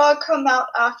Princess and the Frog come out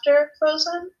after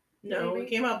Frozen? No, Maybe. it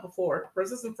came out before.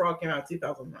 Princess and the Frog came out in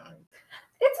 2009.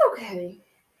 It's okay.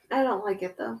 I don't like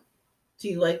it though. Do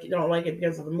you don't like it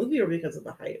because of the movie or because of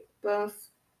the hype? Both.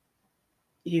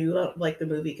 You like the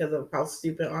movie because of how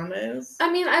stupid Anna is?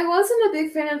 I mean, I wasn't a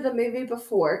big fan of the movie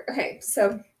before. Okay,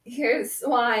 so here's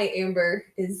why Amber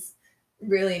is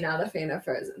really not a fan of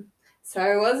Frozen. So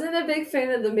I wasn't a big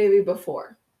fan of the movie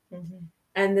before. Mm-hmm.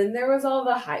 And then there was all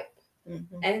the hype.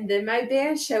 Mm-hmm. And then my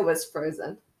band show was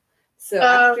Frozen. So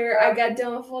after I got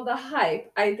done with all the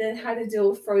hype, I then had to deal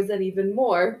with Frozen even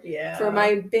more Yeah. for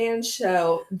my band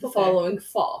show the following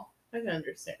fall. I can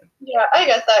understand. Yeah, I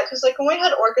get that, because like when we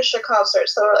had orchestra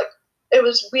concerts, they were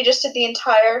like, we just did the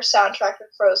entire soundtrack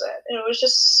of Frozen, and it was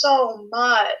just so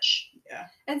much. Yeah.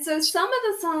 And so some of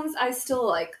the songs I still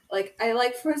like. Like, I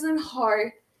like Frozen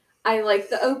Heart. I like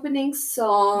the opening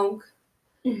song.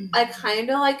 I kind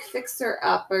of like Fixer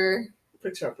Upper.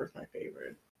 Fixer Upper's my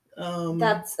favorite.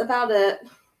 That's about it.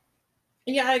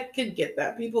 Yeah, I could get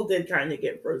that. People did kind of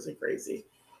get Frozen crazy.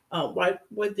 What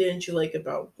didn't you like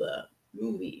about the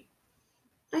movie?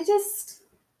 I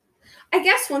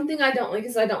guess one thing I don't like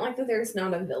is I don't like that there's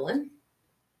not a villain.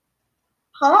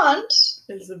 Hans?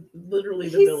 Is literally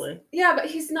the villain. Yeah, but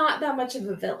he's not that much of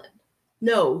a villain.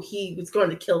 No, he was going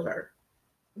to kill her.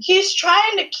 He's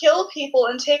trying to kill people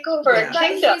and take over a But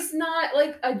kingdom. he's not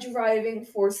like a driving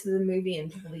force of the movie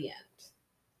until the end.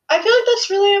 I feel like that's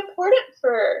really important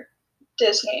for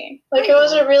Disney. Like, it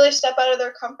was a really step out of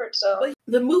their comfort zone. But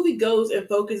the movie goes and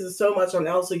focuses so much on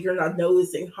Elsa, you're not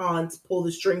noticing Hans pull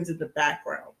the strings in the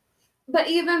background. But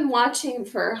even watching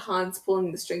for Hans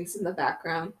pulling the strings in the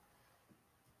background,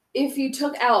 if you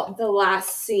took out the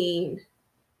last scene,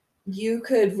 you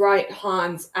could write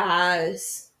Hans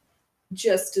as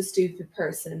just a stupid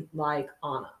person like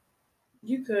Anna.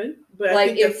 You could, but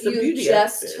like I think that's if the you beauty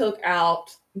just of it. took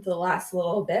out the last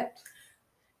little bit,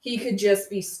 he could just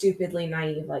be stupidly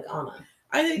naive like Anna.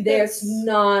 I think There's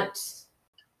not.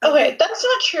 Okay, that's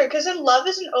not true, because in Love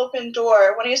is an Open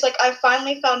Door, when he's like, I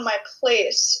finally found my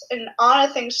place, and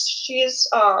Anna thinks he's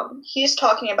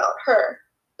talking about her.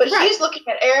 But Right. he's looking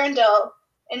at Arendelle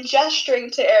and gesturing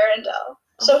to Arendelle.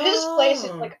 So his place is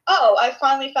like, oh, I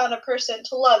finally found a person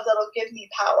to love that'll give me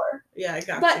power. Yeah, I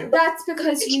got But you. that's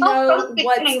because you Tell know from the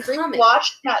what's beginning, coming.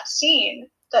 watching that scene,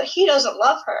 that he doesn't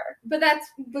love her. But that's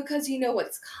because you know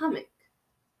what's coming.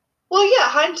 Well, yeah,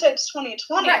 hindsight's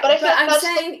 2020, Right, but I feel like I'm that's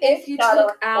saying the if you shadow took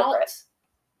over out it.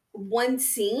 one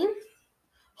scene,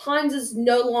 Hans is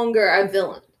no longer a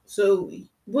villain. So,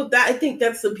 well, I think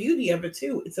that's the beauty of it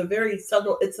too. It's a very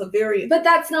subtle. But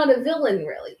that's not a villain,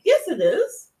 really. Yes, it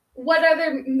is. What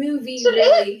other movie So it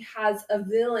really has a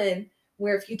villain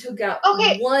where if you took out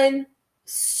one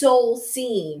sole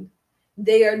scene,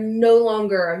 they are no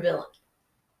longer a villain?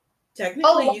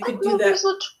 Technically, you could do that. Movies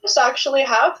with twists actually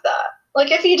have that.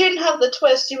 Like, if you didn't have the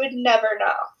twist, you would never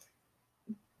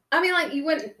know. I mean, like,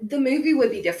 the movie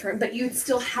would be different, but you'd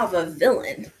still have a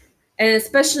villain. And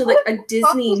especially, like, a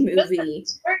Disney movie.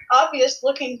 It's very obvious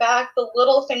looking back, the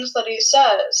little things that he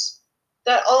says,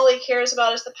 that all he cares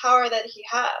about is the power that he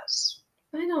has.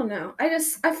 I don't know. I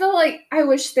feel like I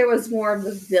wish there was more of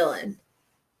a villain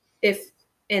if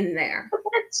in there.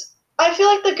 I feel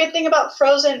like the good thing about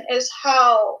Frozen is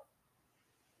how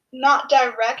not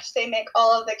direct they make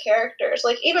all of the characters.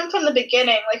 Like, even from the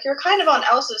beginning, like, you're kind of on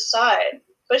Elsa's side,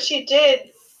 but she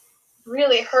did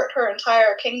really hurt her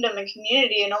entire kingdom and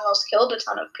community and almost killed a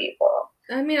ton of people.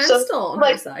 I mean, I'm So, still on her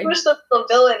like, side. who's the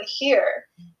villain here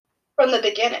from the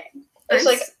beginning? It's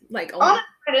Anna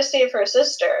tried to save her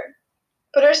sister,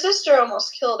 but her sister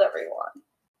almost killed everyone.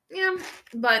 Yeah,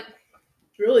 but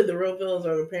really the real villains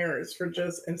are the parents for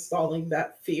just installing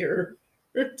that fear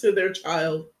to their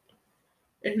child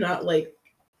and not like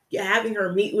having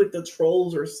her meet with the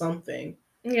trolls or something.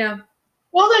 Yeah.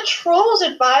 Well, the trolls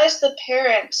advised the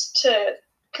parents to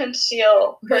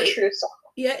conceal her true self.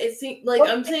 Yeah, it seems like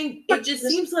I'm saying it just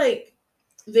seems like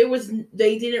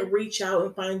they didn't reach out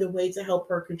and find a way to help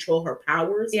her control her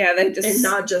powers. Yeah, they just and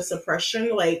not just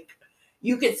suppression. Like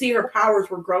you could see her powers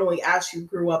were growing as she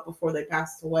grew up before they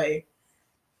passed away.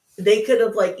 They could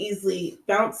have like easily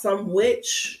found some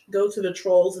witch, go to the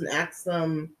trolls and ask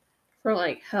them for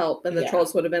like help, and the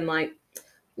trolls would have been like,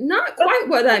 not quite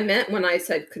what I meant when I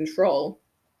said control.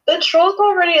 The trolls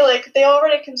they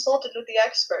already consulted with the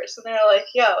experts, and they're like,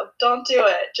 yo, don't do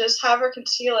it. Just have her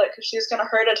conceal it because she's going to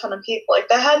hurt a ton of people. Like,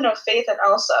 they had no faith in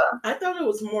Elsa. I thought it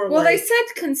was more well, they said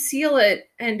conceal it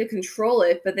and to control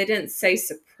it, but they didn't say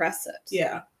suppress it.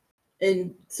 Yeah.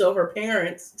 And so her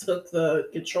parents took the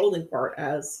controlling part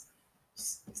as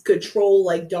control,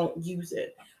 like, don't use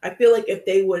it. I feel like if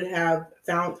they would have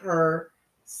found her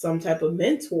some type of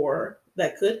mentor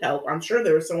that could help, I'm sure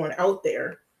there was someone out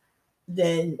there,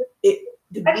 then I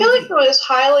feel like it was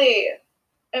highly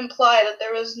implied that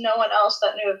there was no one else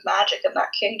that knew of magic in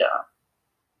that kingdom.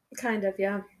 Kind of,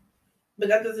 yeah. But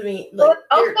that doesn't mean... Like,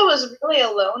 Elsa was really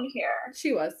alone here.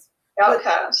 She was.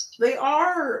 Outcast. They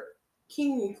are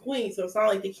king and queen, so it's not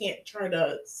like they can't try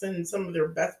to send some of their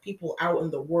best people out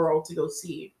in the world to go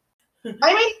see.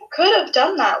 I mean, could have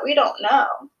done that. We don't know.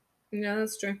 Yeah,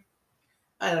 that's true.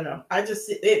 I don't know.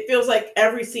 It feels like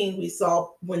every scene we saw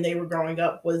when they were growing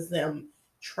up was them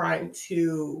trying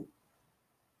to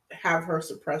have her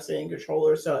suppress it and control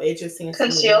her. So it just seems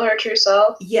conceal her true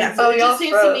self. Yeah. So it just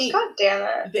seems to me, God damn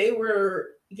it. They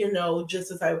were, just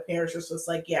the type of parents are just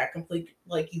like, yeah, complete,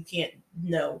 like you can't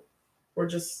know. We're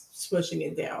just smushing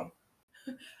it down.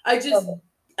 I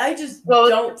just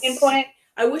don't. Point?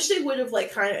 I wish they would have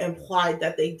like kind of implied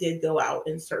that they did go out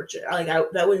and search it. Like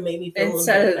that would have made me feel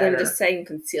instead of them just saying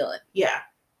conceal it. Yeah.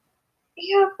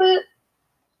 Yeah, but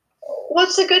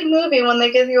what's a good movie when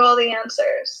they give you all the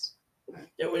answers?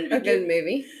 A good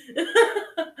movie.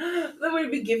 That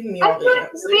would be giving me all the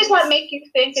answers. Movies that make you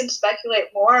think and speculate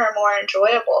more are more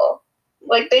enjoyable.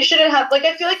 Like they shouldn't have. Like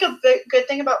I feel like a good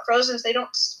thing about Frozen is they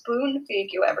don't spoon feed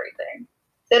you everything.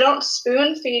 They don't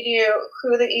spoon feed you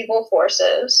who the evil force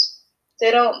is. They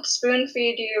don't spoon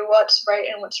feed you what's right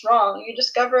and what's wrong. You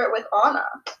discover it with Anna.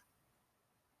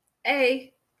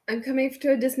 I'm coming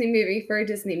to a Disney movie for a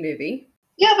Disney movie.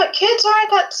 Yeah, but kids aren't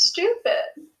that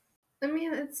stupid. I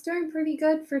mean, it's doing pretty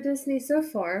good for Disney so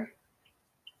far.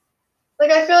 Like,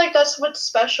 I feel like that's what's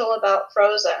special about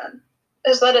Frozen,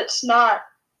 is that it's not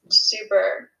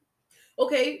super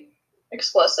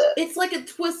explicit. It's like a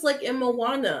twist like in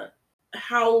Moana,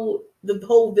 how the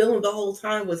whole villain the whole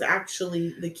time was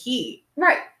actually the key.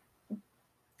 Right.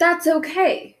 That's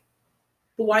okay.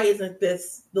 But why isn't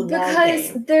this the long game?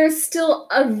 Because there's still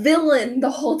a villain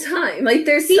the whole time. Like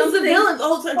he's the villain the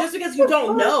whole time just because you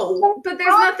don't know. But there's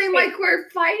nothing like we're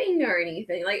fighting or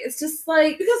anything. Like it's just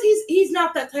like because he's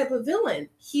not that type of villain.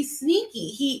 He's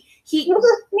sneaky. He's a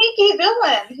sneaky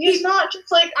villain. He's not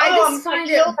just like I'm find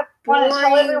it boring.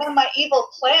 Tell everyone my evil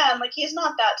plan. Like he's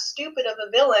not that stupid of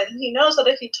a villain. He knows that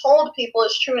if he told people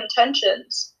his true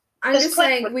intentions. I'm just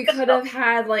saying we could have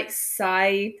had like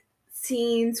side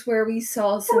scenes where we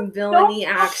saw some villainy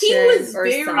action he was or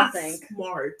very something.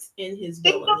 Smart in his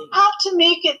villainy. They don't have to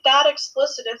make it that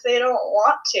explicit if they don't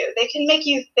want to. They can make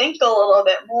you think a little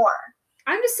bit more.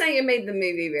 I'm just saying it made the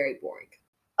movie very boring.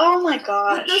 Oh my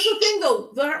gosh. But that's the thing though.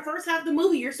 The first half of the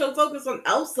movie, you're so focused on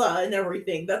Elsa and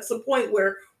everything. That's the point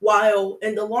where, while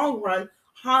in the long run,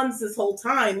 Hans this whole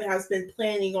time has been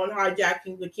planning on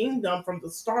hijacking the kingdom from the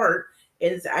start,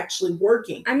 and it's actually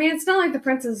working. I mean, it's not like the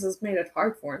princess has made it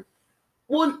hard for him.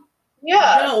 Well,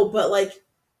 yeah. No, but like,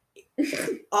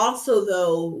 also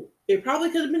though, it probably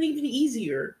could have been even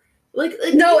easier. Like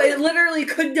no, it literally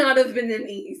could not have been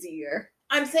any easier.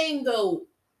 I'm saying though,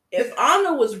 if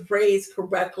Anna was raised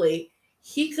correctly,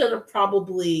 he could have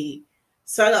probably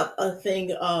set up a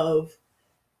thing of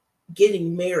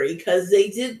getting married because they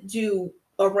did do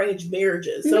arranged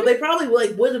marriages, so they probably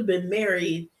would have been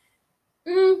married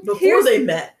before they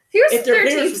met. Here's their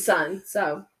 13th son,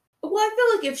 so. Well, I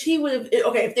feel like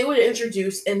if they would have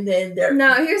introduced and then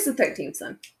No, here's the 13th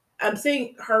son. I'm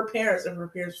saying her parents, if her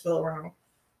parents still around,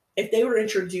 if they were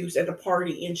introduced at a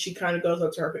party and she kind of goes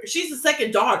up to her, she's the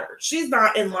second daughter. She's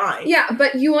not in line. Yeah,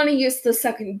 but you want to use the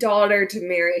second daughter to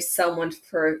marry someone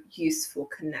for useful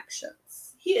connections.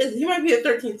 He might be a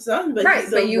 13th son, but right,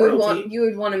 he's but you royalty.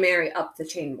 would want to marry up the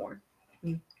chain more.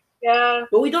 Yeah.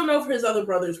 But we don't know if his other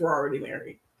brothers were already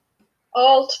married.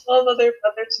 All 12 other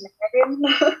brothers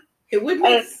married. It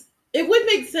would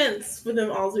make sense for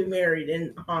them all to be married,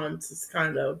 and Hans is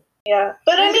kind of. Yeah,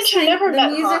 but I mean, she never the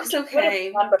met music's Hans.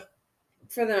 okay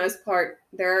for the most part.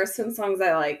 There are some songs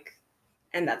I like,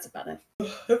 and that's about it. I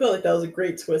felt like that was a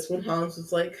great twist when Hans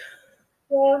was like,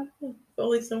 Yeah. if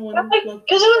only someone.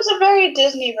 Because it was a very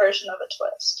Disney version of a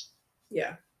twist.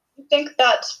 Yeah. I think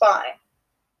that's fine.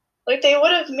 Like, they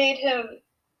would have made him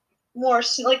more,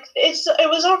 like, it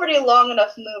was already a long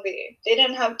enough movie. They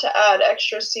didn't have to add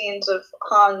extra scenes of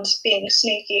Hans being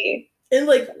sneaky. And,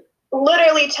 like,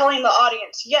 literally telling the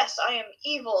audience, yes, I am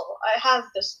evil. I have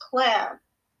this plan.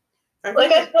 I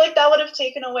feel like that would have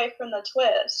taken away from the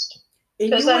twist.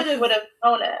 Because then you would have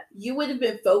known it. You would have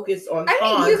been focused on Hans.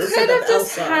 I mean, you could have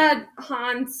just Elsa. had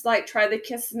Hans, like, try the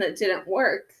kiss and it didn't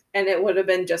work, and it would have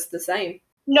been just the same.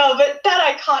 No, but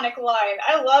that iconic line,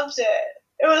 I loved it.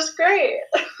 It was great.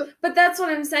 But that's what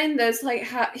I'm saying, though. It's like,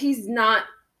 he's not,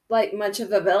 like, much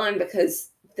of a villain because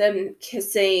them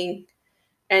kissing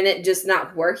and it just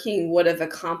not working would have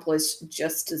accomplished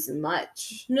just as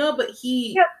much. No, but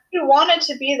he wanted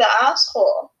to be the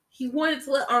asshole. He wanted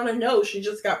to let Anna know she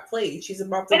just got played. She's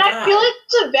about to die. And I feel like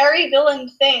it's a very villain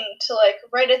thing to, like,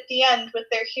 right at the end with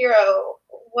their hero,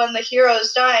 when the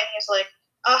hero's dying, is like,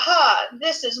 aha,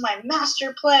 this is my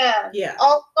master plan. Yeah.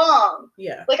 All along.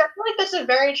 Yeah. Like, I feel like that's a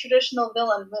very traditional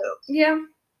villain move. Yeah.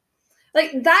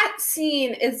 Like, that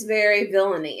scene is very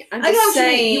villainy. I'm just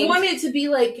saying. You want it to be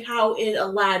like how in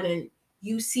Aladdin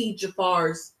you see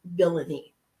Jafar's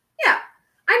villainy. Yeah.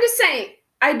 I'm just saying,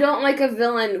 I don't like a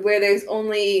villain where there's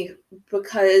only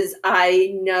because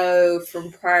I know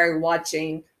from prior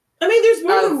watching. I mean, there's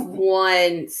more of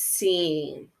one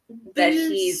scene that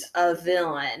he's a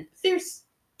villain. There's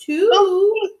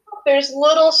two. There's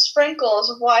little sprinkles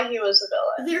of why he was a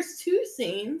villain. There's two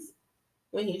scenes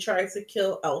when he tries to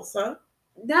kill Elsa.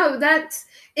 No, that's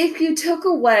if you took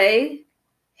away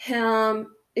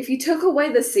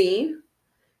the scene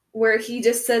where he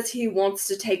just says he wants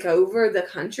to take over the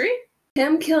country,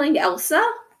 him killing Elsa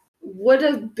would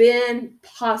have been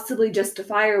possibly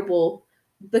justifiable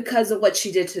because of what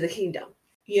she did to the kingdom.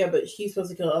 Yeah, but he's supposed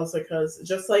to kill Elsa because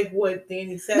just like what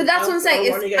Danny said. But that's what I'm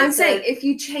saying. Saying if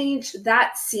you change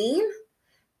that scene,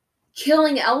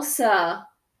 killing Elsa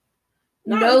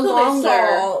no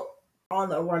longer on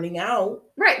the running out.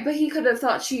 Right, but he could have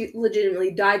thought she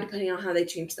legitimately died depending on how they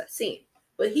changed that scene.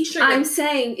 But he should. I'm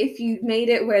saying if you made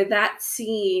it where that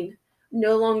scene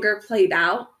no longer played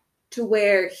out to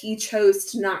where he chose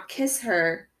to not kiss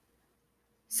her,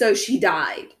 so she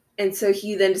died. And so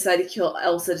he then decided to kill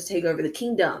Elsa to take over the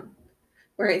kingdom.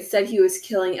 Where instead he was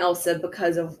killing Elsa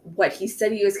because of what he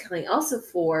said he was killing Elsa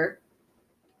for.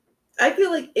 I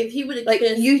feel like if he would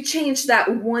have you changed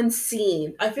that one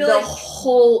scene, I feel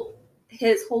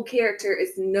his whole character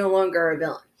is no longer a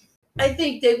villain. I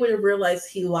think they would have realized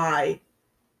he lied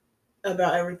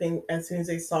about everything as soon as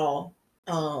they saw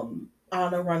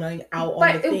Anna running out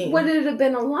on the thing. Would it have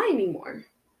been a lie anymore?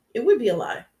 It would be a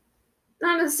lie.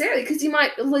 Not necessarily, because you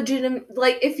might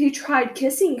if you tried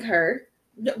kissing her.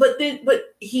 No, but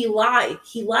he lied.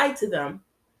 He lied to them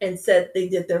and said they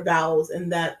did their vows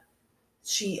and that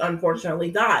she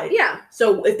unfortunately died. Yeah.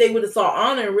 So if they would have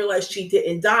saw Anna and realized she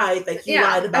didn't die, that he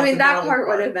lied about. I mean, that part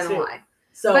would have been a lie.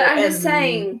 So, but I'm just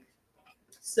saying.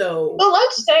 So. Well,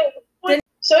 let's say.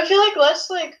 So I feel like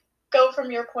let's go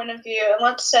from your point of view and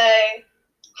let's say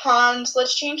Hans.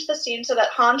 Let's change the scene so that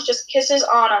Hans just kisses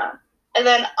Anna. And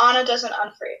then Anna doesn't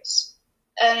unfreeze.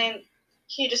 And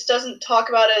he just doesn't talk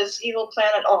about his evil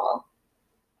plan at all.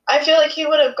 I feel like he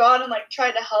would have gone and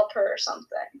tried to help her or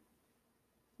something.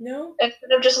 No.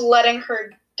 Instead of just letting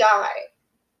her die.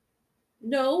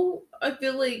 No, I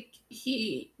feel like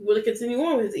he would have continued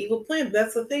on with his evil plan. But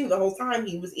that's the thing. The whole time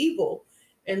he was evil.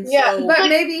 And yeah, so, but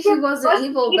maybe he wasn't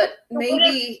evil, but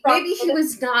maybe he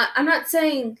was not. I'm not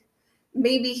saying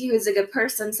maybe he was a good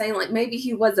person. I'm saying maybe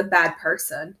he was a bad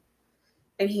person.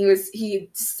 And he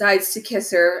decides to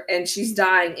kiss her and she's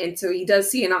dying. And so he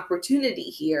does see an opportunity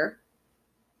here.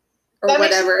 Or that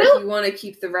whatever, if you want to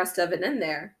keep the rest of it in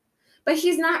there. But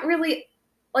he's not really,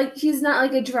 he's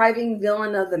not a driving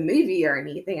villain of the movie or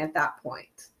anything at that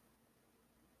point.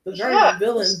 The driving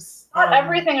villains. Not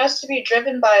everything has to be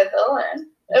driven by a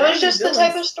villain. It was just the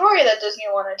type of story that Disney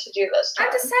wanted to do this time.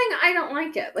 I'm just saying I don't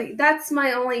like it. That's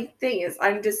my only thing is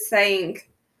I'm just saying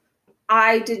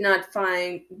I did not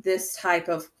find this type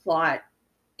of plot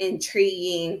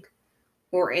intriguing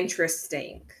or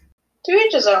interesting. To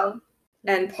each his own.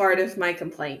 And part of my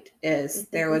complaint is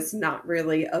there was not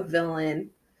really a villain,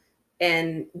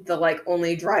 and the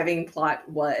only driving plot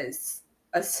was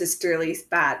a sisterly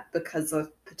spat because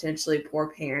of potentially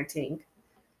poor parenting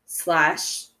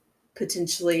 /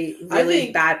 potentially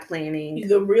really bad planning.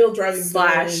 The real driving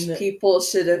 / people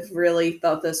should have really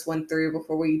thought this one through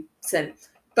before we sent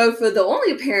both of the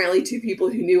only apparently 2 people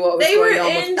who knew what was going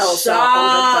on with Elsa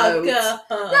on the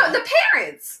boat. No, the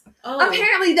parents. Oh.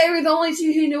 Apparently they were the only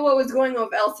 2 who knew what was going on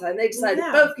with Elsa, and they decided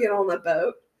to both get on the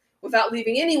boat without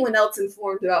leaving anyone else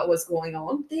informed about what's going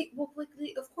on.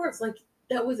 Of course,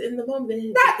 that was in the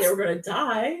moment. They were going to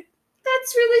die.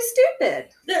 That's really stupid.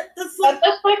 That's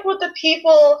like with the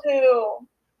people who.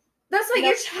 That's like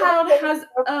your child has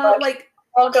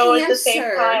all go at the same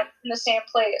time in the same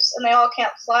place, and they all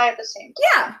can't fly at the same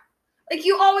time. Yeah.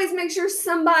 You always make sure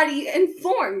somebody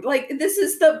informed. This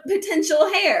is the potential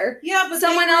heir. Yeah, but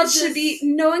someone else should be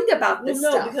knowing about this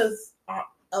stuff. No, because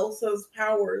Elsa's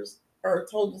powers are a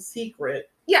total secret.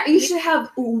 Yeah, you should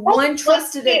have one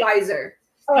trusted advisor.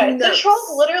 Okay, the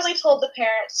trolls literally told the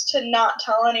parents to not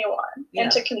tell anyone and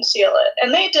to conceal it,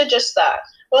 and they did just that.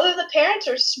 Whether the parents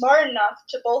are smart enough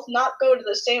to both not go to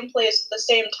the same place at the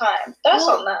same time, that's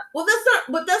on them. Well,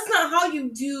 that's not how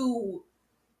you do.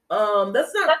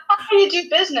 That's not how you do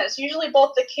business. Usually,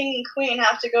 both the king and queen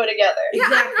have to go together. Yeah,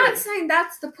 exactly. I'm not saying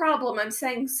that's the problem. I'm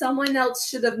saying someone else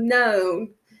should have known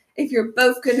if you're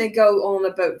both going to go on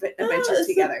a boat adventure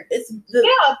together.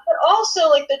 Yeah, but also,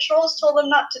 the trolls told them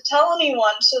not to tell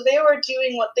anyone, so they were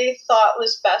doing what they thought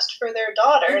was best for their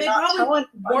daughter, not telling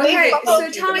anyone. Okay,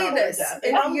 so tell me this.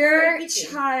 If your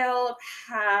child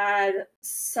had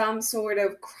some sort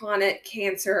of chronic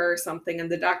cancer or something, and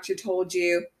the doctor told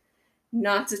you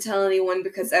not to tell anyone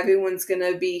because everyone's going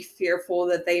to be fearful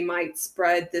that they might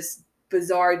spread this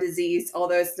bizarre disease,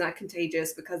 although it's not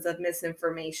contagious because of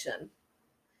misinformation.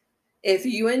 If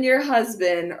you and your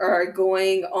husband are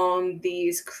going on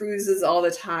these cruises all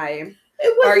the time,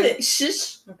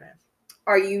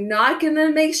 are you not going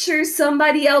to make sure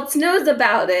somebody else knows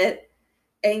about it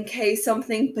in case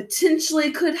something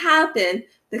potentially could happen?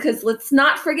 Because let's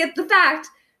not forget the fact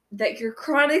that your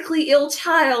chronically ill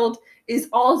child is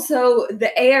also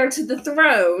the heir to the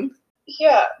throne.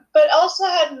 Yeah, but Elsa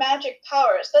had magic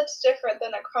powers. That's different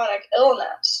than a chronic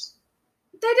illness.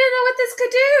 They didn't know what this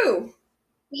could do.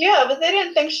 Yeah, but they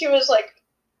didn't think she was,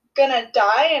 gonna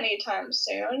die anytime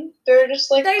soon. They're just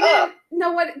they didn't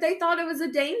know what they thought. It was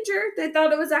a danger. They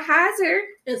thought it was a hazard.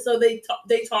 And so they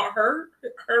taught her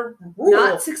rule.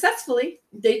 Not successfully.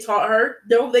 They taught her.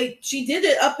 No, she did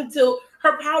it up until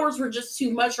her powers were just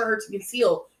too much for her to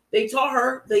conceal. They taught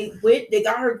her. They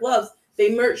got her gloves. They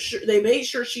made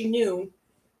sure she knew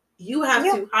you have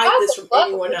to hide this from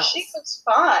anyone else. She was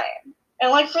fine.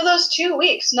 And for those 2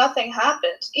 weeks, nothing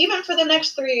happens. Even for the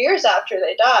next 3 years after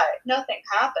they die, nothing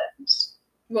happens.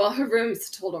 Well, her room's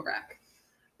a total wreck.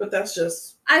 But that's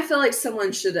just... I feel like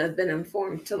someone should have been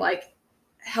informed to,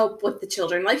 help with the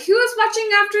children. Who was watching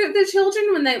after the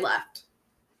children when they left?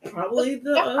 Probably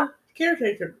the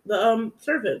caretaker, the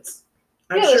servants.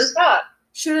 I'm sure. The staff.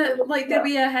 Shouldn't, there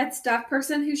be a head staff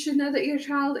person who should know that your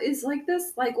child is like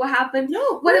this? What happened?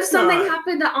 No, what if something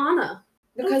happened to Anna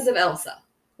because of Elsa?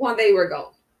 While they were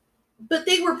gone. But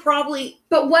they were probably...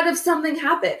 But what if something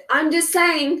happened? I'm just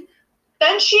saying...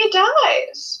 Then she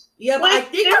dies. Yeah, but I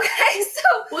think... Okay, so...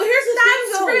 Well, here's the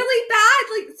thing, that's really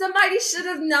bad. Somebody should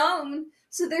have known.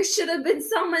 So there should have been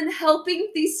someone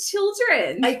helping these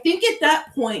children. I think at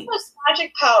that point... Has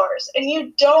magic powers, and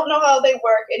you don't know how they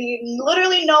work, and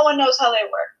literally no one knows how they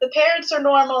work. The parents are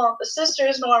normal, the sister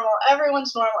is normal,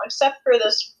 everyone's normal, except for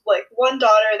this, one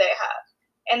daughter they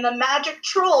have. And the magic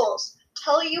trolls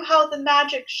tell you how the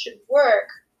magic should work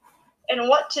and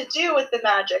what to do with the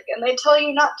magic, and they tell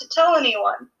you not to tell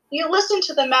anyone. You listen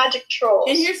to the magic trolls.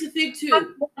 And here's the thing too: have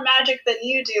more magic than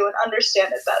you do and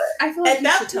understand it better. I feel like at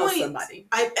that point, tell somebody.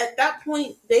 At that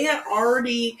point, they had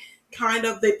already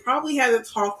they probably had a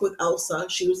talk with Elsa.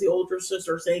 She was the older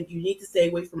sister, saying you need to stay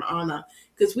away from Anna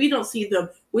because we don't see them.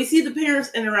 We see the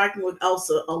parents interacting with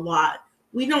Elsa a lot.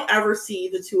 We don't ever see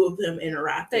the two of them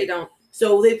interacting. They don't.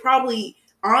 So they probably.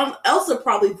 Elsa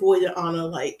probably voided Anna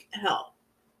like hell.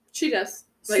 She does.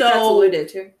 That's alluded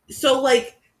to. So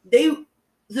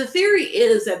the theory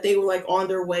is that they were on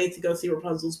their way to go see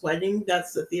Rapunzel's wedding.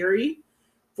 That's the theory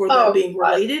for them being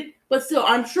related. But still,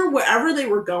 I'm sure wherever they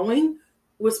were going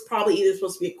was probably either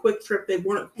supposed to be a quick trip. They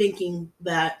weren't thinking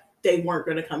that they weren't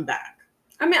going to come back.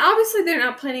 I mean, obviously they're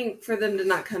not planning for them to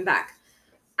not come back.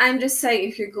 I'm just saying,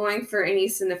 if you're going for any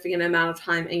significant amount of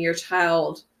time and your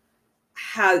child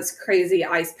has crazy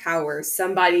ice powers,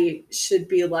 somebody should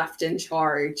be left in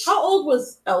charge. How old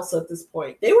was Elsa at this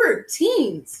point? They were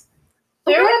teens.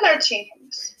 They were in their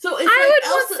teens. So it's I like would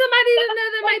want Elsa, somebody to know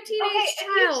that my Okay, teenage if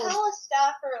you child. tell a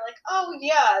staffer, like, oh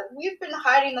yeah, we've been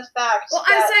hiding the facts. Well,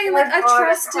 I'm that saying our like a daughter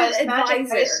trusted has magic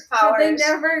advisor. ice Have they powers.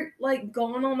 never like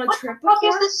gone on a What trip the fuck is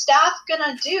before? the staff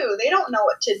gonna do? They don't know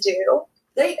what to do.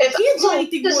 they If can't do Elsa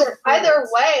anything does more it than either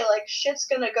friends. way, like shit's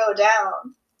gonna go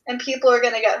down, and people are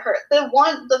gonna get hurt.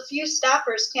 The few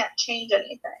staffers can't change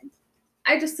anything.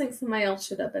 I just think somebody else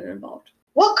should have been involved.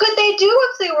 What could they do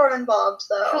if they were involved,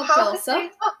 though? Help How Elsa. could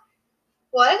they help?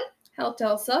 What? Helped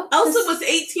Elsa. Elsa was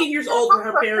 18 years old when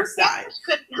her parents died. parents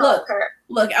couldn't help Look, her.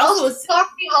 Look, Elsa Elsa was. was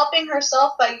probably helping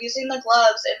herself by using the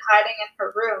gloves and hiding in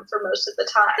her room for most of the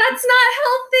time. That's not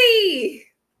healthy.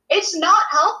 It's not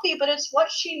healthy, but it's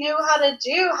what she knew how to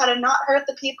do, how to not hurt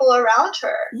the people around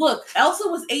her. Look, Elsa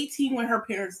was 18 when her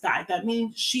parents died. That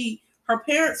means her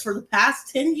parents, for the past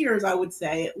 10 years, I would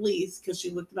say at least, because she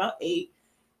looked about 8,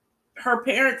 her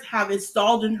parents have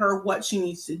installed in her what she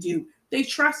needs to do. They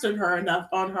trusted her enough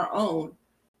on her own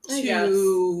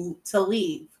to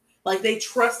leave. Like, they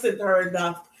trusted her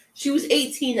enough. She was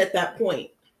 18 at that point.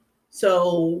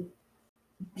 So,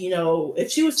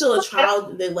 if she was still a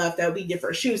child and they left, that would be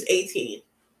different. She was 18.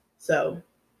 So.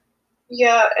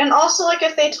 Yeah, and also, like,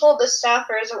 if they told the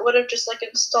staffers, it would have just, like,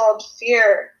 installed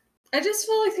fear. I just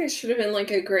feel like there should have been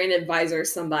like a grand advisor,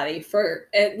 somebody for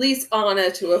at least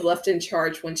Anna to have left in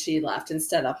charge when she left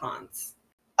instead of Hans.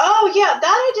 Oh, yeah, that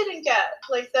I didn't get.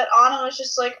 Like, that Anna was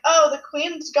just like, oh, the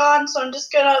queen's gone, so I'm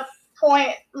just gonna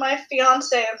point my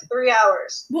fiance of 3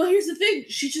 hours. Well, here's the thing.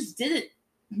 She just didn't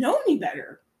know any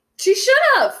better. She should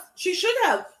have. She should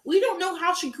have. We don't know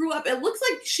how she grew up. It looks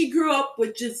like she grew up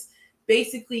with just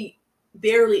basically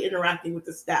barely interacting with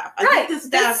the staff. I Right. think the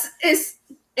staff This is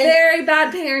very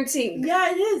bad parenting.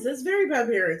 Yeah, it is. It's very bad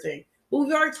parenting. But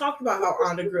we've already talked about how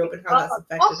Anna grew up and how that's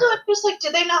affected Also, her. it was like,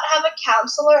 did they not have a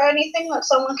counselor or anything that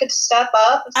someone could step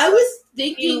up? I was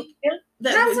thinking Yeah.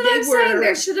 that That's what they I'm saying. were.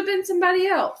 There should have been somebody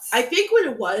else. I think what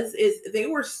it was is they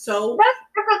were so. That's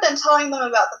different than telling them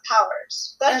about the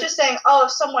powers. That's And- just saying, oh,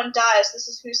 if someone dies, this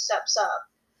is who steps up.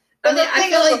 I And mean, the I thing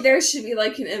feel is, like there should be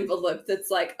like an envelope that's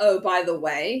like, oh, by the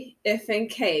way, if in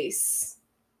case.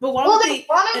 But why well, would they they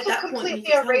wanted at to that point completely need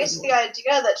to tell erase the anyone?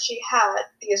 idea that she had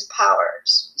these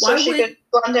powers, so Why she would- could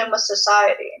blend in with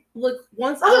society. Look,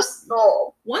 once That was the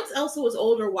goal. Elsa was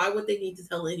older, why would they need to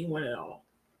tell anyone at all?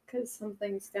 Because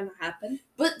something's going to happen.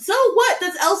 But so what?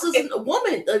 That's Elsa's a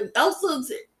woman.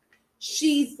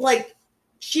 She's like,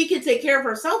 she can take care of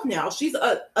herself now. She's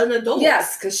an adult.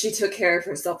 Yes, because she took care of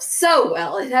herself so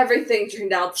well and everything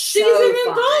turned out She's so an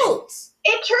fine. adult.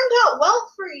 It turned out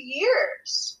well for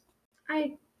years.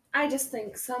 I just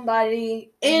think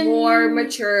somebody And- more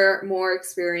mature, more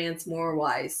experienced, more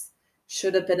wise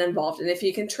should have been involved. And if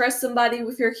you can trust somebody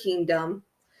with your kingdom,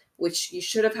 which you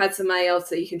should have had somebody else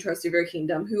that you can trust with your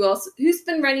kingdom, who's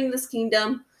been running this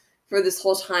kingdom for this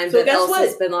whole time So that guess Elsa's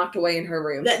what? been locked away in her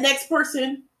room. That next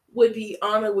person would be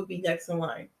Anna. Would be next in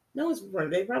line. No one's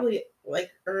running. They probably like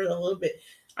her a little bit.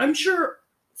 I'm sure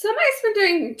Somebody's been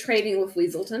doing trading with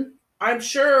Weaselton.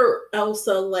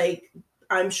 Elsa,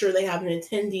 I'm sure they have an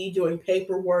attendee doing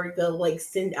paperwork. They'll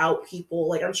send out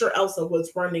people. I'm sure Elsa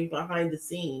was running behind the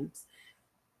scenes.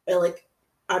 And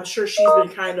I'm sure she's been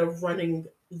kind of running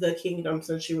the kingdom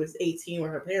since she was 18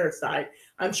 when her parents died.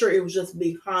 I'm sure it was just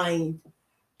behind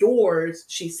doors.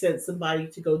 She sent somebody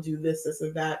to go do this,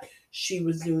 and that. She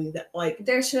was doing that.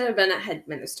 There should have been a head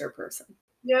minister person.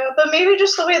 Yeah, but maybe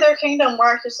just the way their kingdom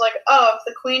worked is like, oh, if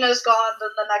the queen is gone, then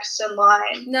the next in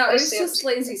line. No, it was assumes just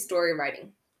lazy story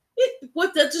writing.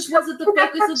 That just wasn't the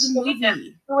focus of the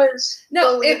movie. was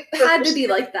No, the it lead had to be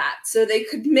purpose. like that so they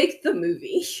could make the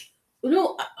movie.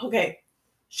 No, okay.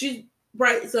 She's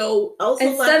right. So Elsa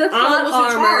Instead left. of Anna plot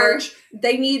was in armor, charge.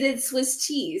 they needed Swiss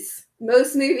cheese.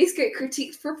 Most movies get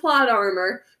critiqued for plot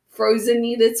armor. Frozen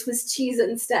needed Swiss cheese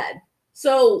instead.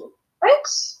 So Right?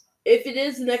 if it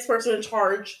is the next person in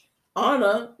charge,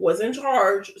 Anna was in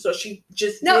charge. So she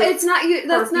just No, did- it's not.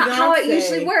 That's not how it fiancé.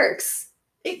 usually works.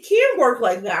 It can work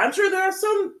like that. I'm sure there are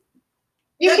some.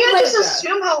 You That's can't like just that.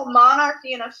 assume how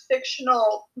monarchy in a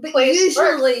fictional But place works.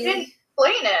 You usually, didn't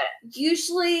explain it.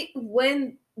 usually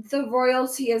when the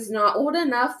royalty is not old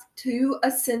enough to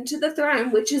ascend to the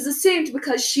throne, which is assumed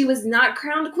because she was not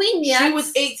crowned queen yet. She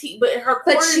was 18, but her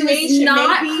But she was coordination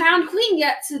not maybe, crowned queen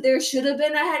yet, so there should have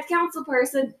been a head council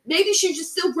person. maybe she's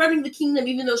just still running the kingdom,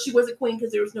 even though she wasn't queen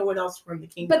because there was no one else to run the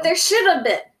kingdom. But there should have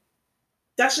been.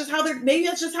 that's just how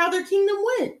their kingdom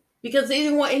went. because they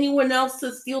didn't want anyone else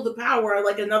to steal the power,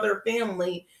 like another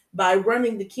family, by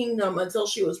running the kingdom until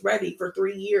she was ready for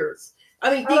 3 years.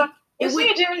 I mean,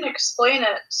 Disney didn't explain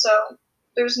it, so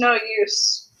there's no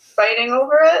use fighting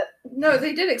over it. No,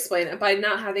 they did explain it by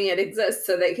not having it exist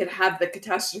so they could have the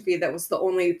catastrophe that was the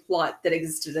only plot that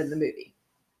existed in the movie.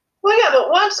 Well, yeah,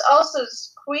 but once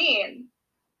Elsa's queen,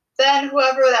 then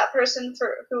whoever that person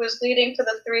who was leading for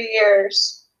the 3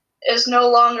 years is no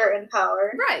longer in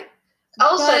power. Right.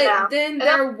 Elsa but now. then And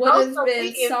there would have Elsa been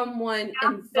leaves someone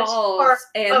part involved,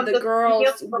 and of the the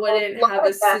girls real wouldn't world have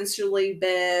like that. essentially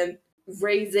been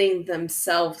raising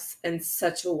themselves in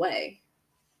such a way.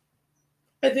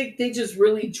 I think they just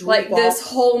really drew Like, this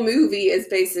off. whole movie is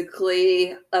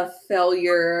basically a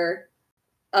failure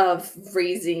of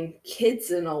raising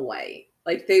kids in a way.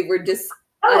 Like, they were just...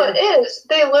 Oh, it is.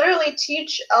 They literally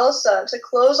teach Elsa to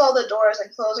close all the doors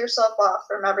and close herself off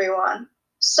from everyone.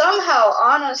 Somehow,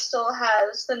 Anna still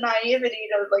has the naivety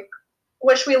to, like,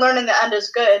 which we learn in the end is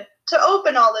good, to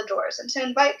open all the doors and to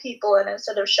invite people in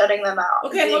instead of shutting them out.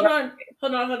 Okay, hold on.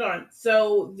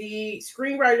 So the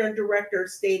screenwriter and director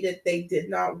stated they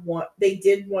did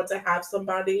want to have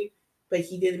somebody, but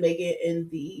he didn't make it in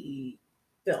the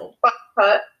film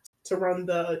But to run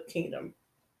the kingdom.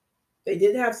 They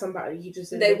did have somebody. He just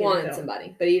didn't They make it in the wanted film.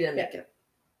 somebody, but he didn't make it.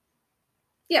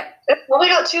 Yeah. it probably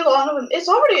got too long. It's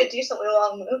already a decently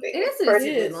long movie. It is a For-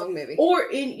 decently long movie.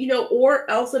 Or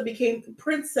Elsa became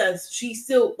princess. She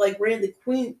still ran the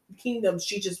kingdom.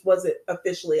 She just wasn't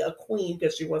officially a queen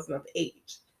because she wasn't of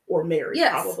age or married,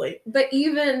 Yes. probably. But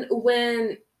even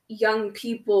when young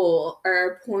people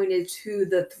are appointed to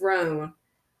the throne,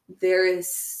 there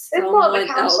is It's called the someone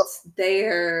council. else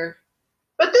there.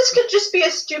 But this could just be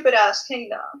a stupid ass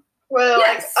kingdom where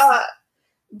Yes.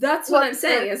 That's what Well, I'm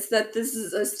saying, is that this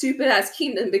is a stupid ass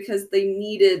kingdom because they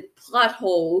needed plot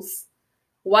holes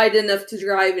wide enough to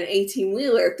drive an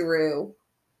 18-wheeler through,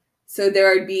 so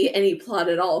there would be any plot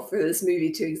at all for this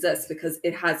movie to exist, because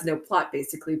it has no plot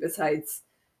basically, besides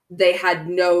they had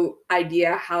no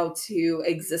idea how to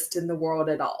exist in the world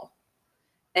at all.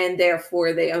 And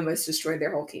therefore they almost destroyed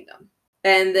their whole kingdom.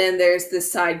 And then there's this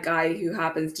side guy who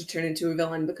happens to turn into a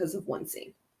villain because of one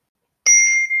scene.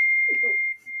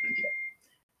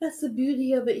 That's the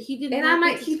beauty of it. He didn't. And I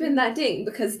might keep in that ding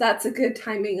because that's a good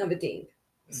timing of a ding.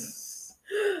 That's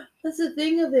the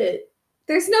thing of it.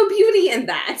 There's no beauty in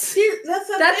that. That's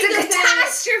a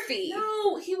catastrophe.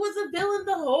 No, he was a villain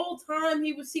the whole time.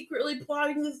 He was secretly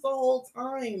plotting this the whole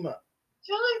time. I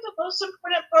feel like the most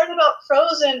important part about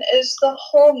Frozen is the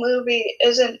whole movie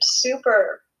isn't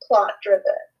super plot driven.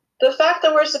 The fact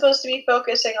that we're supposed to be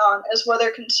focusing on is whether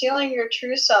concealing your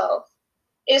true self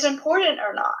is important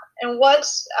or not, and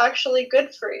what's actually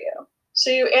good for you.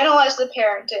 So you analyze the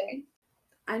parenting.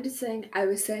 I'm just saying, I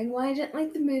was saying why I didn't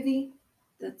like the movie.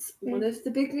 That's one of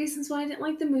the big reasons why I didn't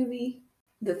like the movie.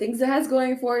 The things it has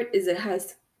going for it is it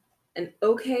has an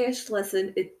okay-ish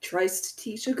lesson. It tries to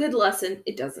teach a good lesson.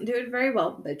 It doesn't do it very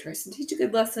well, but it tries to teach a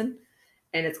good lesson.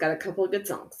 And it's got a couple of good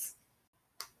songs.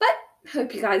 But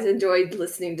hope you guys enjoyed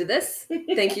listening to this.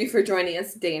 Thank you for joining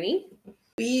us, Danny.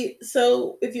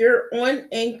 So if you're on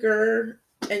Anchor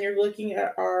and you're looking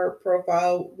at our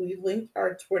profile, we linked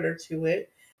our Twitter to it.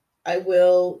 I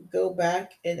will go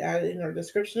back and add it in our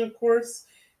description, of course.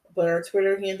 But our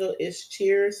Twitter handle is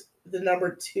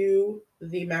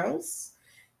cheers2themouse.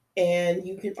 And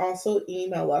you can also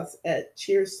email us at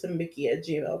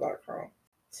cheers2mickey@gmail.com.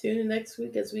 Tune in next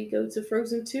week as we go to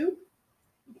Frozen 2.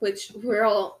 Which we're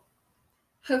all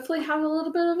hopefully have a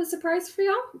little bit of a surprise for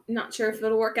y'all. Not sure if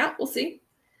it'll work out. We'll see.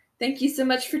 Thank you so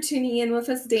much for tuning in with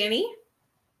us, Danny.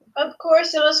 Of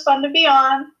course, it was fun to be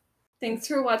on. Thanks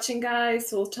for watching,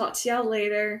 guys. We'll talk to y'all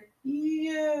later.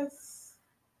 Yes.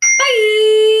 Bye!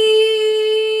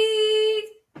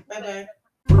 Bye-bye.